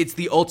 It's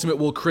the ultimate.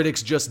 Well,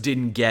 critics just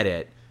didn't get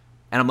it,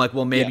 and I'm like,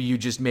 well, maybe you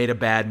just made a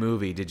bad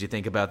movie. Did you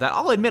think about that?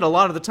 I'll admit, a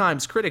lot of the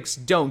times critics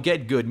don't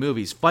get good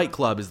movies. Fight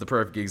Club is the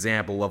perfect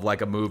example of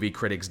like a movie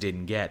critics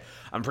didn't get.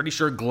 I'm pretty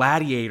sure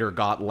Gladiator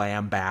got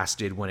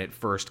lambasted when it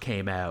first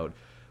came out,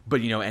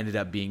 but ended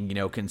up being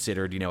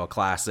considered a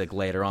classic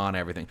later on.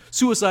 Everything.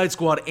 Suicide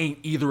Squad ain't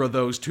either of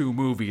those two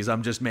movies.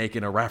 I'm just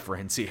making a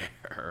reference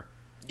here.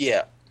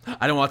 Yeah.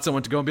 I don't want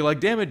someone to go and be like,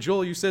 damn it,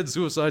 Joel, you said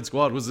Suicide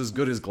Squad was as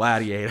good as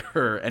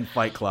Gladiator and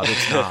Fight Club.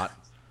 It's not.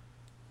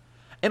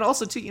 And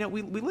also, too,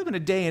 we live in a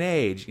day and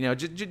age,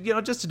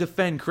 just to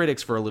defend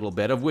critics for a little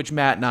bit, of which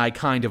Matt and I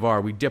kind of are.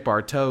 We dip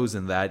our toes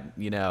in that,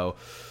 The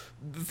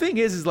thing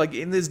is like,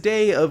 in this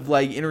day of,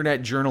 like,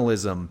 internet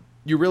journalism,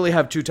 you really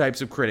have two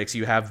types of critics.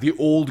 You have the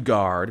old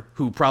guard,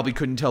 who probably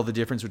couldn't tell the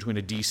difference between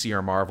a DC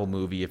or Marvel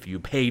movie if you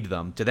paid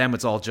them. To them,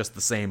 it's all just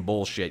the same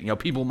bullshit.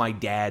 People my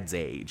dad's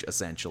age,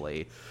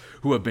 essentially,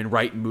 who have been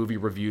writing movie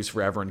reviews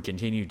forever and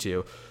continue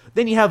to.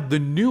 Then you have the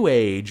new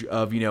age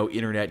of,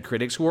 internet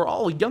critics, who are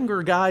all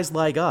younger guys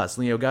like us,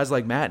 guys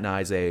like Matt and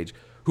I's age,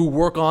 who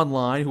work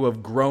online, who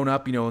have grown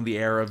up, in the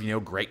era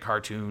of, great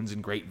cartoons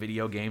and great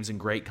video games and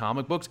great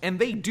comic books, and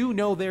they do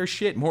know their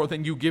shit more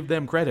than you give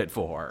them credit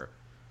for.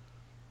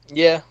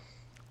 Yeah.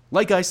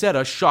 Like I said,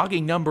 a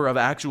shocking number of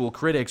actual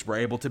critics were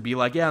able to be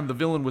like, yeah, and the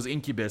villain was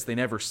Incubus. They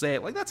never say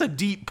it. Like, that's a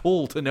deep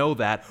pull to know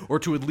that, or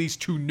to at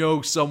least to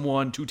know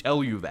someone to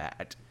tell you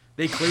that.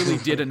 They clearly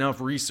did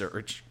enough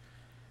research.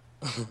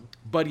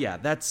 But yeah,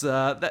 that's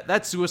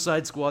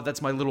Suicide Squad.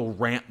 That's my little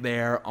rant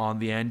there on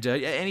the end.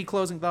 Any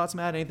closing thoughts,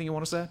 Matt? Anything you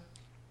want to say?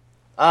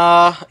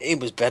 It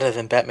was better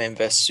than Batman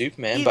vs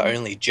Superman, but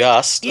only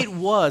just. It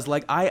was.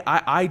 Like,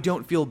 I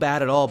don't feel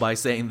bad at all by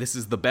saying this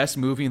is the best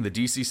movie in the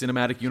DC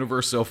Cinematic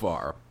Universe so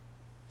far.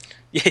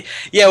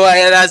 Yeah. Well,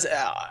 and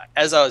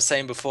as I was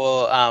saying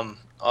before, on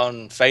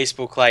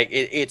Facebook, like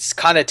it's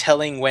kind of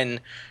telling when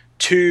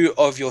 2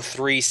 of your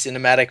 3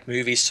 cinematic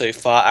movies so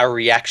far are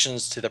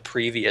reactions to the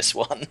previous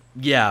one.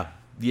 Yeah,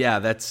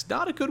 that's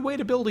not a good way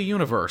to build a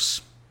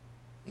universe.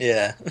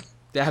 Yeah.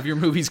 To have your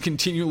movies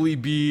continually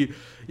be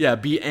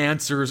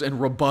answers and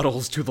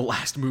rebuttals to the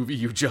last movie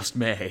you just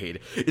made.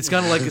 It's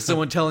kind of like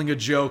someone telling a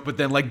joke, but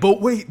then like, but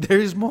wait,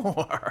 there's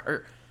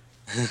more.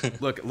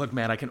 Look,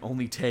 man, I can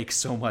only take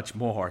so much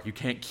more. You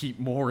can't keep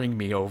mooring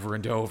me over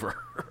and over.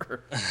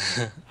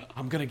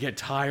 I'm gonna get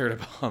tired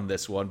on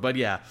this one. But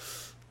yeah,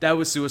 that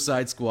was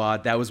Suicide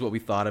Squad. That was what we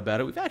thought about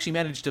it. We've actually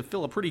managed to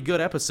fill a pretty good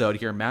episode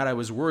here, Matt. I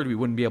was worried we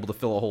wouldn't be able to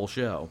fill a whole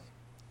show.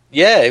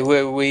 Yeah,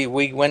 we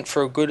went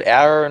for a good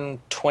hour and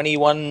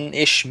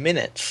 21-ish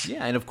minutes.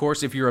 Yeah, and of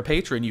course, if you're a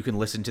patron, you can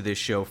listen to this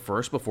show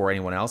first before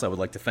anyone else. I would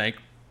like to thank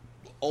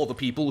all the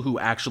people who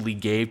actually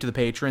gave to the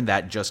Patreon.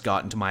 That just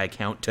got into my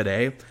account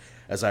today.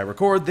 As I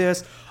record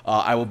this,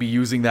 I will be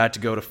using that to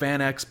go to Fan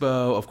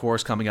Expo, of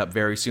course, coming up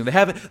very soon. They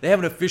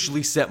haven't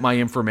officially set my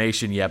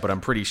information yet, but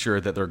I'm pretty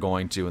sure that they're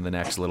going to in the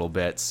next little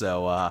bit.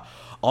 So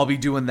I'll be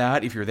doing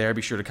that. If you're there,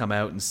 be sure to come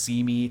out and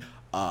see me.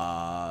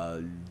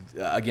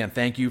 Again,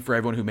 thank you for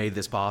everyone who made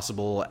this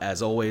possible.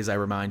 As always, I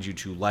remind you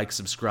to like,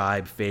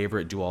 subscribe,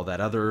 favorite, do all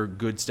that other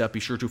good stuff. Be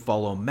sure to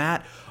follow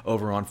Matt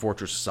over on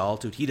Fortress of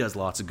Solitude. He does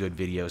lots of good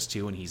videos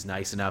too, and he's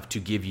nice enough to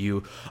give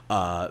you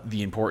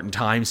the important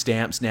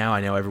timestamps now.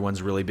 I know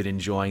everyone's really been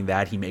enjoying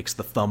that. He makes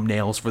the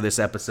thumbnails for this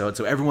episode,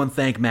 so everyone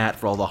thank Matt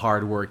for all the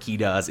hard work he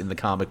does in the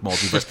comic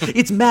multiverse.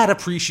 It's Matt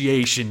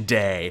Appreciation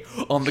Day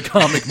on the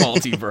comic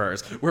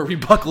multiverse, where we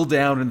buckle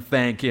down and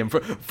thank him.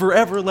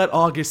 Forever let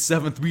August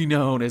 7th be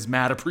known as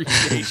Matt Appreciation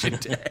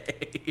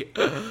Day.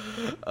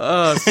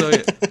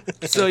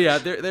 So yeah,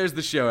 there's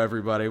the show,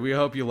 everybody. We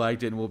hope you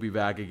liked it, and we'll be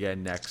back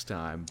again next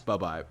time.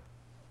 Bye-bye.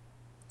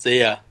 See ya.